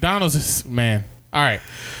 No, McDonald's is man. All right.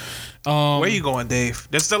 Where you going, Dave?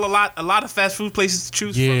 There's still a lot of fast food places to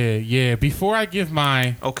choose from. Yeah. Before I give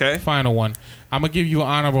my final one, I'm gonna give you an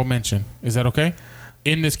honorable mention. Is that okay?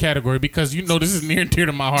 In this category, because you know this is near and dear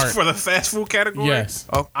to my heart. For the fast food category? Yes.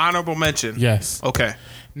 Oh, honorable mention. Yes. Okay.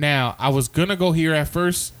 Now, I was gonna go here at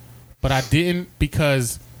first, but I didn't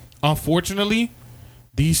because unfortunately,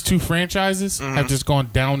 these 2 franchises have just gone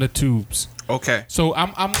down the tubes. Okay. So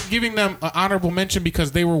I'm giving them an honorable mention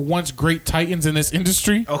because they were once great titans in this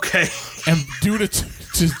industry. Okay. And due to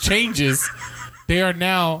changes,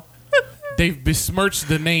 they've besmirched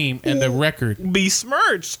the name and the record.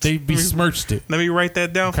 Besmirched? They've besmirched it. Let me write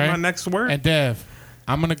that down for my next word. And Dev,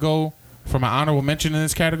 I'm going to go for my honorable mention in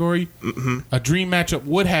this category. A dream matchup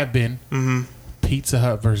would have been Pizza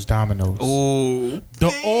Hut versus Domino's. Ooh.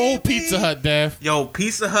 The old Pizza Hut, Dev. Yo,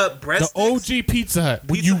 Pizza Hut breast. The OG Pizza Hut.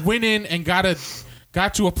 When you went in and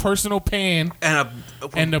got you a personal pan and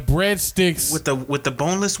the breadsticks with the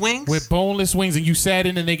boneless wings. With boneless wings, and you sat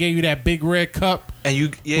in and they gave you that big red cup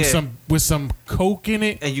and with some Coke in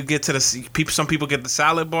it. And you get to some people get the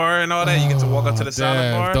salad bar and all that. You get to walk up to the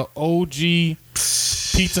salad bar. The OG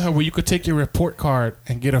Pizza Hut where you could take your report card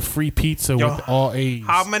and get a free pizza with all A's.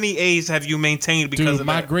 How many A's have you maintained because of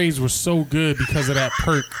my that? grades were so good because of that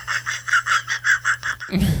perk.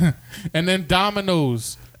 And then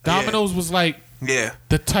Domino's. Domino's was like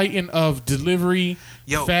the titan of delivery,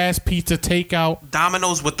 fast pizza takeout.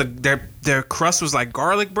 Domino's with their crust was like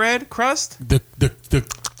garlic bread crust.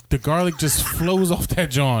 The garlic just flows off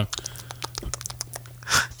that John.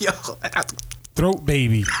 Yo, Throat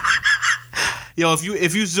baby. Yo,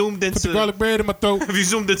 if you zoomed into Put the garlic bread in my throat. If you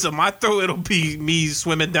zoomed into my throat, it'll be me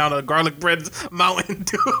swimming down a garlic bread mountain,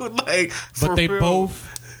 dude. Like, But they real.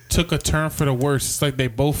 both took a turn for the worse. It's like they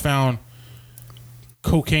both found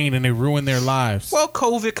cocaine and they ruined their lives. Well,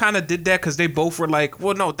 COVID kind of did that because they both were like,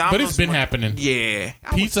 well, no, Domino's. But it's been happening. Yeah.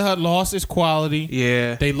 Pizza Hut lost its quality.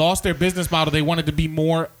 Yeah. They lost their business model. They wanted to be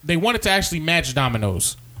more. They wanted to actually match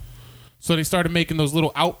Domino's. So they started making those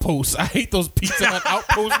little outposts. I hate those Pizza Hut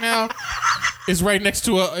outposts now. It's right next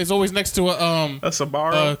to a. It's always next to a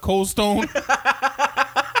Sbarro, Cold Stone.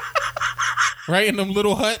 Right in them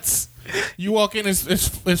little huts. You walk in,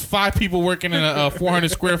 it's 5 people working in a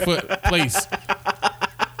 400 square foot place.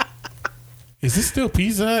 Is this still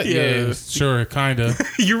Pizza Hut? Yeah, sure, kind of.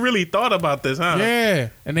 You really thought about this, huh? Yeah,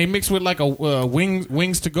 and they mix with like a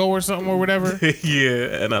wings to go or something or whatever.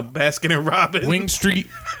 Yeah, and a Baskin and Robbins. Wing Street.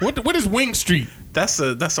 What is Wing Street? That's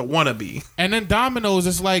a wannabe. And then Domino's,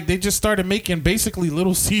 it's like they just started making basically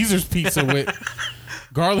Little Caesars pizza with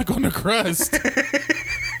garlic on the crust.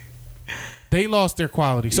 They lost their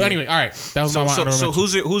quality. So anyway, all right, that was my honorable So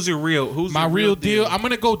mention. who's your real? My real deal? I'm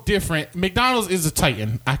gonna go different. McDonald's is a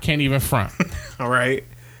Titan. I can't even front. All right.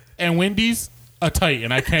 And Wendy's a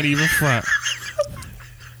Titan. I can't even front.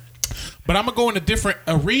 But I'm gonna go in a different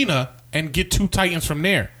arena and get 2 Titans from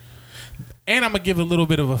there. And I'm gonna give a little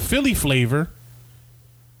bit of a Philly flavor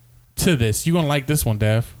to this. You gonna like this one,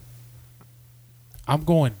 Dev? I'm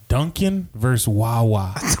going Dunkin' versus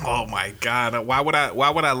Wawa. Oh my God! Why would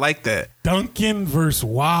I like that? Dunkin' versus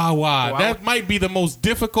Wawa. That might be the most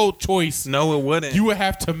difficult choice. No, it wouldn't. You would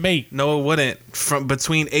have to make. No, it wouldn't. From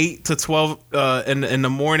between 8 to 12 in the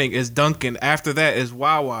morning is Dunkin'. After that is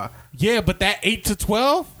Wawa. Yeah, but that 8 to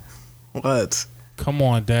 12? What? Come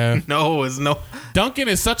on, Dad. No, it's no. Dunkin'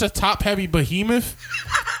 is such a top-heavy behemoth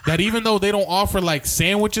that even though they don't offer like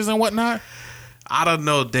sandwiches and whatnot, I don't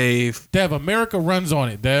know, Dave. Dev, America runs on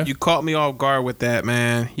it, Dev. You caught me off guard with that,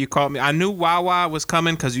 man. You caught me. I knew Wawa was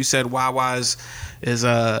coming because you said Wawa is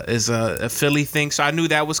a Philly thing, so I knew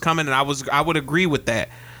that was coming, and I would agree with that.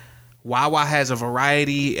 Wawa has a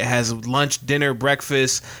variety. It has lunch, dinner,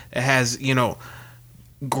 breakfast. It has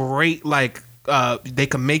great like they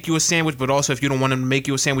can make you a sandwich, but also if you don't want them to make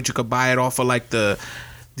you a sandwich, you could buy it off of like the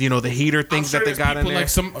heater things that they got in there.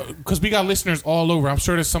 Like because we got listeners all over. I'm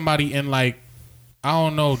sure there's somebody in like, I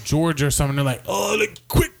don't know, Georgia or something. They're like, oh, like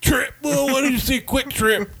Quick Trip. Well, what did you say, Quick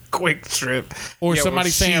Trip? Quick Trip. Or Yeah, somebody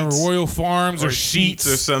or saying Sheetz. Royal Farms or Sheets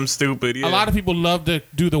or something stupid. Yeah. A lot of people love to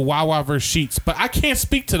do the Wawa versus Sheets, but I can't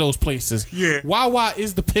speak to those places. Yeah. Wawa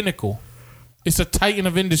is the pinnacle. It's a titan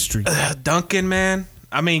of industry. Dunkin', man.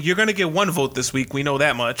 I mean, you're gonna get 1 vote this week. We know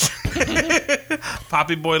that much.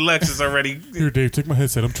 Poppy Boy Lex is already. Here, Dave, take my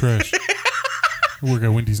headset. I'm trash. I work at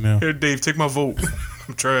Wendy's now. Here, Dave, take my vote.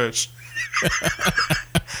 I'm trash.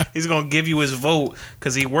 He's gonna give you his vote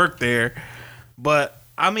because he worked there. But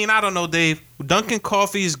I mean, I don't know, Dave. Dunkin'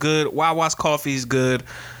 coffee is good. Wawa's coffee is good.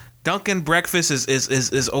 Dunkin' breakfast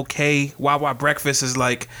is okay. Wawa breakfast is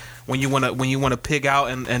like when you wanna pig out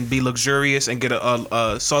and be luxurious and get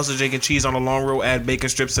a sausage, egg, and cheese on a long roll. Add bacon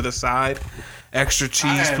strips to the side. Extra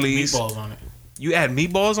cheese, please. Meatballs on it. You add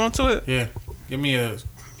meatballs onto it? Yeah. Give me a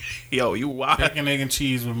Yo, you wild. bacon, egg, and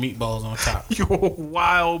cheese with meatballs on top. You a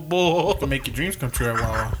wild bull. You can make your dreams come true at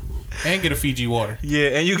Wawa. And get a Fiji water.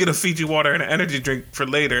 Yeah, and you get a Fiji water and an energy drink for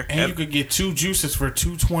later. And you could get 2 juices for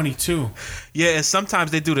 $2.22. Yeah, and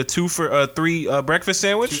sometimes they do the 2 for 3 breakfast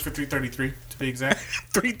sandwich. 2 for $3.33 to be exact.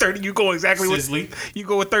 $3.30. You go exactly Sizzly. with. You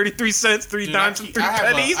go with 33 cents, 3 Dude, dimes, and 3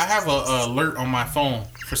 pennies. I have a alert on my phone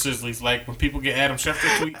for Sizzli's. Like when people get Adam Schefter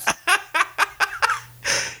tweets.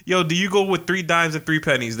 Yo, do you go with 3 dimes and 3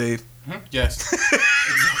 pennies, Dave? Yes.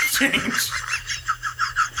 Change.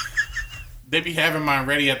 They be having mine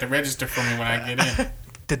ready at the register for me when I get in.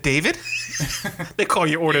 The David? They call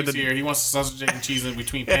your order Dave's here. He wants the sausage, egg, and cheese in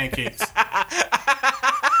between pancakes.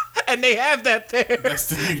 And they have that there. That's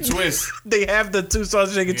the new twist. They have the 2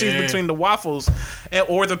 sausage, egg, and cheese Yeah. between the waffles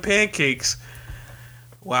or the pancakes.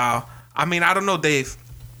 Wow. I mean, I don't know, Dave.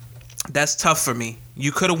 That's tough for me.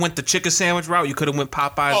 You could have went the chicken sandwich route. You could have went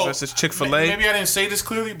Popeyes versus Chick-fil-A. Maybe I didn't say this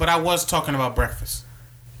clearly, but I was talking about breakfast.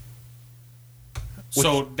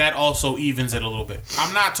 So that also evens it a little bit.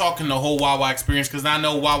 I'm not talking the whole Wawa experience because I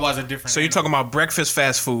know Wawa's a different. So you're talking about breakfast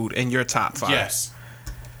fast food in your top 5? Yes.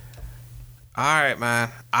 All right, man.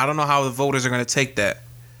 I don't know how the voters are going to take that,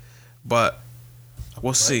 but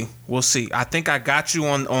we'll see. We'll see. I think I got you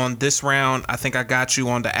on this round. I think I got you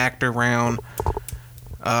on the actor round.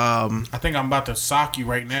 I think I'm about to sock you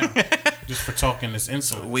right now just for talking this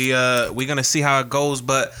insolence. We're gonna see how it goes,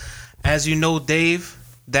 but as you know, Dave,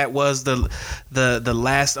 that was the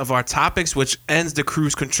last of our topics, which ends the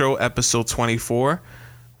Cruise Control episode 24.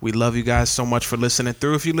 We love you guys so much for listening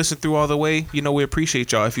through. If you listened through all the way, you know we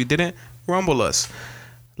appreciate y'all. If you didn't, rumble us.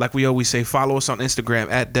 Like we always say, follow us on Instagram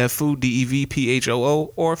at DevPhoo,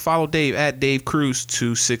 DEVPHOO, or follow Dave at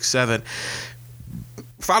DaveCruise267.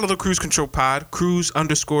 Follow the Cruise Control Pod,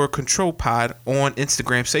 Cruise_Control Pod on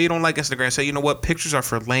Instagram. Say you don't like Instagram. Say, you know what, pictures are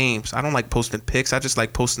for lames. I don't like posting pics. I just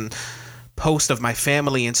like posting posts of my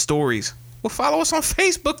family and stories. Well, follow us on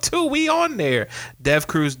Facebook too. We on there. Dev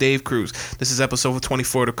Cruise, Dave Cruise. This is episode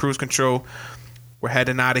 24 of the Cruise Control. We're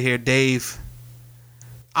heading out of here. Dave,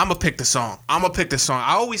 I'm going to pick the song.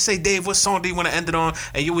 I always say, Dave, what song do you want to end it on?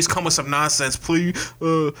 And you always come with some nonsense. Please,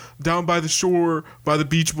 Down by the Shore by the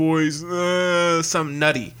Beach Boys. Something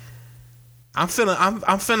nutty. I'm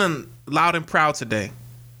feeling loud and proud today.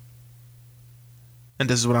 And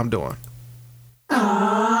this is what I'm doing. Watch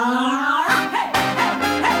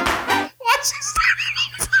this.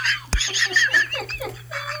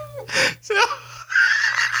 So,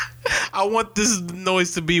 I want this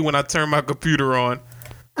noise to be when I turn my computer on.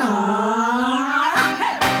 Freak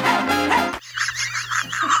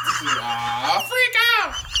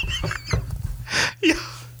out! Yo,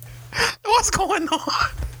 what's going on?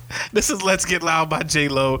 This is Let's Get Loud by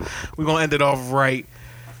J-Lo. We're gonna end it off right.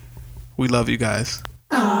 We love you guys.